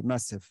really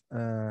massive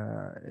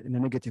in a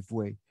negative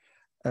way.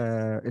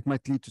 It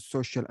might lead to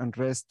social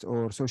unrest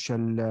or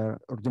social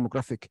or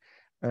demographic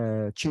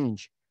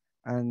change.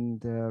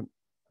 And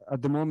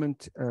at the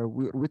moment,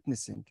 we're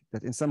witnessing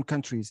that in some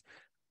countries,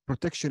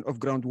 protection of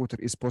groundwater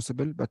is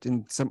possible, but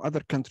in some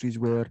other countries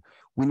where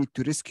we need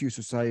to rescue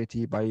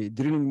society by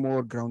drilling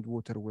more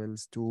groundwater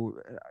wells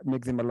to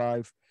make them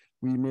alive,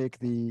 we make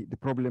the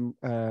problem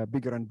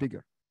bigger and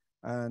bigger.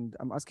 And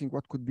I'm asking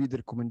what could be the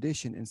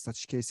recommendation in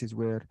such cases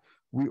where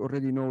we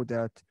already know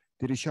that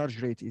the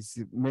recharge rate is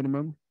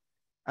minimum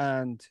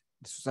and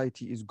the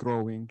society is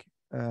growing.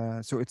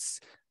 So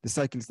the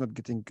cycle is not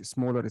getting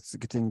smaller, it's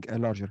getting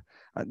larger.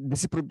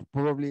 This is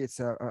probably it's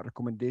a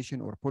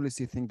recommendation or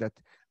policy thing that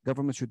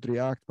government should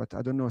react, but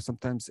I don't know,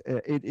 sometimes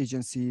aid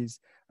agencies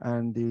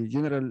and the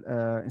general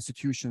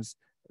institutions,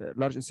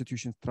 large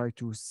institutions try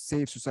to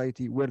save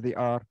society where they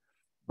are,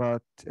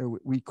 but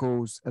we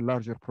cause a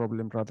larger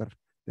problem rather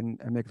than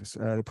make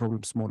the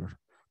problem smaller.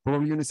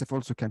 Probably UNICEF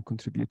also can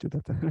contribute to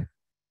that.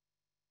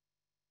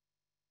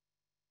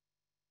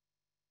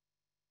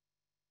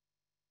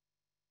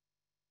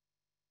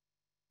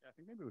 I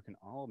think maybe we can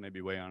all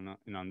weigh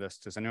in on this.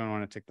 Does anyone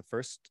want to take the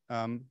first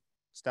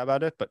stab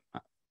at it? But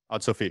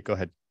Sophie, go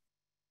ahead.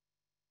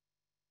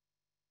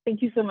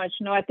 Thank you so much.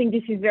 No, I think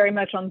this is very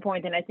much on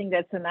point, and I think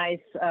that's a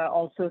nice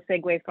also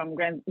segue from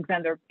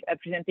Xander's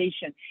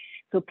presentation.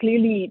 So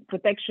clearly,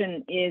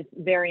 protection is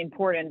very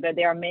important, but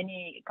there are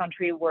many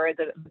countries where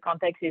the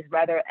context is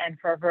rather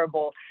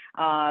unfavorable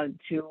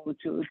to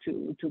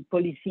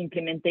policy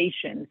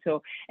implementation.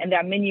 So, and there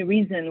are many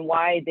reasons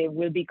why there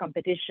will be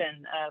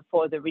competition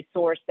for the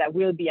resource that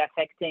will be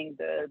affecting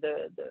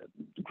the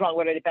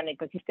groundwater dependent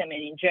ecosystem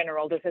and in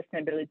general the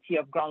sustainability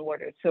of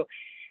groundwater. So.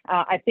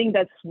 I think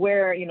that's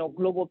where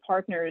global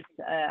partners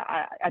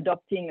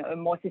adopting a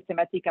more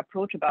systematic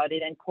approach about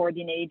it and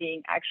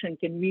coordinating action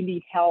can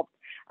really help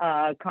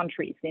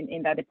countries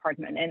in that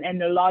department.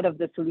 And a lot of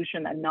the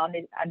solutions are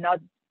not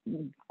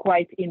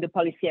quite in the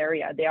policy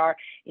area. They are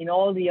in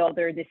all the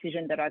other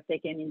decisions that are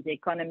taken in the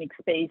economic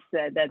space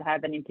that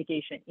have an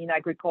implication in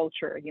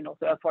agriculture,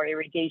 for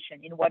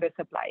irrigation, in water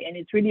supply. And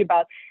it's really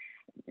about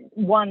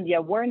one, the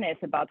awareness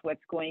about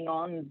what's going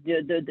on,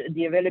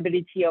 the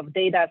availability of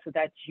data so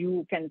that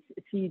you can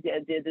see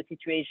the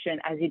situation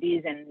as it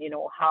is, and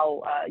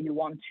how you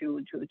want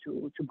to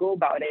go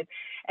about it,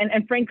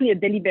 and frankly a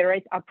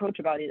deliberate approach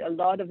about it. A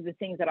lot of the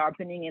things that are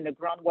happening in the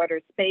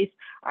groundwater space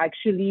are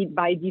actually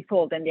by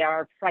default, and they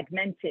are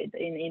fragmented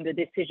in the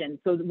decision.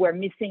 So we're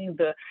missing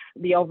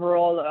the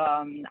overall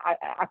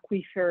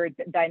aquifer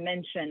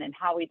dimension and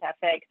how it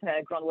affects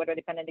groundwater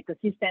dependent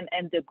ecosystem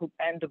and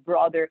the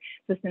broader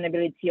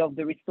sustainability of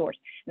the resource.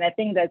 And I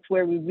think that's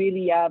where we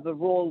really have a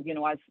role,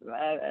 as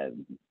a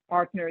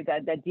partner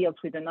that deals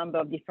with a number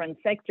of different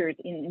sectors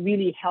in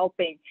really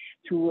helping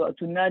to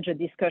nudge a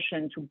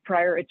discussion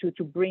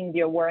to bring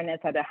the awareness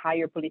at a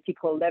higher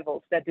political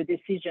level, so that the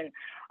decisions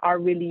are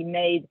really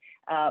made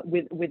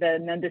with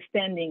an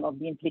understanding of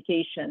the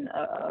implication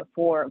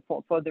for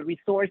the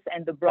resource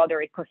and the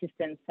broader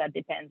ecosystems that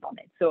depend on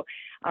it. So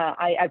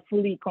I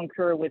fully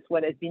concur with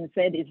what has been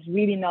said. It's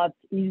really not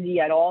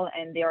easy at all,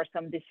 and there are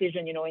some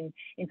decisions,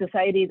 in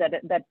society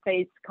that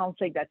face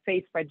conflict, that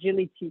face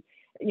fragility.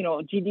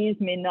 GDEs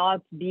may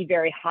not be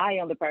very high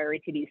on the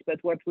priority list,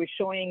 but what we're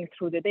showing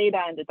through the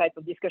data and the type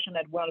of discussion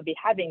that we'll be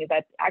having is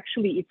that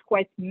actually it's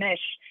quite mesh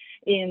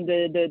in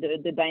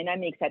the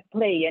dynamics at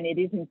play, and it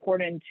is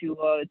important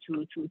to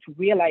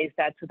realize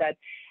that, so that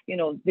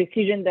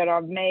decisions that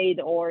are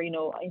made or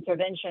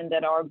interventions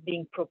that are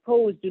being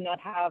proposed do not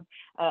have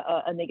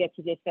a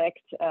negative effect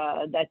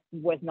that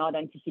was not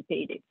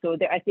anticipated. So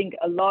I think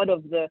a lot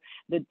of the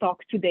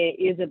talk today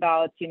is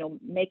about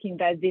making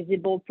that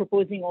visible,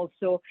 proposing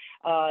also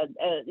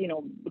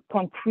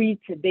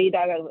concrete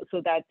data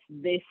so that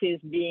this is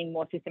being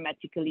more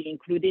systematically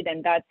included,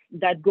 and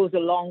that goes a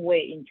long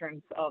way in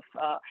terms of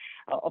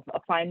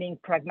finding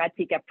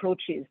pragmatic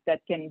approaches that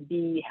can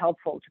be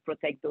helpful to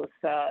protect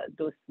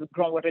those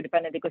groundwater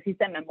dependent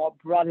ecosystem, and more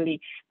broadly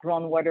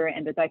groundwater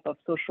and the type of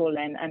social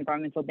and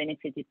environmental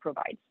benefit it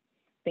provides.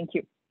 Thank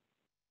you.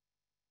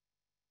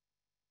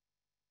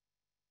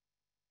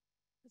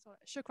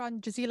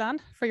 Shukran Jazilan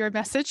for your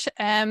message.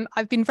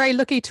 I've been very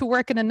lucky to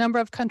work in a number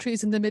of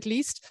countries in the Middle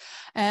East.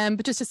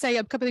 But just to say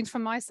a couple of things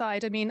from my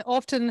side, I mean,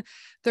 often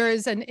there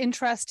is an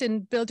interest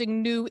in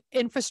building new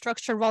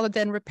infrastructure rather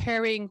than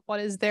repairing what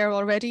is there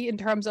already in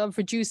terms of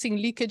reducing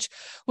leakage.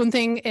 One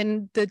thing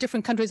in the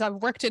different countries I've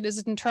worked in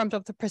is in terms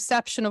of the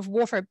perception of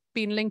water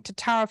being linked to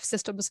tariff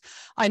systems.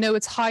 I know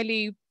it's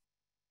highly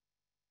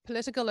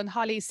political and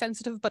highly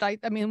sensitive, but I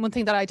mean, one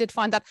thing that I did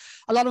find that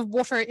a lot of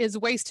water is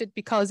wasted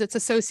because it's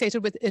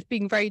associated with it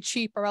being very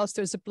cheap, or else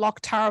there's a block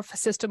tariff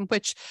system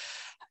which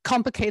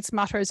complicates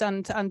matters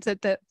and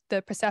the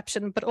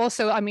perception. But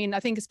also, I mean, I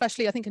think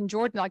in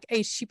Jordan, like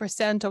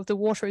 80% of the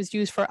water is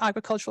used for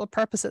agricultural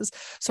purposes.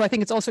 So I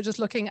think it's also just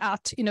looking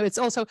at, it's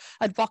also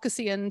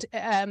advocacy and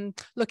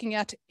looking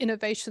at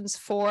innovations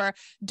for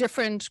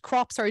different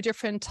crops or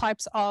different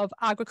types of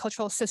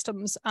agricultural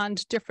systems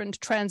and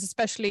different trends,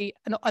 especially,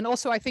 and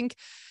also I think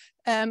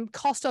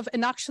cost of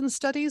inaction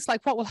studies,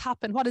 like what will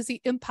happen, what is the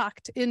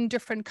impact in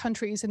different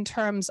countries in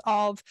terms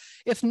of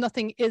if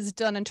nothing is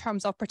done in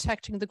terms of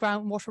protecting the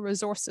groundwater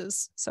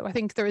resources. So I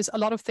think there is a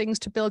lot of things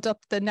to build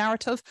up the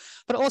narrative,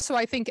 but also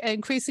I think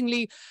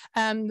increasingly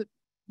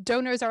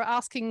donors are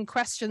asking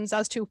questions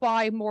as to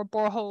why more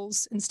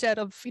boreholes instead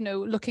of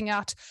looking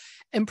at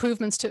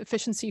improvements to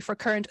efficiency for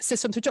current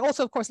systems, which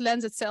also of course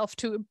lends itself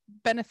to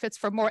benefits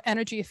for more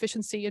energy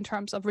efficiency in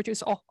terms of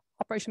reduced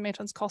operation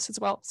maintenance costs as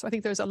well. So I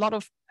think there's a lot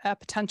of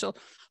potential,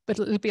 but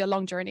it'll be a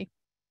long journey.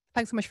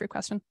 Thanks so much for your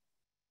question.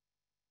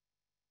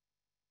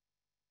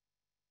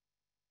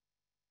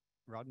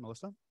 Rod,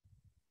 Melissa,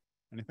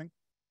 anything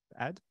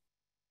to add?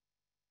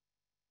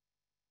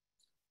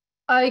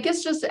 I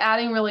guess just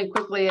adding really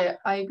quickly,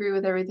 I agree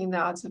with everything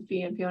that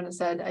Sophie and Fiona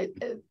said.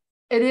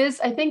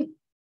 I think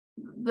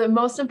the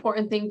most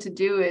important thing to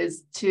do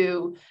is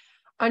to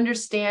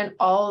understand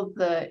all of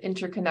the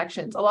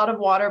interconnections. A lot of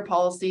water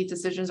policy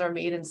decisions are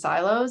made in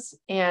silos,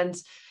 and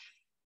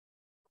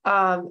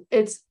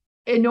it's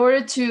in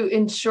order to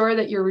ensure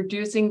that you're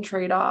reducing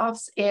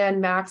trade-offs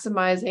and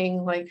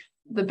maximizing like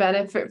the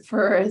benefit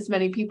for as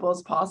many people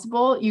as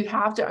possible, you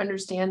have to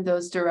understand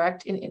those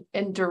direct and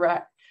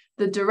indirect,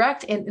 the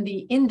direct and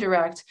the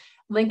indirect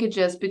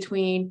linkages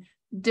between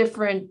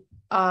different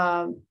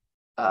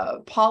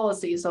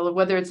policies. So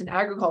whether it's in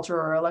agriculture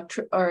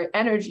or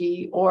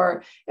energy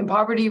or in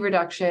poverty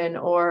reduction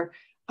or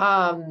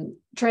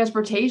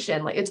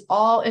transportation, like it's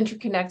all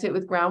interconnected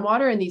with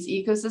groundwater and these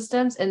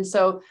ecosystems. And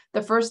so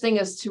the first thing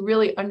is to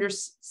really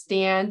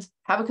understand,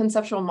 have a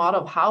conceptual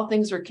model of how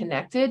things are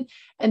connected,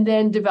 and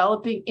then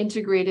developing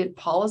integrated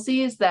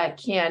policies that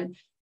can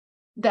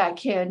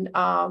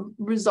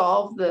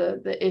resolve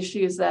the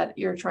issues that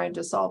you're trying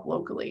to solve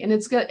locally. And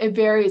it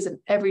varies in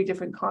every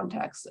different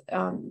context.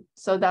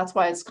 So that's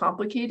why it's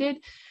complicated.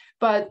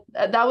 But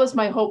that was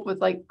my hope with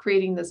like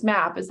creating this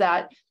map, is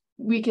that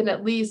we can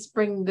at least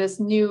bring this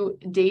new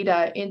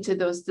data into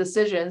those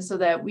decisions so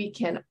that we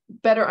can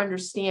better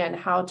understand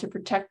how to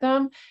protect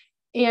them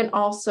and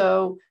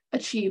also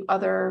achieve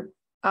other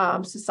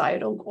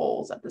societal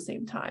goals at the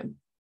same time.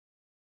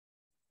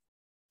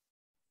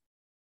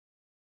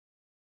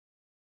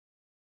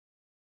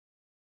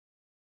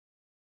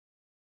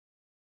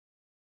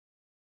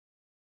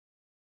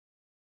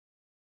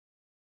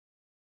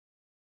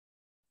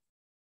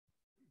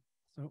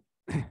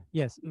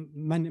 Yes,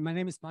 my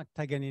name is Mark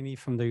Taganini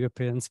from the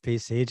European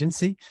Space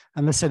Agency.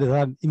 I must say that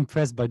I'm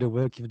impressed by the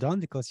work you've done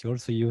because you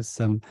also use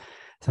some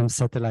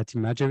satellite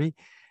imagery.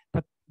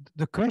 But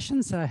the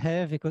questions I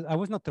have, because I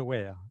was not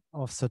aware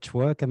of such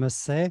work, I must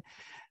say.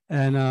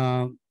 And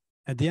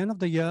at the end of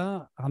the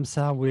year,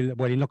 Ramsar will,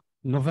 well, in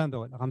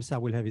November,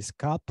 Ramsar will have his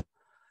COP,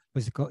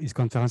 his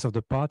Conference of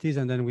the Parties,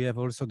 and then we have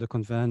also the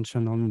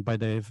Convention on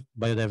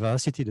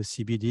Biodiversity, the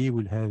CBD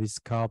will have his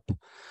COP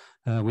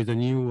with a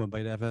new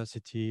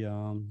biodiversity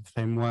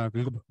framework,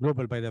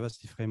 global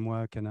biodiversity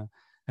framework, and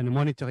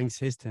monitoring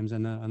systems,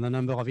 and a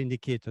number of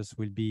indicators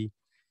will be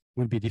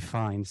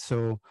defined.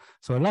 So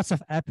lots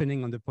of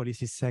happening on the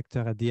policy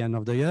sector at the end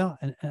of the year,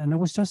 and I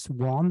was just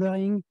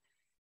wondering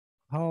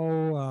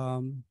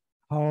how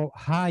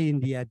high in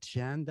the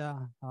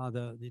agenda are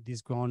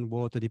these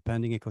groundwater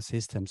dependent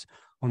ecosystems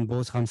on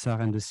both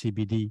Ramsar and the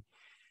CBD?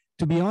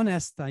 To be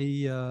honest,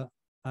 I'm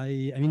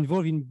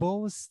involved in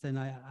both, and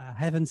I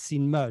haven't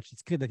seen much.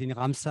 It's clear that in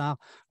Ramsar,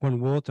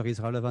 groundwater is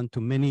relevant to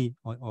many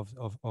of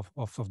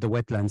the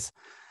wetlands,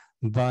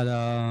 but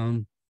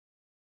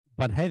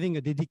having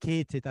a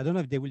dedicated, I don't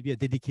know if there will be a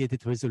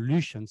dedicated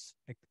resolutions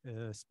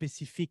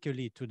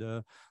specifically to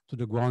the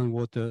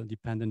groundwater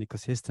dependent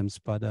ecosystems,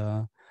 but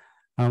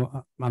I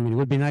mean, it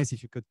would be nice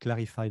if you could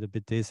clarify a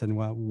bit this and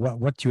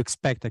what you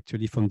expect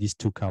actually from these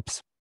two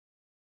COPs.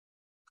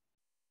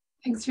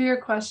 Thanks for your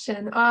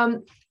question.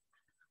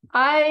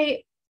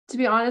 To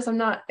be honest, I'm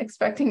not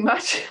expecting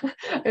much.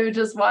 It was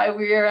just why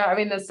we're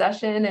having this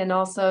session, and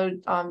also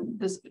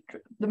the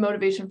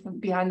motivation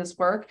behind this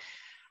work.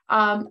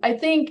 I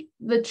think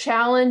the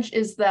challenge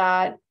is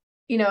that,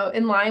 you know,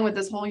 in line with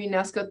this whole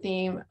UNESCO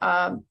theme,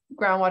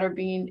 groundwater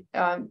being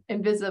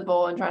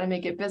invisible and trying to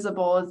make it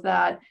visible, is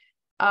that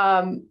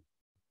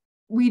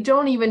we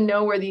don't even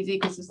know where these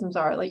ecosystems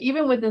are. Like,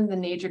 even within the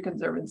Nature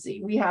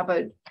Conservancy, we have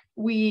a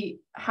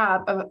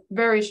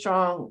very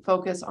strong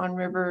focus on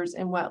rivers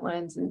and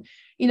wetlands, and,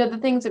 you know, the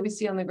things that we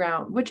see on the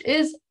ground, which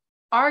is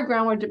our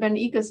groundwater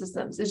dependent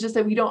ecosystems. It's just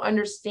that we don't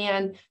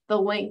understand the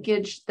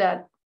linkage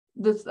that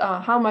this,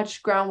 how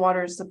much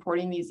groundwater is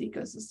supporting these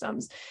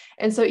ecosystems.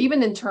 And so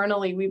even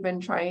internally, we've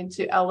been trying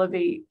to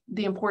elevate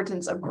the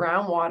importance of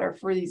groundwater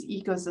for these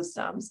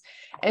ecosystems.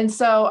 And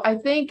so I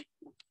think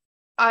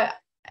I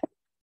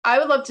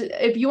would love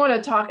to, if you want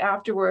to talk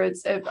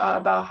afterwards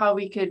about how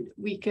we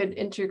could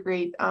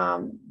integrate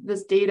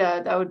this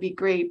data, that would be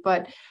great.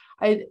 But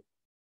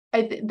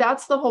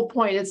that's the whole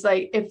point. It's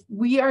like, if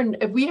we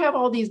have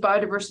all these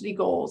biodiversity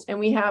goals and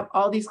we have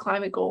all these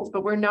climate goals,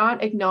 but we're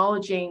not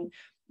acknowledging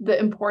the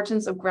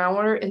importance of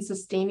groundwater in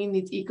sustaining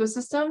these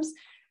ecosystems,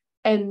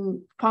 and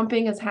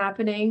pumping is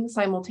happening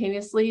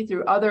simultaneously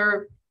through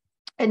other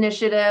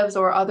initiatives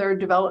or other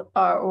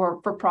or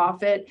for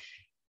profit,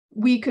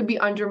 we could be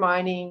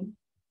undermining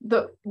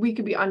those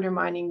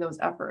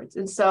efforts.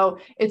 And so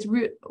it's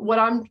what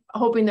I'm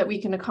hoping that we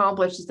can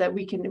accomplish is that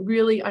we can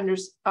really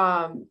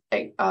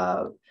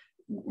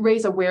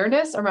raise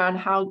awareness around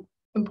how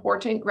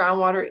important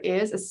groundwater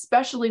is,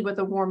 especially with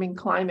a warming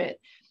climate,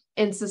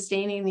 in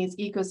sustaining these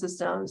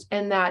ecosystems.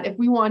 And that if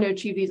we want to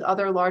achieve these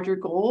other larger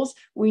goals,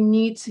 we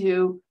need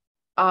to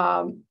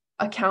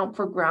account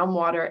for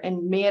groundwater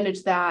and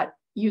manage that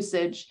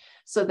usage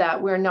so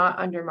that we're not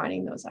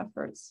undermining those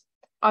efforts.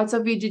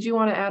 Sophie, did you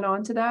want to add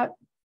on to that?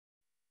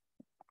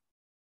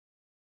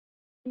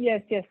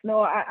 Yes.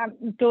 No,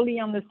 I'm totally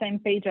on the same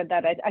page at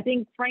that. I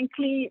think,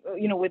 frankly,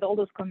 you know, with all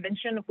those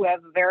conventions who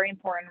have a very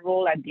important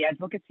role at the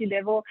advocacy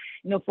level,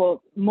 you know,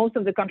 for most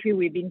of the country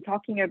we've been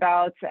talking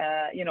about,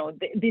 you know,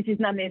 this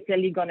is not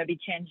necessarily going to be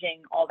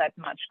changing all that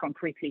much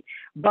concretely.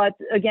 But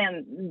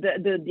again,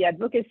 the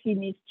advocacy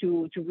needs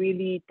to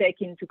really take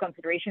into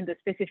consideration the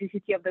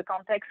specificity of the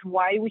context,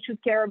 why we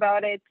should care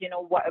about it, you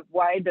know,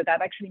 why does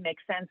that actually make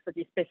sense for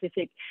this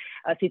specific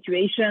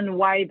situation,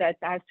 why that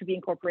has to be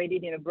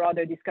incorporated in a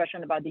broader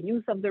discussion about the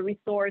use of the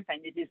resource.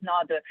 And it is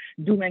not a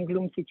doom and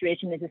gloom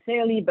situation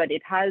necessarily, but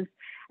it has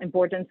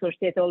important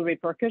societal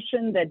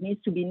repercussion that needs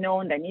to be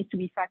known, that needs to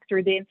be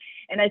factored in.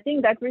 And I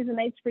think that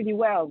resonates pretty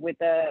well with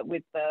our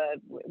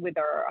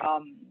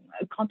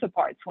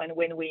counterparts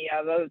when we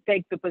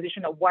take the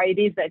position of why it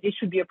is that this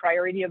should be a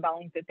priority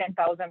among the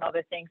 10,000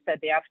 other things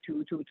that they have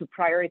to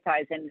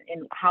prioritize, and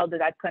how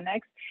that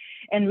connects.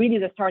 And really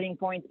the starting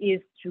point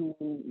is to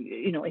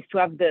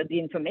have the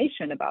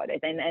information about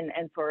it,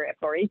 and for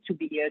it to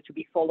be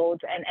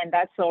followed. And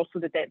that's also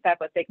the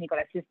type of technical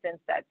assistance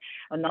that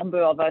a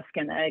number of us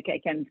can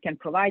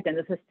provide, and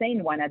a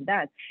sustained one at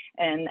that.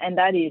 And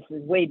that is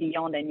way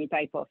beyond any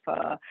type of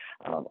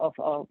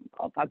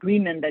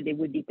agreement that they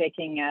would be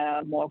taking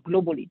more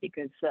globally,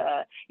 because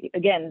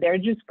again, they're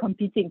just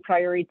competing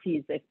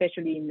priorities,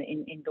 especially in the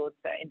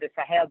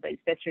Sahel, but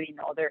especially in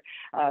other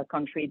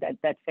countries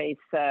that face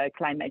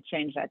climate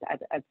change at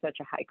such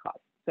a high cost.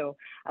 So,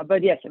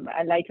 but yes,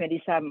 like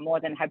Melissa, I'm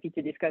more than happy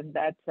to discuss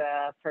that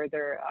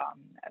further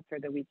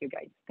with you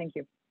guys. Thank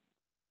you.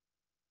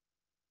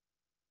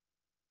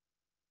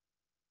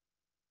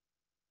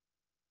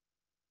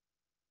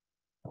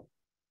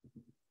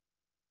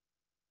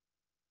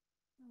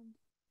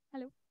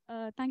 Hello.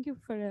 Thank you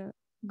for a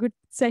good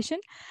session.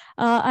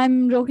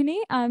 I'm Rohini.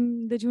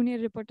 I'm the junior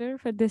reporter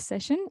for this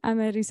session. I'm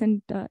a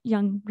recent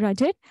young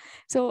graduate.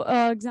 So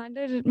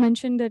Xander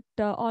mentioned that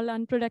all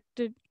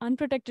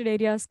unprotected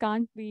areas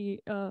can't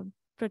be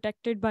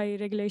protected by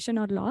regulation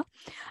or law.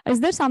 Is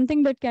there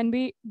something that can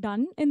be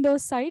done in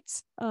those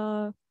sites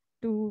to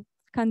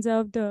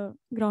conserve the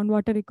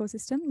groundwater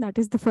ecosystem? That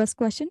is the first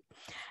question.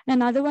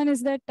 Another one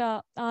is that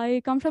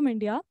I come from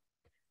India.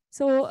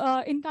 So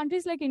in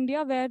countries like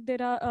India, where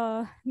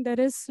there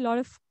is a lot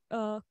of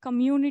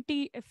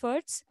community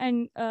efforts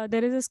and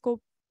there is a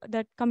scope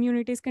that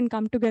communities can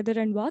come together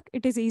and work,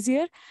 it is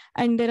easier.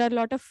 And there are a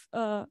lot of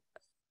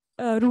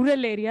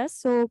rural areas.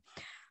 So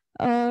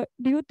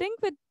do you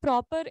think with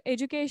proper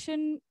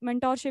education,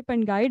 mentorship,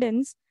 and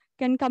guidance,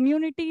 can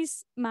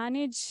communities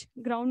manage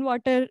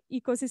groundwater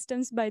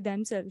ecosystems by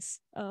themselves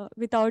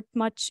without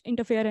much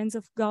interference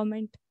of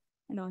government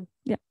and all?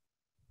 Yeah,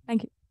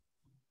 thank you.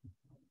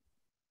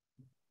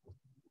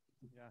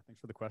 Yeah,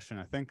 thanks for the question.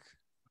 I think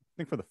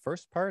for the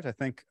first part, I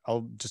think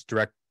I'll just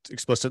direct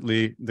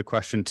explicitly the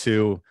question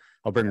to,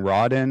 I'll bring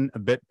Rod in a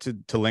bit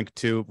to link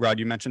to. Rod,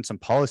 you mentioned some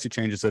policy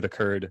changes that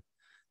occurred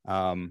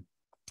in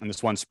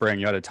this one spring.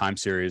 You had a time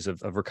series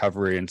of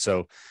recovery. And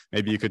so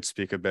maybe you could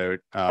speak about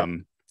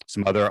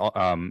some other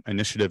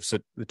initiatives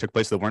that took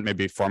place that weren't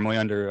maybe formally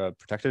under a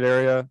protected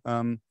area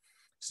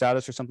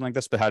status or something like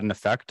this, but had an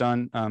effect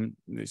on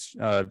these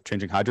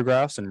changing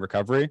hydrographs and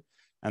recovery.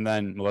 And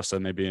then Melissa,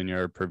 maybe in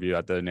your purview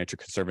at the Nature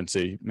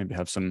Conservancy, maybe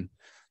have some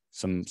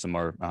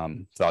more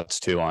thoughts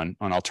too on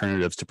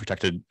alternatives to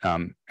protected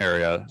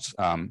areas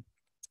in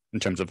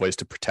terms of ways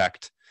to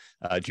protect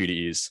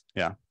GDEs.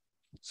 Yeah.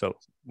 So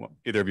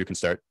either of you can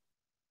start.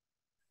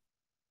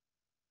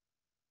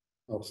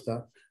 I'll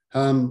start.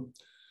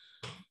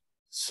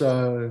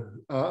 So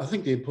I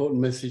think the important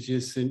message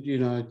is,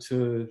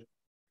 to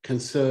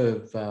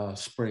conserve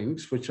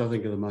springs, which I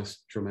think are the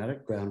most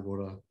dramatic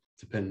groundwater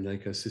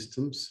dependent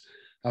ecosystems,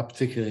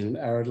 particularly in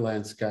arid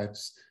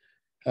landscapes.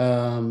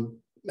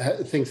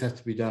 Things have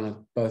to be done at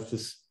both the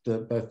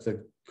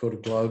sort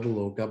of global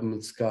or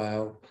government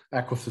scale,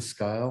 aquifer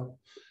scale,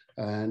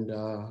 and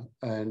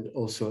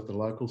also at the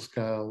local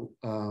scale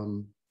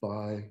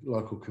by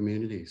local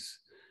communities.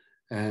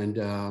 And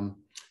I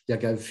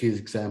gave a few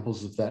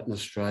examples of that in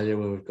Australia,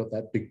 where we've got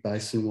that big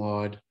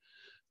basin-wide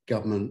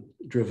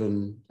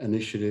government-driven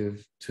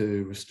initiative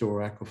to restore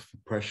aquifer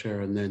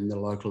pressure, and then the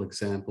local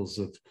examples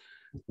of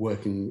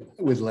working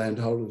with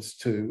landholders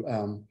to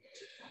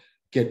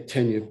get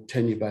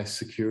tenure-based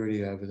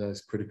security over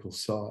those critical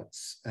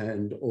sites,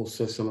 and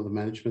also some of the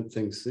management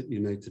things that you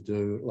need to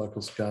do at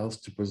local scales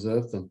to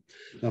preserve them.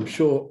 And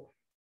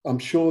I'm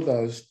sure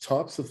those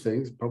types of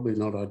things, probably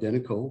not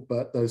identical,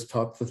 but those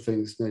types of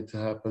things need to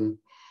happen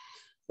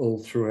all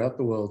throughout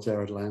the world's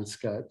arid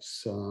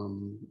landscapes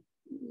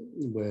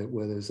where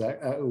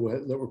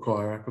that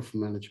require aquifer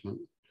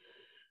management.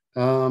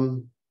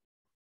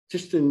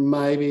 Just in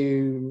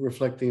maybe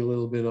reflecting a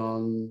little bit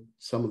on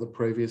some of the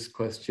previous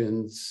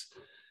questions,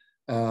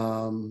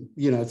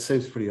 it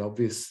seems pretty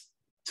obvious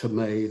to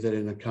me that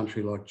in a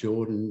country like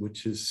Jordan,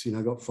 which has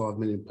got 5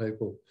 million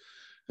people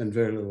and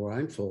very little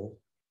rainfall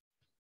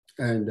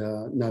and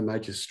no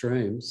major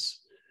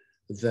streams,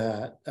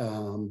 that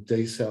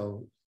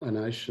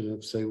desalination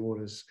of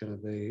seawater is going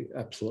to be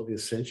absolutely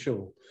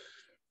essential.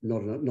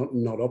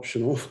 Not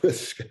optional,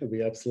 it's going to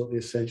be absolutely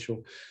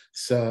essential.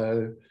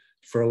 So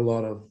for a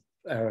lot of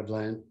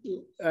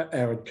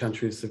arid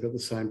countries, they've got the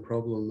same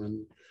problem,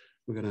 and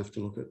we're going to have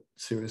to look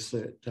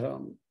seriously at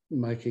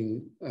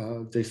making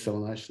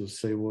desalination of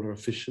seawater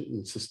efficient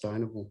and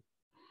sustainable.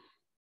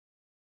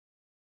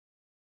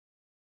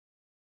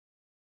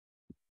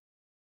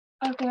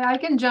 Okay, I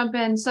can jump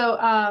in. So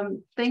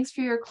thanks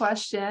for your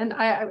question.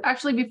 I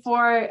actually,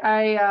 before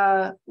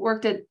I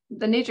worked at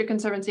the Nature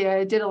Conservancy,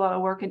 I did a lot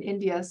of work in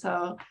India.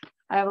 So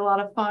I have a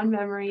lot of fond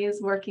memories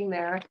working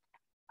there.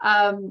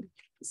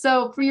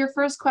 So for your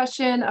first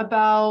question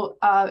about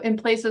in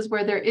places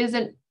where there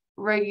isn't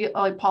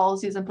regular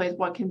policies in place,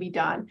 what can be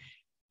done?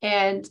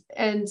 And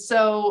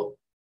so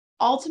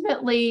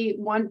ultimately,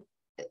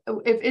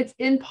 if it's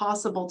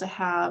impossible to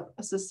have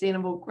a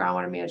sustainable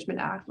groundwater management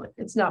act,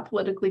 it's not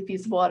politically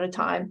feasible at a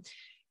time,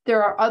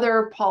 there are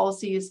other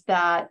policies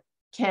that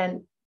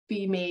can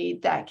be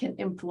made that can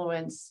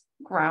influence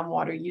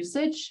groundwater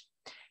usage.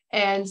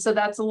 And so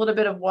that's a little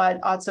bit of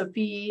what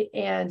Sophie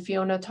and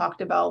Fiona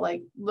talked about,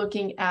 like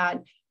looking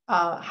at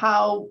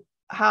how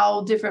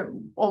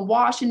different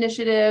wash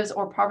initiatives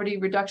or poverty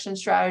reduction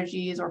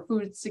strategies or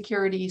food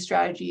security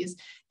strategies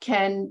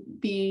can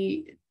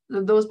be,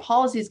 those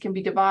policies can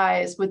be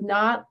devised with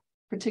not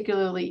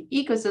particularly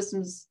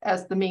ecosystems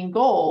as the main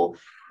goal,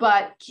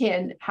 but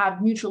can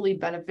have mutually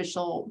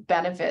beneficial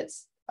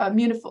benefits,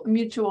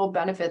 mutual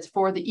benefits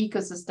for the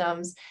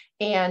ecosystems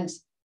and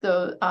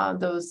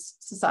those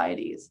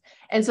societies.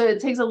 And so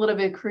it takes a little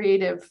bit of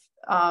creative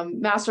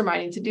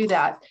masterminding to do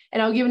that.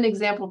 And I'll give an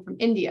example from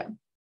India.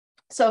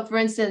 So for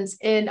instance,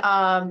 in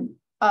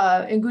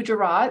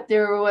Gujarat,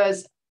 there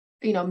was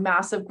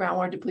massive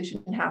groundwater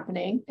depletion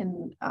happening,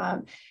 and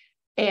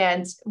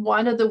And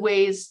one of the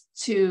ways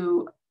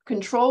to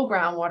control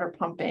groundwater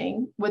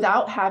pumping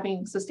without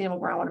having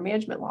sustainable groundwater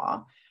management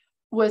law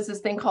was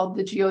this thing called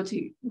the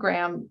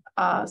geogram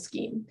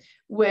scheme,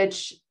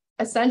 which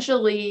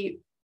essentially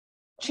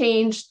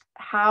changed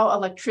how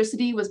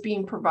electricity was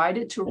being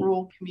provided to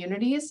rural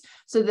communities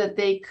so that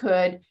they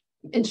could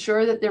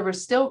ensure that they were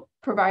still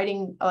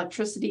providing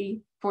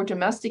electricity for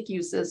domestic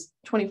uses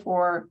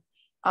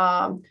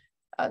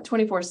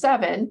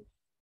 24/7,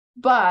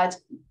 but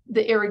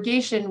the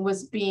irrigation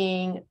was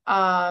being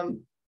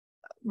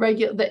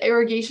the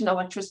irrigation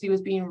electricity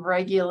was being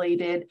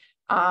regulated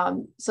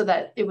so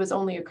that it was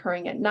only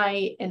occurring at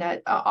night and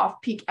at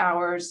off-peak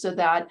hours, so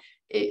that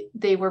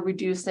they were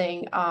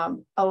reducing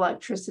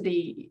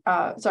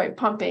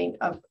pumping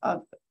of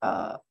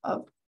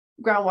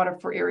groundwater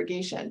for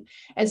irrigation.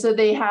 And so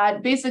they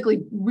had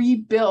basically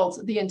rebuilt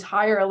the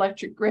entire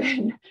electric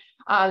grid.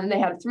 And they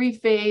had a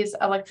 3-phase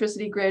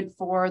electricity grid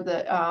for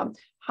the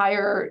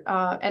higher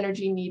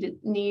energy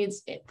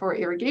needs for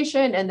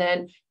irrigation, and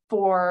then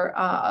for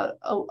a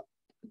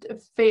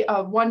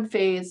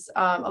 1-phase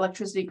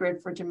electricity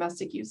grid for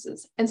domestic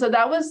uses. And so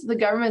that was the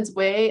government's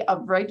way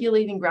of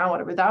regulating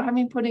groundwater without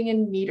putting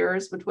in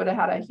meters, which would have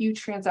had a huge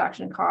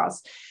transaction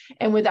cost,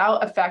 and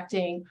without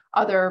affecting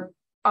other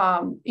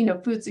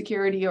food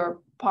security or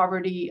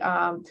poverty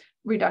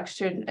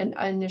reduction and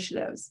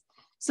initiatives.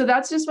 So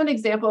that's just one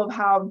example of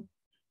how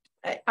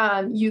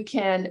you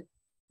can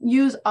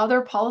use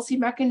other policy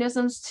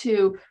mechanisms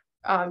to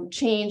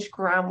change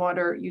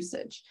groundwater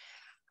usage.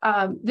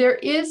 There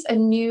is a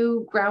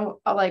new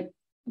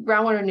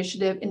groundwater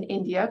initiative in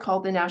India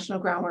called the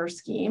National Groundwater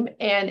Scheme,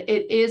 and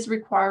it is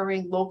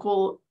requiring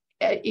local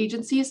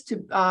agencies to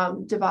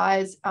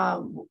devise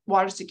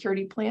water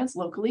security plans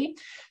locally.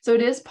 So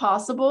it is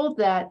possible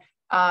that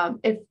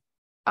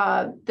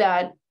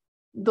that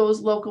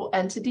those local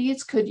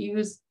entities could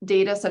use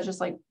data such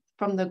as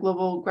from the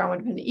Global Groundwater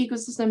Dependent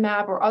Ecosystem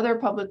Map or other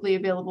publicly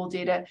available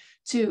data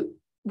to,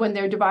 when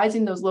they're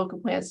devising those local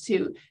plans,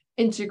 to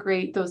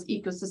integrate those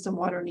ecosystem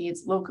water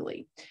needs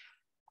locally.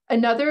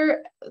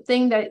 Another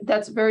thing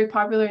that's very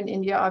popular in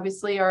India,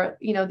 obviously, are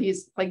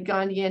these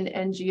Gandhian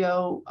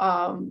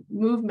NGO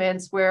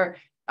movements where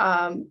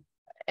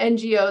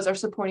NGOs are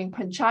supporting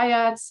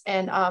panchayats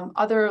and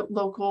other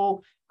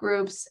local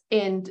groups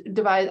in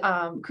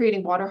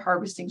creating water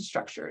harvesting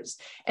structures.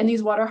 And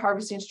these water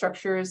harvesting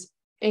structures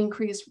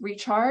increase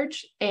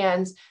recharge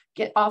and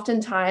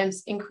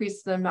oftentimes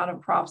increase the amount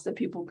of crops that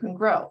people can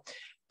grow.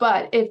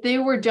 But if they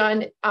were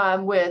done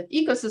with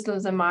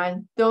ecosystems in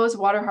mind, those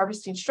water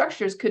harvesting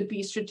structures could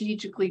be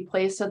strategically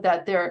placed so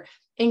that they're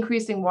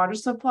increasing water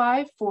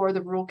supply for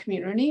the rural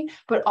community,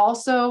 but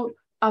also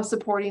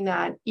supporting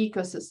that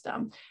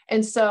ecosystem.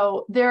 And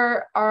so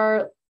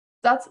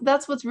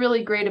that's what's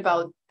really great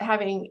about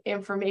having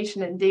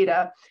information and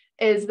data,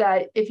 is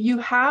that if you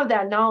have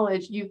that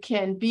knowledge, you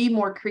can be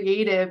more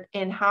creative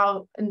in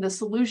the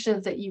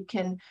solutions that you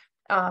can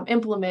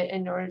implement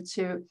in order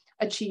to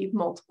achieve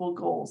multiple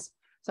goals.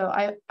 So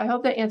I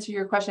hope that answered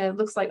your question. It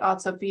looks like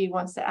Sophie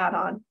wants to add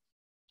on.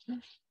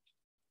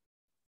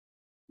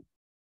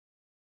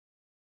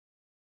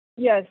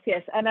 Yes,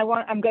 and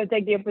I'm going to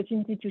take the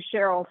opportunity to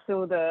share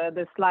also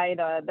the slide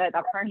that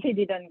apparently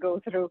didn't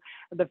go through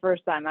the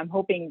first time. I'm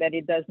hoping that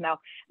it does now.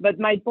 But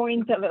my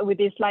point with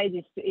this slide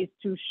is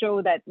to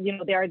show that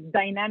there are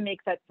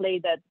dynamics at play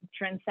that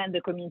transcend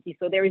the community.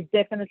 So there is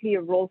definitely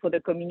a role for the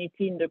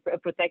community in the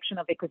protection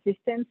of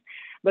ecosystems.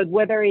 But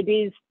whether it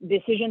is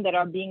decisions that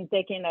are being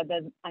taken at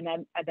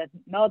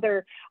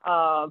another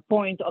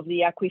point of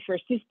the aquifer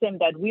system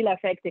that will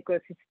affect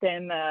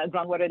ecosystem,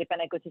 groundwater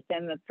dependent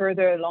ecosystem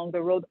further along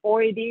the road,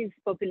 or it is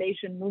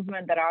population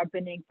movement that are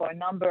happening for a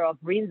number of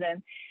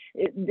reasons,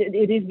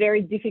 it is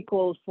very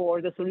difficult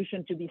for the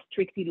solution to be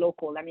strictly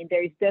local. I mean,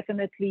 there is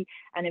definitely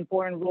an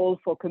important role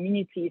for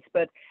communities,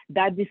 but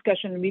that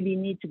discussion really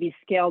needs to be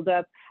scaled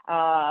up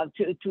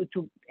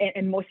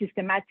and more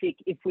systematic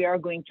if we are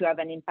going to have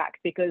an impact,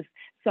 because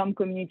some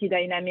community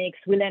dynamics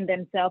will lend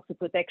themselves to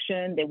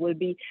protection. They will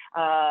be,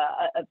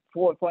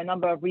 for a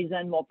number of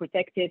reasons, more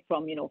protected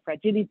from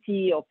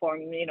fragility or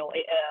from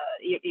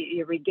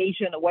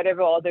irrigation or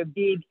whatever other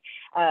big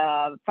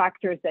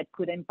factors that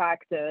could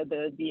impact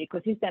the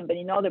ecosystem. But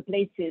in other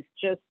places,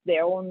 just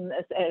their own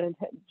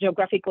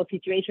geographical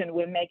situation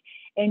will make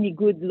any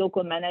good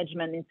local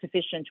management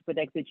insufficient to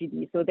protect the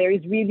GDE. So there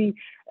is really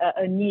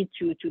a need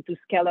to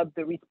scale up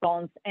the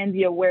response and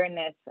the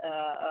awareness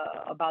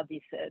about this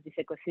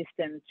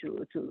ecosystem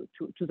to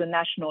the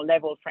national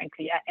level,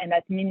 frankly, and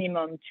at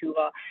minimum to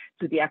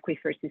the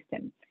aquifer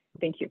system.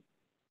 Thank you.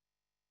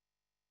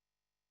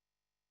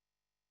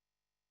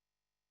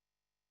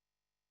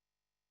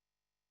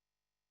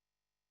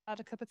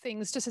 A couple of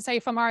things just to say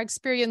from our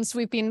experience.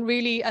 We've been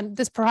really, and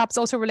this perhaps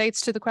also relates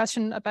to the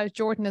question about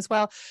Jordan as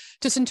well,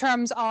 just in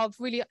terms of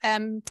really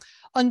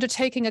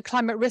undertaking a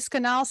climate risk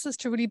analysis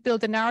to really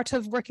build a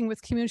narrative, working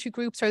with community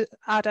groups or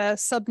at a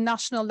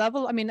sub-national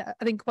level. I mean,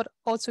 I think what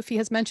also Sophie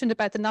has mentioned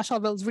about the national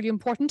level is really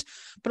important,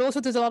 but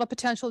also there's a lot of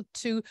potential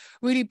to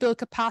really build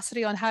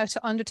capacity on how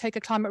to undertake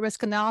a climate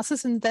risk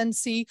analysis and then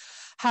see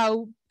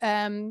how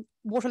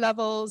water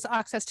levels,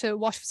 access to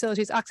wash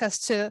facilities, access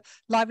to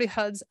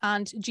livelihoods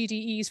and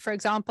GDEs, for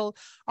example,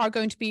 are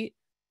going to be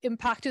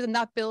impacted, and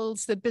that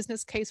builds the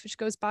business case, which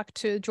goes back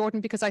to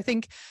Jordan, because I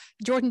think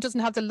Jordan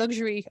doesn't have the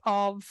luxury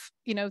of,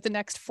 you know, the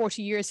next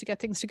 40 years to get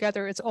things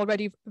together. It's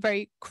already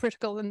very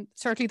critical, and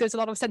certainly there's a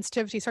lot of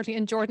sensitivity, certainly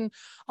in Jordan,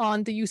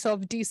 on the use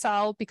of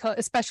desal, because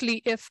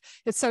especially if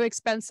it's so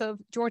expensive.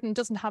 Jordan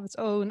doesn't have its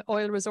own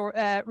oil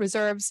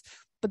reserves,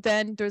 but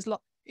then there's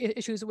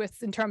issues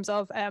with in terms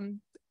of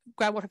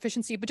groundwater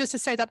efficiency. But just to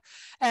say that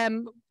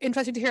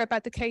interesting to hear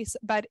about the case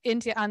about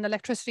India and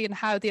electricity and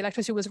how the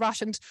electricity was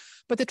rationed,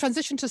 but the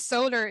transition to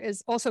solar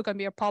is also going to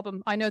be a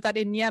problem. I know that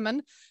in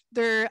Yemen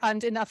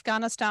and in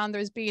Afghanistan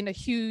there's been a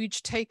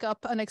huge take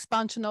up and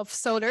expansion of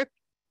solar,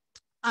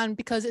 and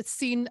because it's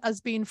seen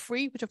as being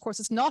free, which of course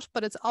it's not,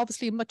 but it's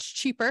obviously much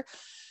cheaper,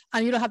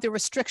 and you don't have the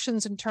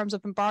restrictions in terms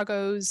of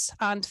embargoes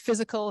and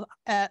physical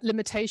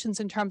limitations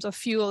in terms of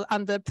fuel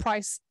and the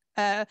price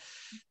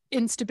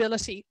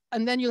instability.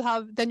 And then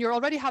you're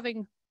already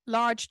having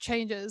large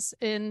changes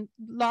in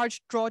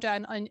large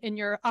drawdown in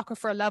your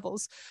aquifer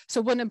levels.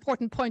 So one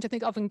important point, I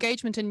think, of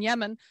engagement in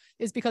Yemen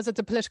is because of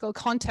the political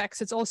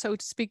context. It's also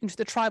speaking to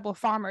the tribal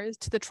farmers,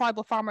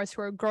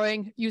 who are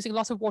growing, using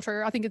lots of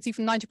water. I think it's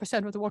even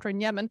 90% of the water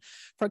in Yemen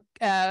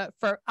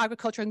for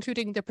agriculture,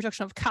 including the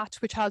production of cat,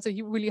 which has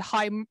a really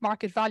high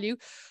market value.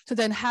 So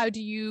then how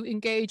do you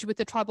engage with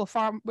the tribal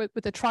with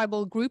the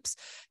tribal groups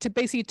to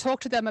basically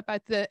talk to them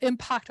about the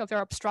impact of their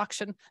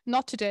abstraction,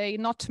 not today,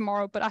 not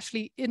tomorrow, but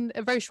actually in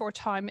a very short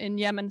time in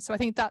Yemen. So I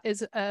think that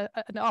is an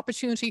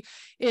opportunity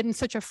in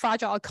such a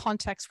fragile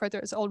context where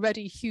there's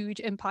already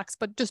huge impacts,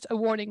 but just a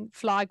warning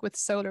flag with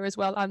solar as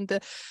well. And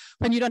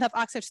when you don't have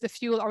access to the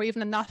fuel or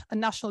even a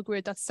national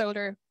grid, that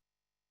solar,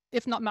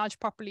 if not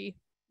managed properly,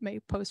 may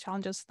pose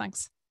challenges.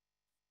 Thanks.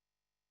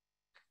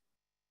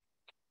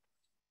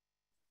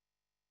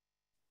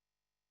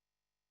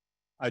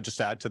 I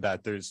just add to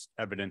that, there's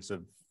evidence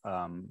of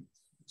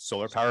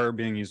solar power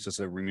being used as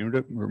a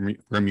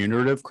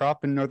remunerative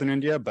crop in northern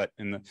India, but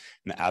in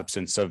the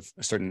absence of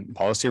certain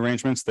policy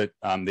arrangements, that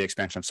the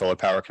expansion of solar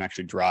power can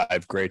actually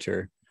drive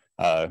greater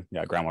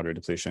groundwater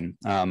depletion.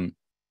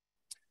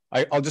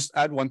 I'll just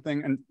add one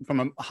thing, and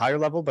from a higher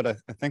level, but I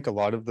think a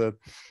lot of the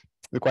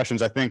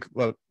questions, I think,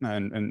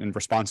 and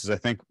responses, I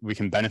think we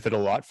can benefit a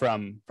lot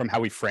from how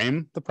we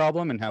frame the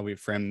problem and how we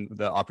frame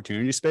the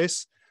opportunity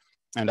space.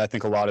 And I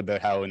think a lot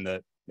about how in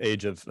the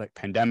age of like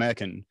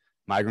pandemic and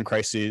migrant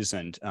crises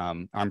and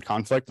armed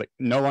conflict, like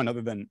no one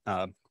other than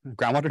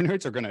groundwater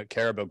nerds are going to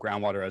care about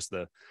groundwater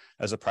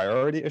as a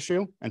priority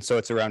issue. And so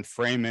it's around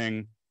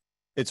framing,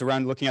 it's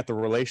around looking at the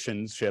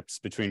relationships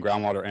between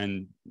groundwater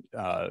and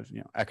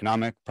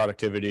economic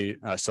productivity,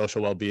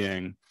 social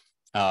well-being,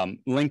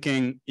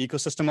 linking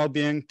ecosystem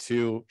well-being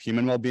to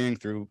human well-being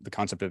through the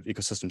concept of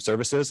ecosystem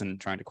services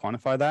and trying to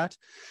quantify that,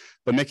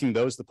 but making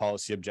those the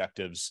policy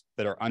objectives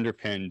that are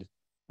underpinned.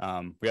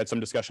 We had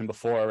some discussion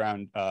before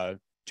around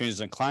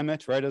changes in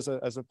climate, right, as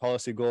a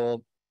policy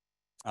goal,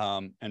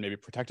 and maybe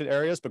protected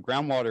areas, but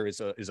groundwater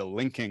is a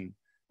linking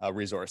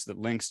resource that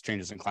links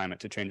changes in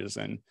climate to changes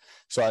in.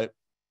 So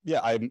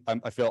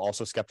I feel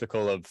also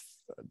skeptical of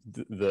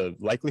the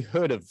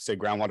likelihood of, say,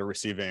 groundwater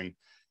receiving.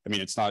 I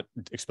mean, it's not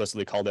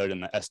explicitly called out in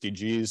the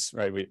SDGs,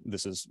 right? We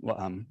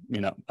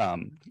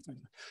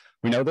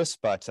know this,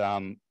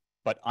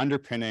 but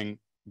underpinning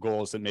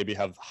goals that maybe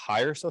have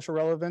higher social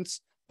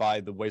relevance by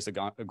the ways that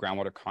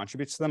groundwater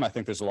contributes to them, I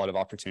think there's a lot of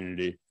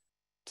opportunity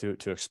to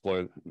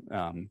explore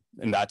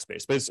in that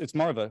space. But it's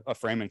more of a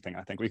framing thing.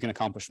 I think we can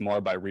accomplish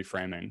more by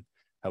reframing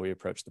how we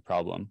approach the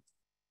problem.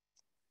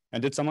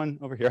 And did someone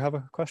over here have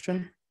a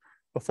question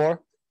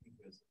before?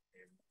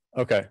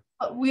 Okay.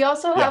 We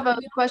also have a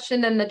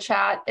question in the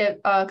chat.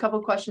 A couple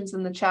of questions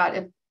in the chat.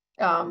 If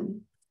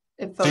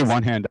folks... I see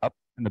one hand up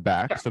in the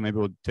back, sure. So maybe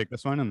we'll take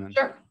this one and then.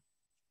 Sure.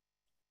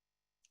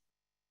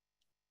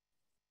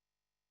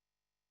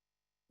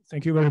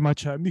 Thank you very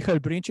much. Michael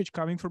Brincic,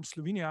 coming from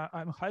Slovenia.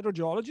 I'm a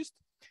hydrogeologist,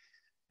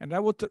 and I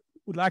would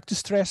like to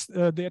stress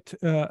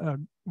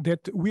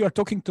that we are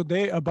talking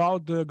today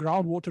about the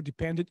groundwater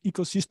dependent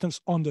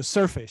ecosystems on the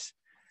surface,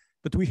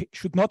 but we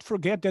should not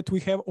forget that we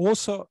have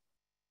also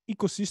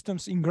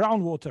ecosystems in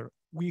groundwater.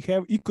 We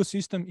have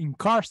ecosystem in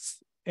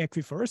karst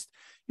aquifers,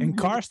 and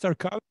karst are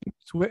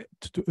covering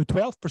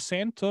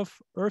 12%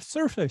 of Earth's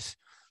surface.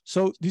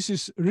 So this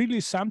is really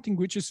something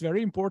which is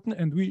very important,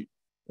 and we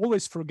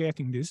always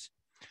forgetting this.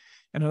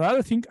 And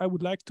another thing I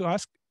would like to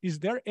ask, is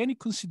there any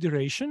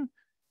consideration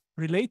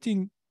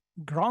relating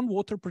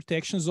groundwater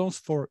protection zones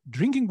for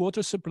drinking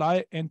water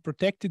supply and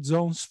protected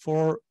zones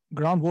for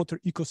groundwater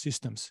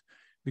ecosystems?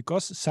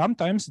 Because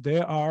sometimes they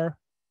are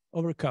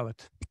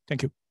overcovered.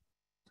 Thank you.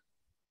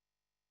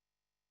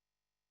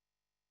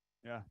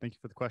 Yeah, thank you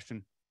for the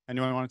question.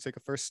 Anyone want to take a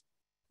first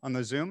on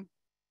the Zoom?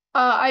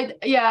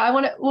 I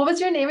want to, what was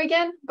your name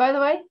again, by the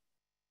way?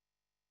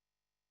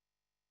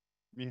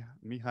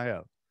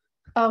 Mihail.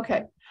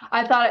 Okay.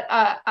 I thought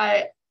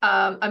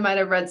I might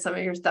have read some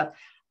of your stuff.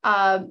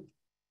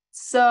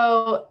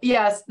 So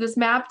yes, this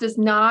map does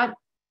not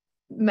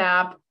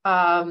map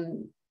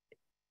in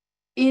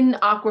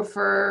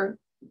aquifer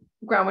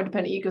groundwater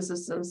dependent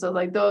ecosystems. So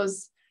like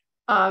those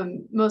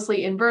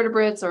mostly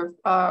invertebrates or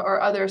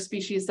other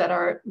species that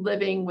are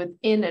living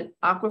within an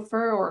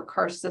aquifer or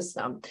karst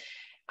system.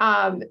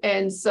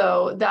 And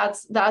so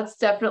that's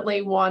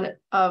definitely one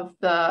of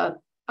the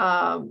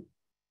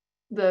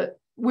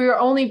we're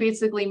only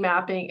basically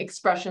mapping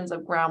expressions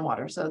of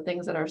groundwater, so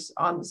things that are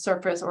on the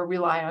surface or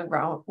rely on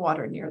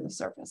groundwater near the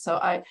surface. So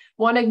I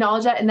want to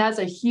acknowledge that, and that's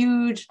a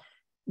huge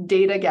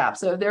data gap.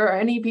 So if there are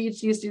any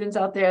PhD students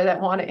out there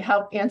that want to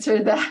help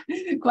answer that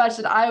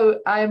question, I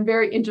am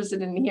very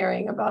interested in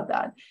hearing about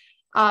that.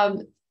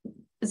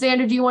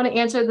 Xander, do you want to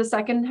answer the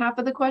second half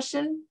of the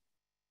question?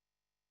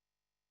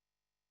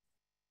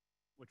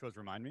 Which was,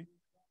 remind me?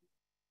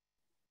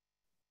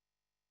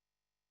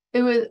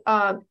 It was,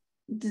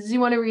 did you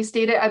want to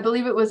restate it? I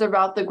believe it was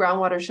about the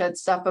groundwater shed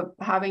stuff of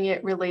having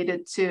it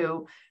related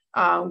to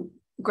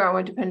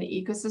groundwater dependent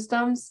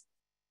ecosystems.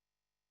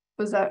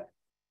 Was that?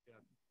 Yeah,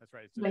 that's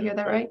right. Did I hear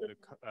that right?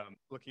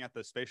 Looking at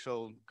the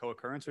spatial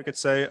co-occurrence, we could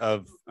say,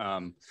 of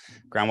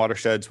groundwater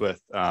sheds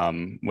with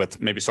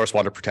maybe source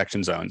water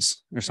protection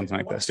zones or something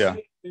like this. Yeah.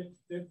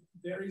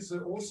 There is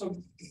also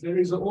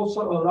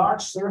a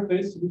large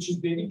surface which is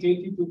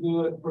dedicated to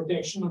the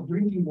protection of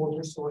drinking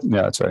water sources.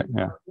 Yeah, that's right.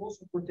 Yeah.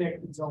 Also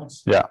protected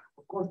zones. Yeah.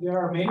 Of course, there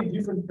are many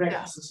different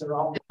practices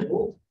around the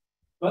world,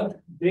 but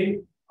they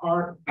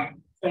are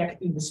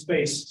fact in the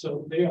space,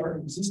 so they are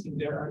existing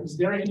there. Is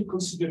there any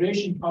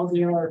consideration how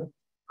they are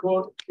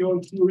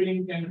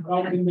co-occurring and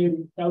how can they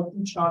help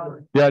each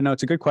other? Yeah, no,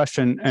 it's a good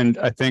question, and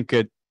I think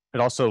it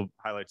also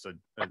highlights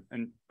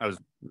and I was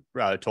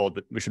rather told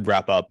that we should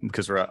wrap up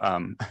because we're at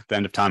the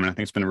end of time, and I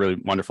think it's been a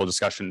really wonderful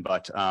discussion.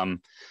 But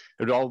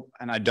it all,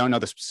 and I don't know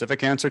the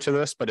specific answer to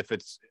this, but if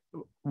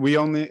we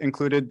only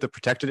included the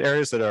protected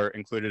areas that are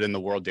included in the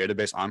world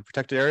database on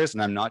protected areas,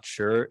 and I'm not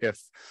sure if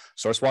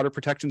source water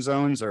protection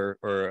zones or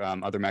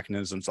other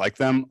mechanisms like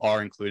them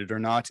are included or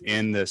not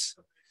in this.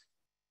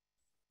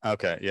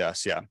 Okay.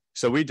 Yes. Yeah.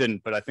 So we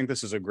didn't, but I think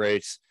this is a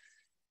great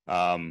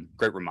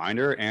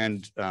reminder,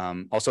 and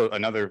also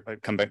another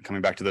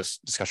coming back to this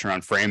discussion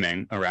around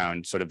framing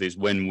around sort of these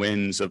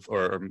win-wins of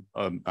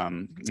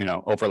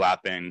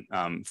overlapping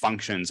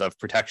functions of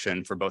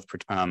protection for both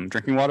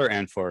drinking water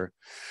and for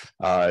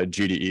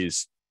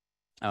GDEs.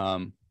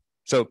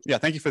 So yeah,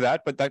 thank you for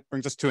that. But that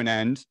brings us to an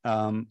end.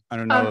 I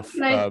don't know if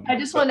I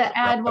just want to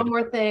add one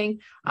more thing.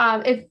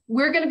 If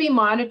we're going to be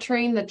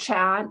monitoring the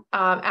chat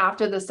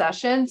after the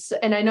sessions,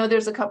 and I know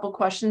there's a couple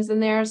questions in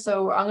there,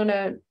 so I'm going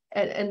to,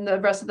 and the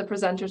rest of the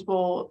presenters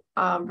will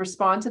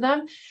respond to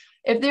them.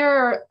 If there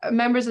are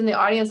members in the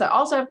audience that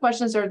also have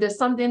questions, or there's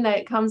something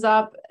that comes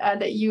up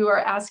that you are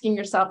asking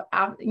yourself,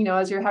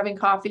 as you're having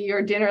coffee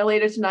or dinner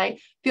later tonight,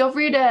 feel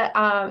free to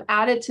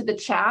add it to the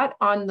chat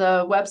on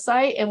the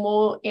website, and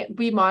we'll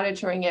be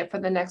monitoring it for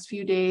the next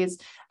few days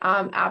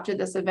after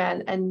this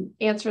event and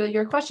answer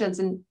your questions.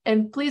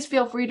 And please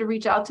feel free to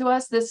reach out to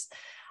us.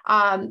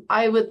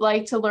 I would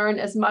like to learn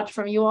as much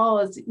from you all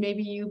as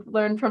maybe you've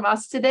learned from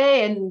us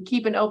today, and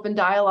keep an open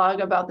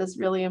dialogue about this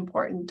really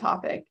important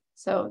topic.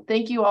 So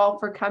thank you all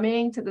for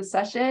coming to the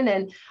session,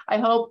 and I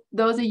hope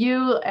those of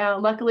you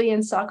luckily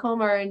in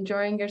Stockholm are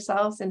enjoying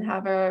yourselves and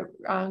have a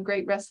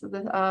great rest of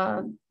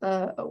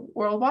the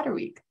World Water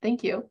Week.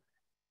 Thank you.